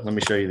info, let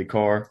me show you the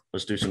car,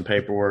 let's do some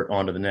paperwork,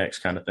 on to the next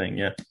kind of thing.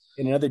 Yeah.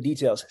 And in other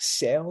details,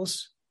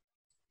 sales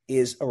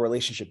is a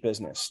relationship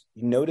business.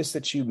 You notice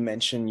that you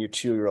mentioned your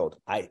 2-year-old.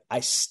 I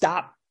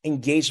stopped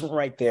engagement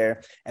right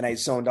there, and I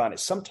zoned on it.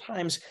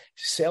 Sometimes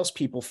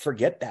salespeople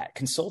forget that.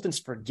 Consultants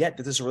forget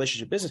that this is a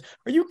relationship business.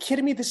 Are you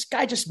kidding me? This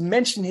guy just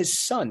mentioned his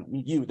son.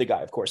 You, the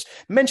guy, of course,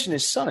 mentioned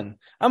his son.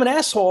 I'm an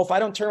asshole if I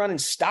don't turn around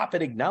and stop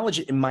and acknowledge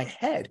it in my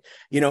head,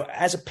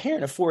 as a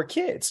parent of 4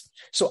 kids.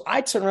 So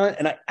I turned around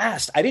and I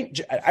asked,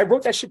 I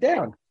wrote that shit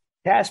down.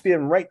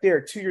 Caspian right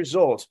there, 2 years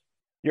old.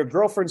 Your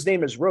girlfriend's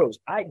name is Rose.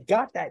 I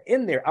got that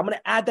in there. I'm going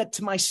to add that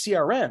to my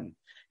CRM.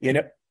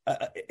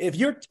 If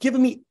you're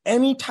giving me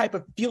any type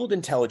of field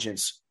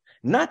intelligence,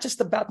 not just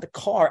about the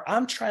car,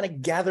 I'm trying to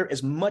gather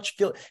as much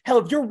field. Hell,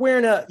 if you're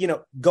wearing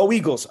go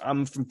Eagles,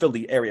 I'm from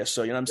Philly area.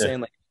 So, what I'm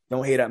saying? Like,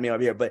 don't hate on me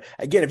over here. But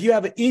again, if you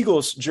have an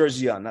Eagles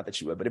jersey on, not that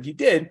you would, but if you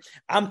did,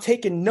 I'm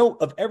taking note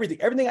of everything.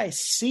 Everything I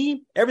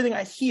see, everything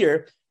I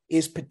hear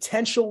is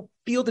potential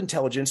field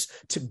intelligence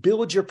to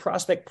build your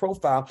prospect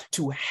profile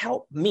to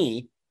help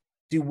me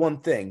do one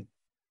thing,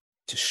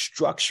 to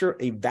structure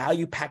a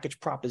value package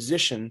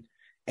proposition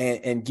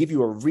and give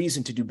you a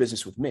reason to do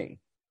business with me.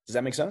 Does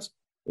that make sense?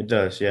 It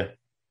does, yeah.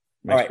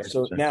 All right,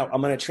 so now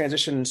I'm going to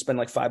transition and spend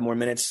like 5 more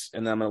minutes,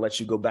 and then I'm going to let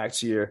you go back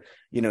to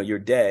your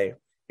day.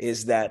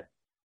 Is that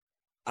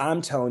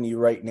I'm telling you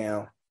right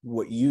now,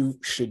 what you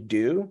should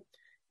do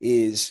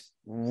is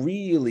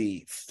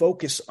really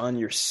focus on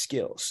your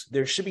skills.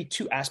 There should be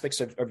 2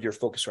 aspects of your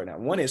focus right now.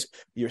 One is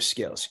your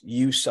skills.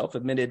 You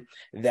self-admitted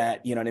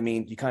that,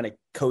 you kind of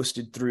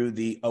coasted through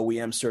the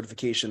OEM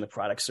certification, the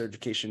product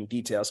certification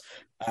details.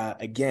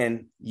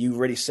 Again, you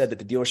already said that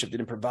the dealership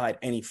didn't provide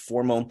any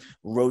formal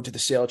road to the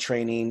sale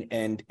training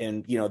and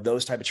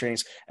those type of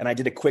trainings. And I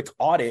did a quick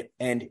audit,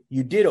 and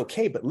you did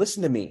okay. But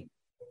listen to me.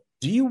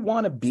 Do you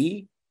want to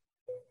be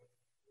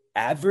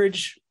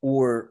average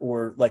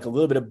or like a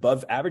little bit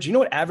above average? You know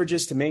what average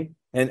is to me?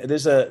 And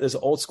there's an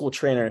old school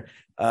trainer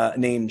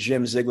named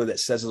Jim Ziegler that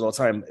says this all the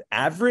time.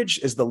 Average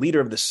is the leader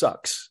of the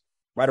sucks.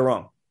 Right or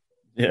wrong?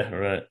 Yeah,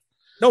 right.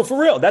 No,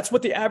 for real. That's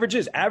what the average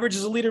is. Average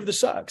is the leader of the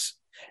sucks.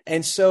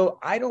 And so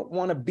I don't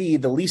want to be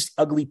the least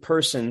ugly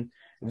person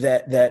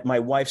that my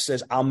wife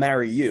says, I'll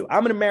marry you.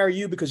 I'm going to marry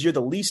you because you're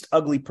the least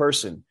ugly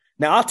person.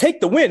 Now, I'll take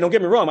the win. Don't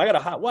get me wrong. I got a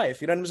hot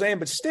wife. You know what I'm saying?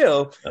 But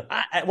still,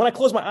 when I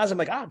close my eyes, I'm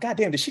like, oh,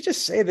 goddamn, did she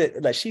just say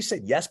that she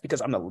said yes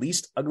because I'm the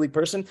least ugly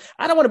person?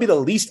 I don't want to be the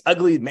least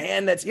ugly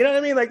man. That's, you know what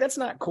I mean? Like, that's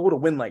not cool to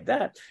win like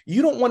that.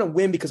 You don't want to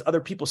win because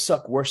other people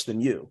suck worse than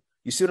you.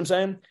 You see what I'm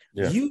saying?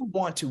 Yeah. You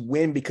want to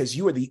win because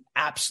you are the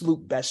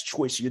absolute best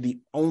choice. You're the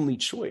only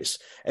choice.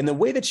 And the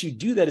way that you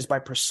do that is by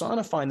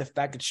personifying the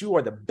fact that you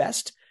are the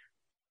best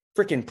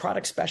freaking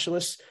product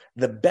specialist,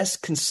 the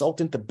best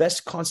consultant, the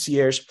best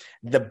concierge,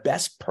 the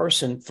best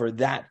person for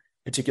that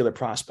particular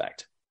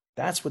prospect.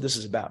 That's what this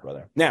is about,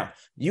 brother. Now,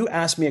 you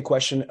asked me a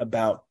question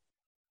about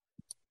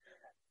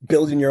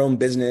building your own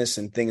business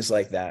and things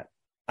like that.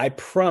 I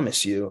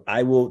promise you,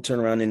 I will turn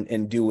around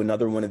and do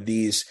another one of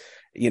these,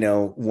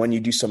 when you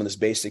do some of this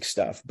basic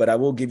stuff. But I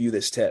will give you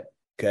this tip,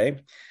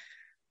 okay?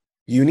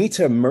 You need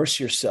to immerse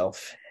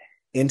yourself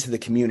into the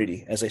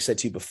community, as I said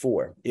to you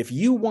before. If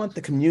you want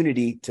the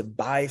community to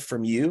buy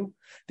from you,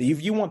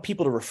 if you want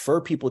people to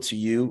refer people to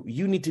you,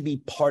 you need to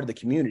be part of the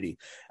community.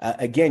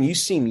 Again, you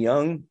seem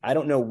young. I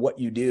don't know what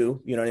you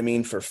do, you know what I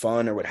mean, for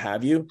fun or what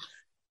have you.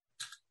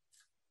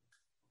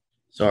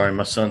 Sorry,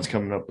 my son's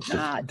coming up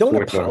with don't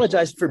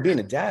apologize for being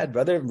a dad,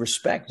 brother.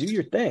 Respect, do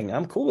your thing.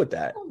 I'm cool with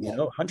that,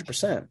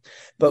 100%.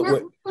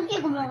 But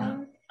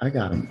I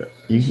got him.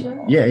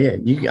 Yeah.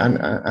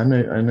 I know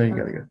you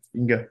gotta go. You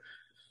can go.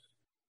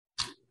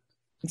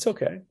 It's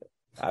okay.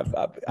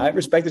 I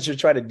respect that you're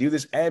trying to do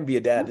this and be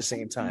a dad at the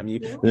same time.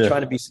 You're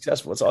trying to be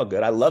successful. It's all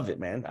good. I love it,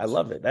 man. I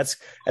love it. That's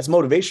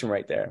motivation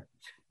right there.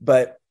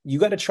 But you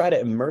got to try to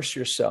immerse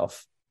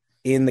yourself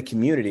in the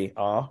community.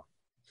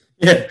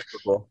 Yeah.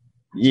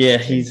 Yeah.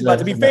 He's about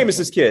to be famous,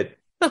 this kid.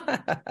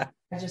 I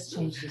just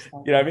changed his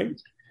phone. You know what I mean?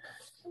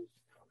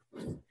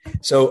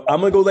 So I'm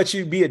going to go let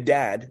you be a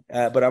dad,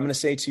 but I'm going to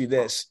say to you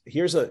this.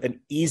 Here's an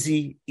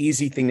easy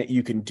thing that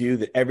you can do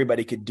that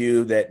everybody could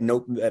do that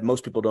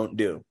most people don't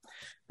do.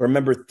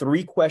 Remember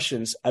 3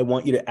 questions I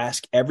want you to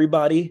ask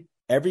everybody,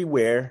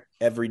 everywhere,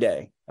 every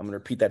day. I'm going to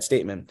repeat that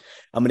statement.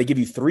 I'm going to give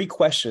you 3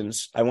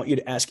 questions I want you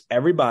to ask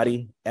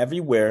everybody,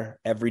 everywhere,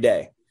 every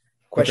day.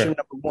 Question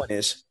number 1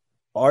 is,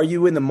 Are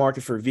you in the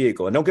market for a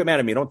vehicle? And don't get mad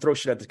at me. Don't throw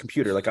shit at the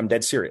computer. Like, I'm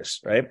dead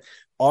serious, right?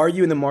 Are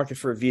you in the market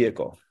for a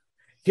vehicle?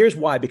 Here's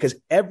why. Because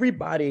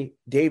everybody,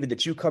 David,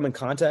 that you come in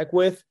contact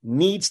with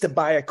needs to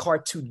buy a car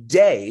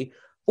today,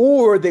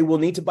 or they will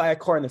need to buy a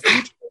car in the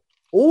future,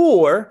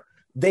 or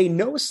they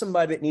know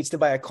somebody that needs to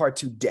buy a car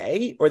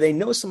today, or they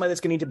know somebody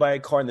that's going to need to buy a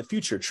car in the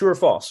future. True or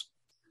false?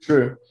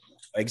 True.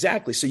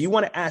 Exactly. So you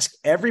want to ask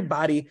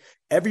everybody,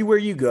 everywhere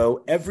you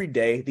go, every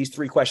day, these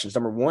 3 questions.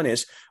 Number 1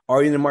 is,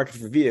 are you in the market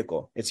for a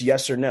vehicle? It's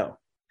yes or no.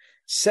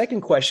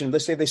 Second question,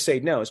 let's say they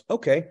say no, is,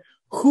 okay,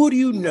 who do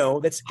you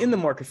know that's in the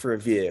market for a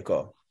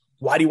vehicle?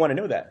 Why do you want to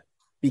know that?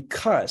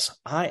 Because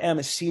I am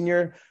a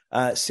senior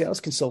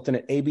sales consultant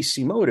at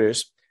ABC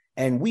Motors,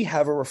 and we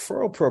have a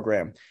referral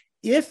program.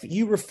 If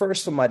you refer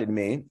somebody to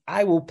me,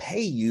 I will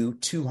pay you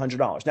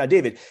 $200. Now,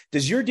 David,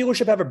 does your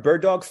dealership have a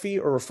bird dog fee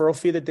or referral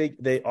fee that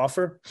they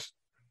offer?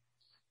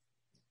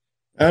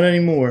 Not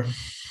anymore.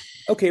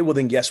 Okay, well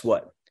then guess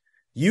what?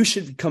 You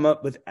should come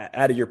up with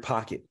out of your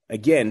pocket.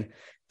 Again,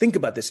 think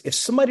about this. If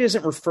somebody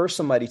doesn't refer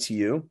somebody to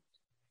you,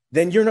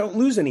 then you don't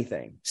lose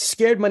anything.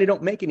 Scared money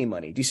don't make any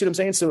money. Do you see what I'm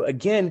saying? So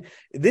again,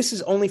 this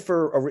is only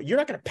you're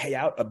not going to pay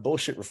out a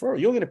bullshit referral.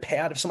 You're going to pay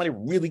out if somebody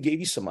really gave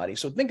you some money.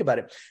 So think about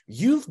it.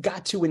 You've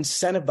got to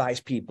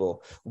incentivize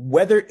people,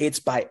 whether it's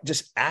by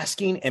just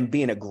asking and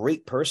being a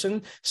great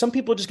person. Some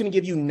people are just going to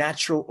give you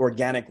natural,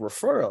 organic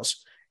referrals.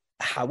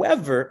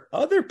 However,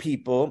 other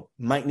people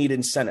might need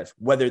incentive,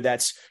 whether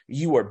that's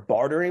you are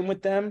bartering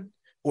with them,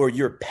 or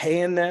you're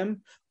paying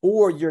them,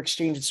 or you're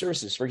exchanging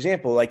services. For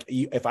example, like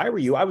if I were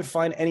you, I would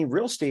find any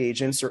real estate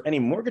agents or any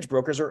mortgage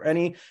brokers or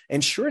any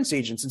insurance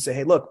agents and say,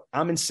 hey, look,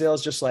 I'm in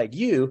sales just like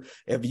you.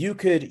 If you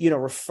could,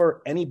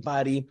 refer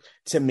anybody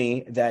to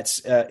me that's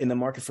in the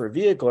market for a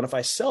vehicle. And if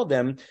I sell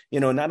them,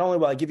 not only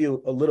will I give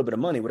you a little bit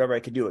of money, whatever I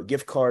could do, a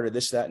gift card or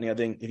this, that, and the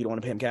other thing, if you don't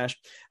want to pay them cash,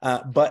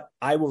 but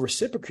I will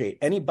reciprocate.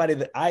 Anybody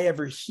that I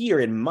ever hear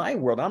in my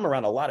world, I'm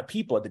around a lot of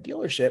people at the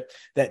dealership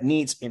that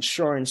needs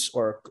insurance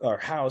or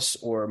house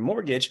or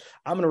mortgage,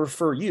 I'm going to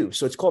refer you.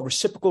 So it's called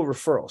reciprocal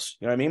referrals.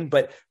 You know what I mean?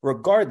 But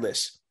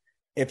regardless,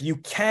 if you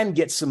can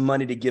get some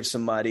money to give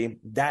somebody,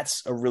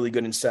 that's a really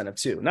good incentive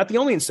too. Not the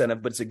only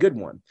incentive, but it's a good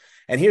one.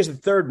 And here's the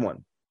third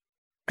one.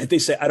 If they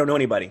say, I don't know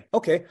anybody.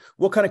 Okay,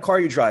 what kind of car are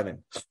you driving?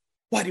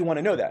 Why do you want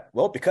to know that?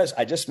 Well, because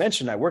I just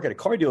mentioned I work at a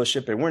car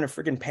dealership and we're in a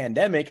freaking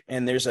pandemic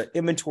and there's an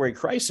inventory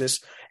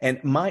crisis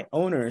and my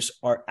owners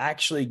are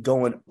actually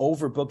going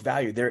over book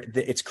value.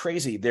 It's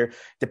crazy. They're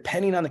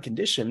depending on the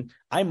condition.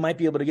 I might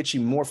be able to get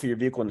you more for your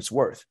vehicle than it's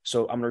worth.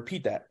 So I'm going to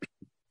repeat that.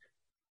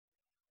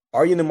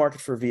 Are you in the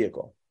market for a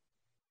vehicle?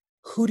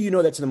 Who do you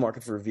know that's in the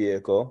market for a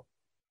vehicle?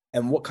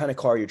 And what kind of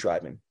car are you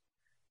driving?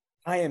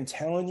 I am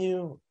telling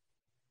you,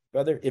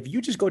 brother, if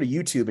you just go to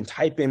YouTube and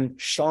type in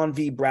Sean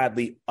V.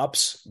 Bradley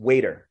ups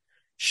waiter,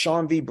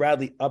 Sean V.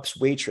 Bradley ups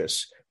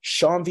waitress,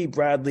 Sean V.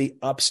 Bradley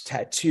ups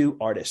tattoo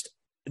artist,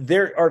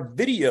 there are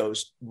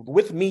videos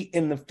with me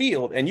in the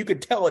field, and you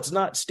could tell it's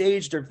not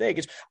staged or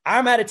fake.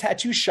 I'm at a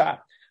tattoo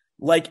shop,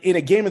 like in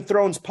a Game of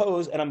Thrones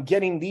pose, and I'm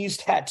getting these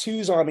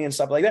tattoos on me and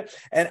stuff like that.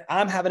 And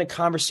I'm having a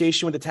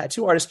conversation with the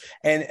tattoo artist.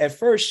 And at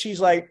first she's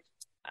like,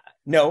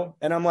 no.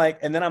 And I'm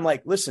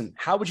like, listen,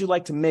 how would you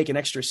like to make an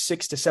extra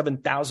 $6,000 to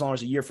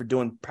 $7,000 a year for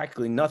doing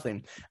practically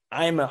nothing?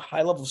 I'm a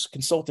high-level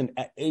consultant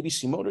at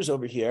ABC Motors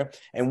over here,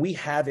 and we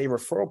have a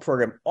referral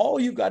program.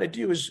 All you got to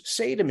do is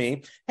say to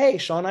me, hey,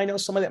 Sean, I know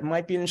somebody that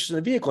might be interested in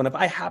a vehicle. And if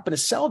I happen to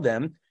sell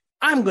them,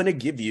 I'm going to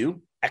give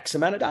you X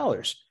amount of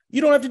dollars.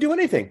 You don't have to do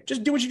anything.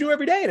 Just do what you do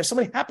every day. And if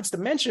somebody happens to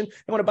mention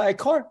they want to buy a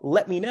car,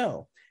 let me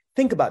know.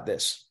 Think about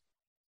this.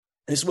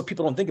 This is what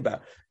people don't think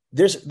about.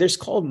 There's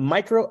called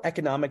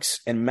microeconomics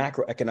and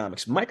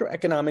macroeconomics.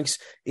 Microeconomics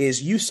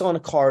is you selling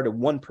a car to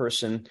one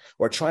person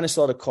or trying to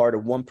sell a car to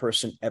one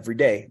person every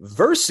day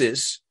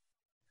versus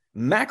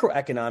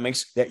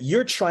macroeconomics that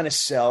you're trying to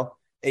sell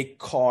a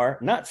car,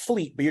 not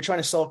fleet, but you're trying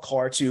to sell a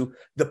car to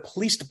the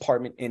police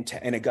department in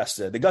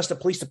Augusta, the Augusta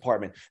Police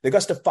Department, the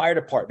Augusta Fire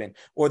Department,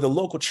 or the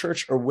local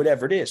church or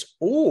whatever it is.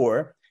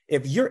 Or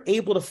if you're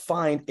able to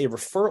find a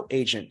referral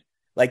agent.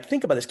 Like,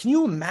 think about this. Can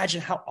you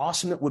imagine how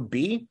awesome it would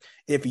be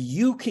if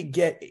you could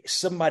get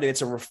somebody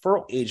that's a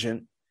referral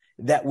agent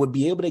that would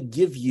be able to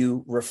give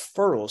you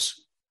referrals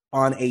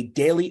on a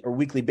daily or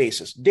weekly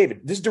basis?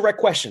 David, this is a direct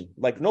question,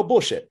 like no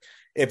bullshit.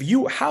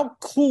 How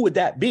cool would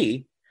that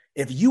be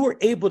if you were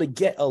able to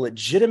get a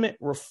legitimate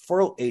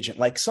referral agent,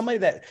 like somebody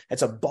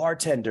that's a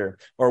bartender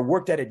or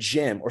worked at a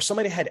gym or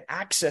somebody that had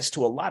access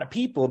to a lot of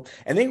people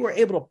and they were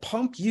able to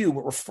pump you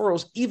with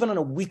referrals even on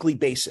a weekly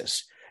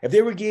basis? If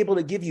they were able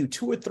to give you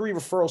 2 or 3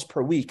 referrals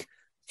per week,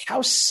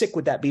 how sick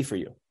would that be for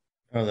you?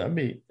 Oh,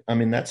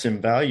 that's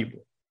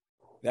invaluable.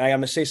 I'm going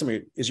to say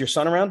something. Is your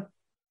son around?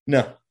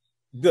 No.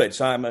 Good.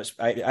 So I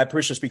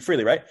permission to speak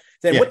freely, right?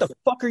 Then what the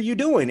fuck are you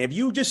doing? If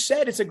you just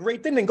said it's a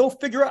great thing, then go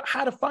figure out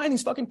how to find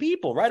these fucking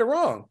people, right or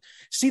wrong.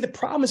 See, the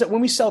problem is that when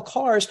we sell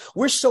cars,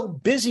 we're so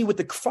busy with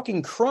the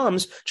fucking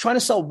crumbs trying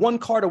to sell one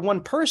car to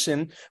one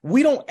person.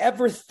 We don't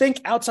ever think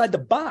outside the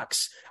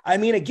box. I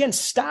mean, again,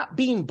 stop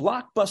being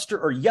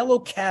Blockbuster or Yellow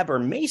Cab or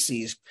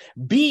Macy's.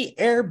 Be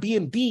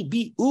Airbnb,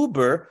 be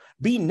Uber,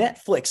 be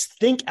Netflix.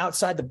 Think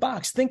outside the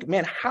box. Think,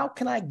 man, how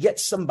can I get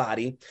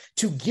somebody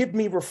to give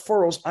me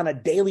referrals on a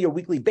daily or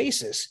weekly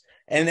basis?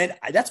 And then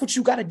that's what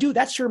you got to do.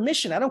 That's your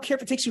mission. I don't care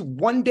if it takes you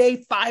 1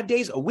 day, 5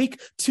 days, a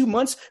week, 2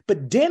 months,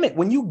 but damn it,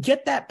 when you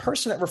get that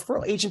person, that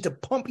referral agent to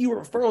pump you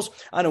referrals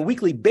on a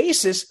weekly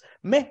basis,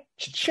 man,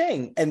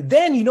 cha-ching. And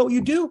then you know what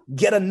you do?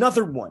 Get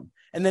another one.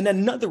 And then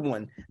another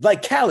one,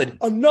 like Khaled,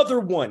 another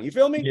one. You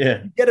feel me?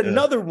 Yeah. Get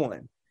another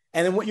one.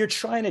 And then what you're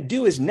trying to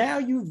do is now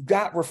you've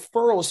got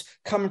referrals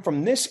coming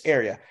from this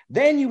area.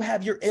 Then you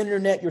have your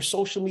internet, your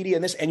social media,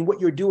 and this. And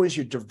what you're doing is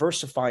you're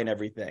diversifying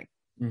everything.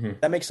 Mm-hmm.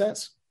 That makes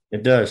sense?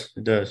 It does.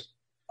 It does.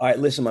 All right,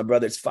 listen, my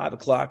brother, it's 5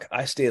 o'clock.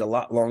 I stayed a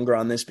lot longer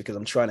on this because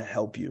I'm trying to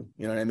help you.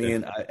 You know what I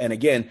mean? And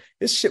again,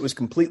 this shit was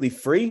completely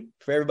free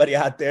for everybody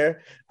out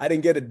there. I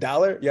didn't get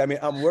 $1. Yeah, I mean,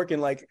 I'm working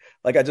like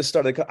I just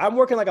started. I'm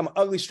working like I'm an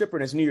ugly stripper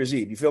and it's New Year's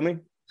Eve. You feel me?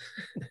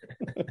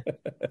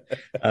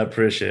 I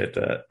appreciate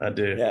that. I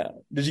do. Yeah.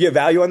 Did you get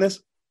value on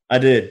this? I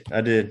did.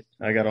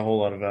 I got a whole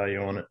lot of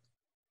value on it.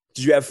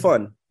 Did you have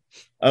fun?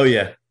 Oh,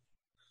 yeah.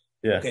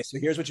 Yeah. Okay, so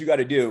here's what you got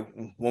to do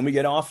when we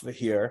get off of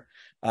here,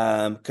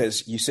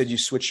 because you said you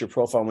switched your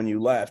profile when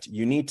you left.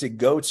 You need to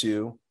go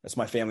to, that's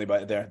my family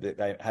by there.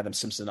 I had them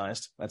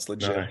Simpsonized. That's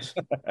legit. Nice.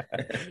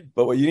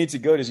 But what you need to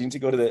go to is you need to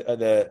go to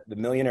the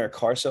Millionaire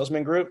Car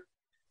Salesman Group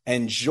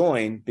and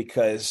join,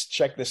 because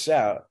check this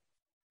out.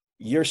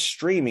 You're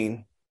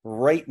streaming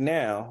right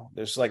now.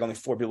 There's like only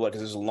 4 people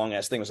because this is a long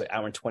ass thing. It was like an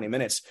hour and 20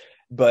 minutes,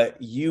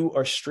 but you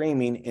are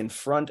streaming in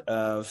front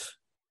of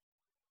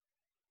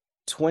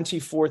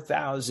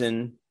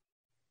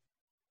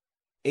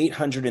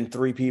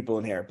 24,803 people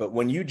in here. But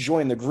when you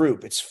join the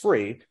group, it's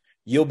free.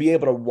 You'll be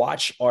able to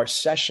watch our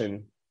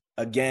session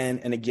again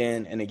and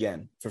again and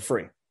again for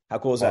free. How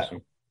cool is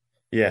awesome.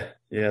 That?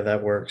 Yeah,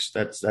 that works.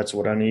 That's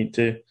what I need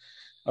to.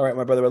 All right,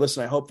 my brother. Well,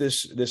 listen, I hope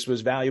this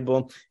was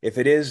valuable. If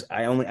it is,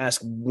 I only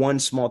ask one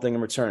small thing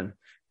in return.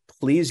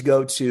 Please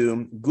go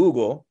to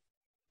Google,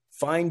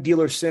 find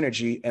Dealer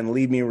Synergy, and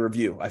leave me a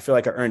review. I feel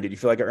like I earned it. You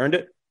feel like I earned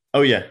it?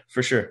 Oh, yeah,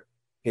 for sure.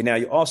 Okay, now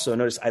you also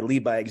notice I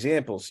lead by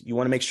examples. You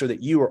want to make sure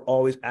that you are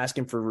always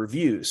asking for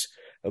reviews.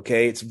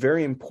 Okay, it's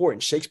very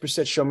important. Shakespeare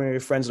said, show me your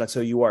friends and I'll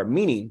tell you who are.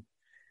 Meaning,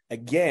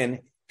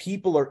 again,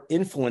 people are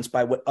influenced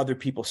by what other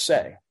people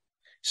say.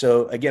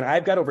 So again,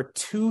 I've got over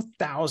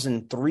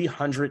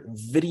 2,300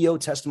 video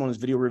testimonies,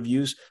 video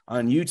reviews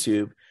on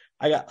YouTube.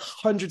 I got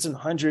hundreds and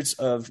hundreds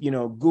of,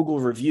 Google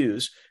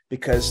reviews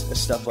because of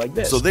stuff like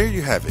this. So there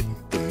you have it,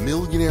 the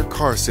Millionaire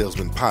Car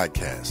Salesman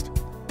Podcast.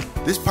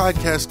 This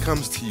podcast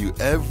comes to you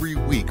every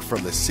week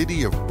from the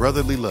city of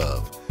brotherly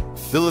love,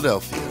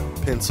 Philadelphia,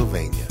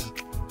 Pennsylvania.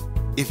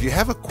 If you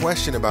have a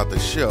question about the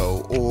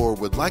show or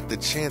would like the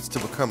chance to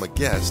become a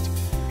guest,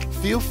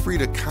 feel free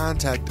to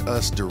contact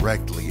us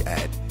directly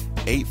at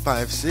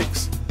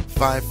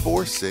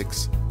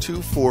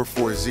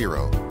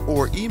 856-546-2440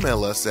 or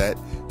email us at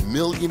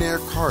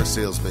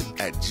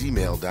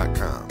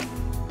millionairecarsalesman@gmail.com.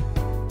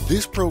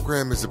 This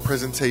program is a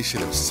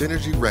presentation of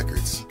Synergy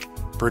Records,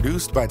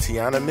 produced by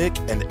Tiana Mick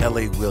and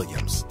L.A.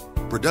 Williams.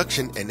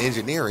 Production and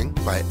engineering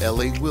by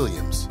L.A.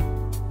 Williams.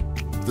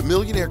 The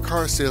Millionaire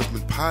Car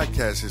Salesman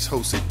Podcast is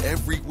hosted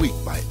every week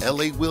by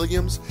L.A.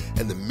 Williams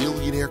and the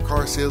Millionaire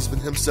Car Salesman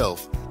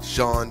himself,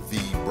 Sean V.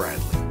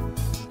 Bradley.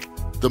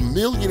 The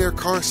Millionaire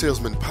Car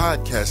Salesman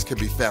Podcast can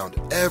be found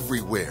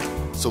everywhere,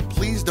 so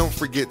please don't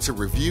forget to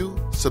review,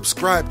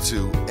 subscribe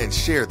to, and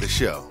share the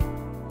show.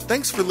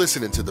 Thanks for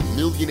listening to the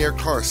Millionaire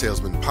Car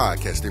Salesman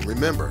Podcast, and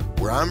remember,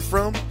 where I'm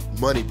from,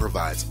 money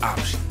provides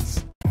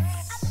options.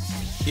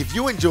 If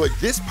you enjoyed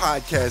this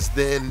podcast,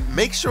 then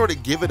make sure to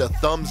give it a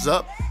thumbs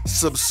up,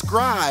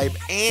 subscribe,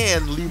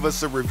 and leave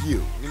us a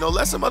review.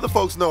 Let some other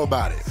folks know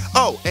about it.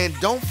 Oh, and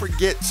don't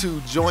forget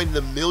to join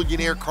the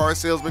Millionaire Car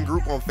Salesman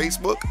group on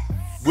Facebook.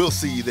 We'll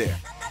see you there.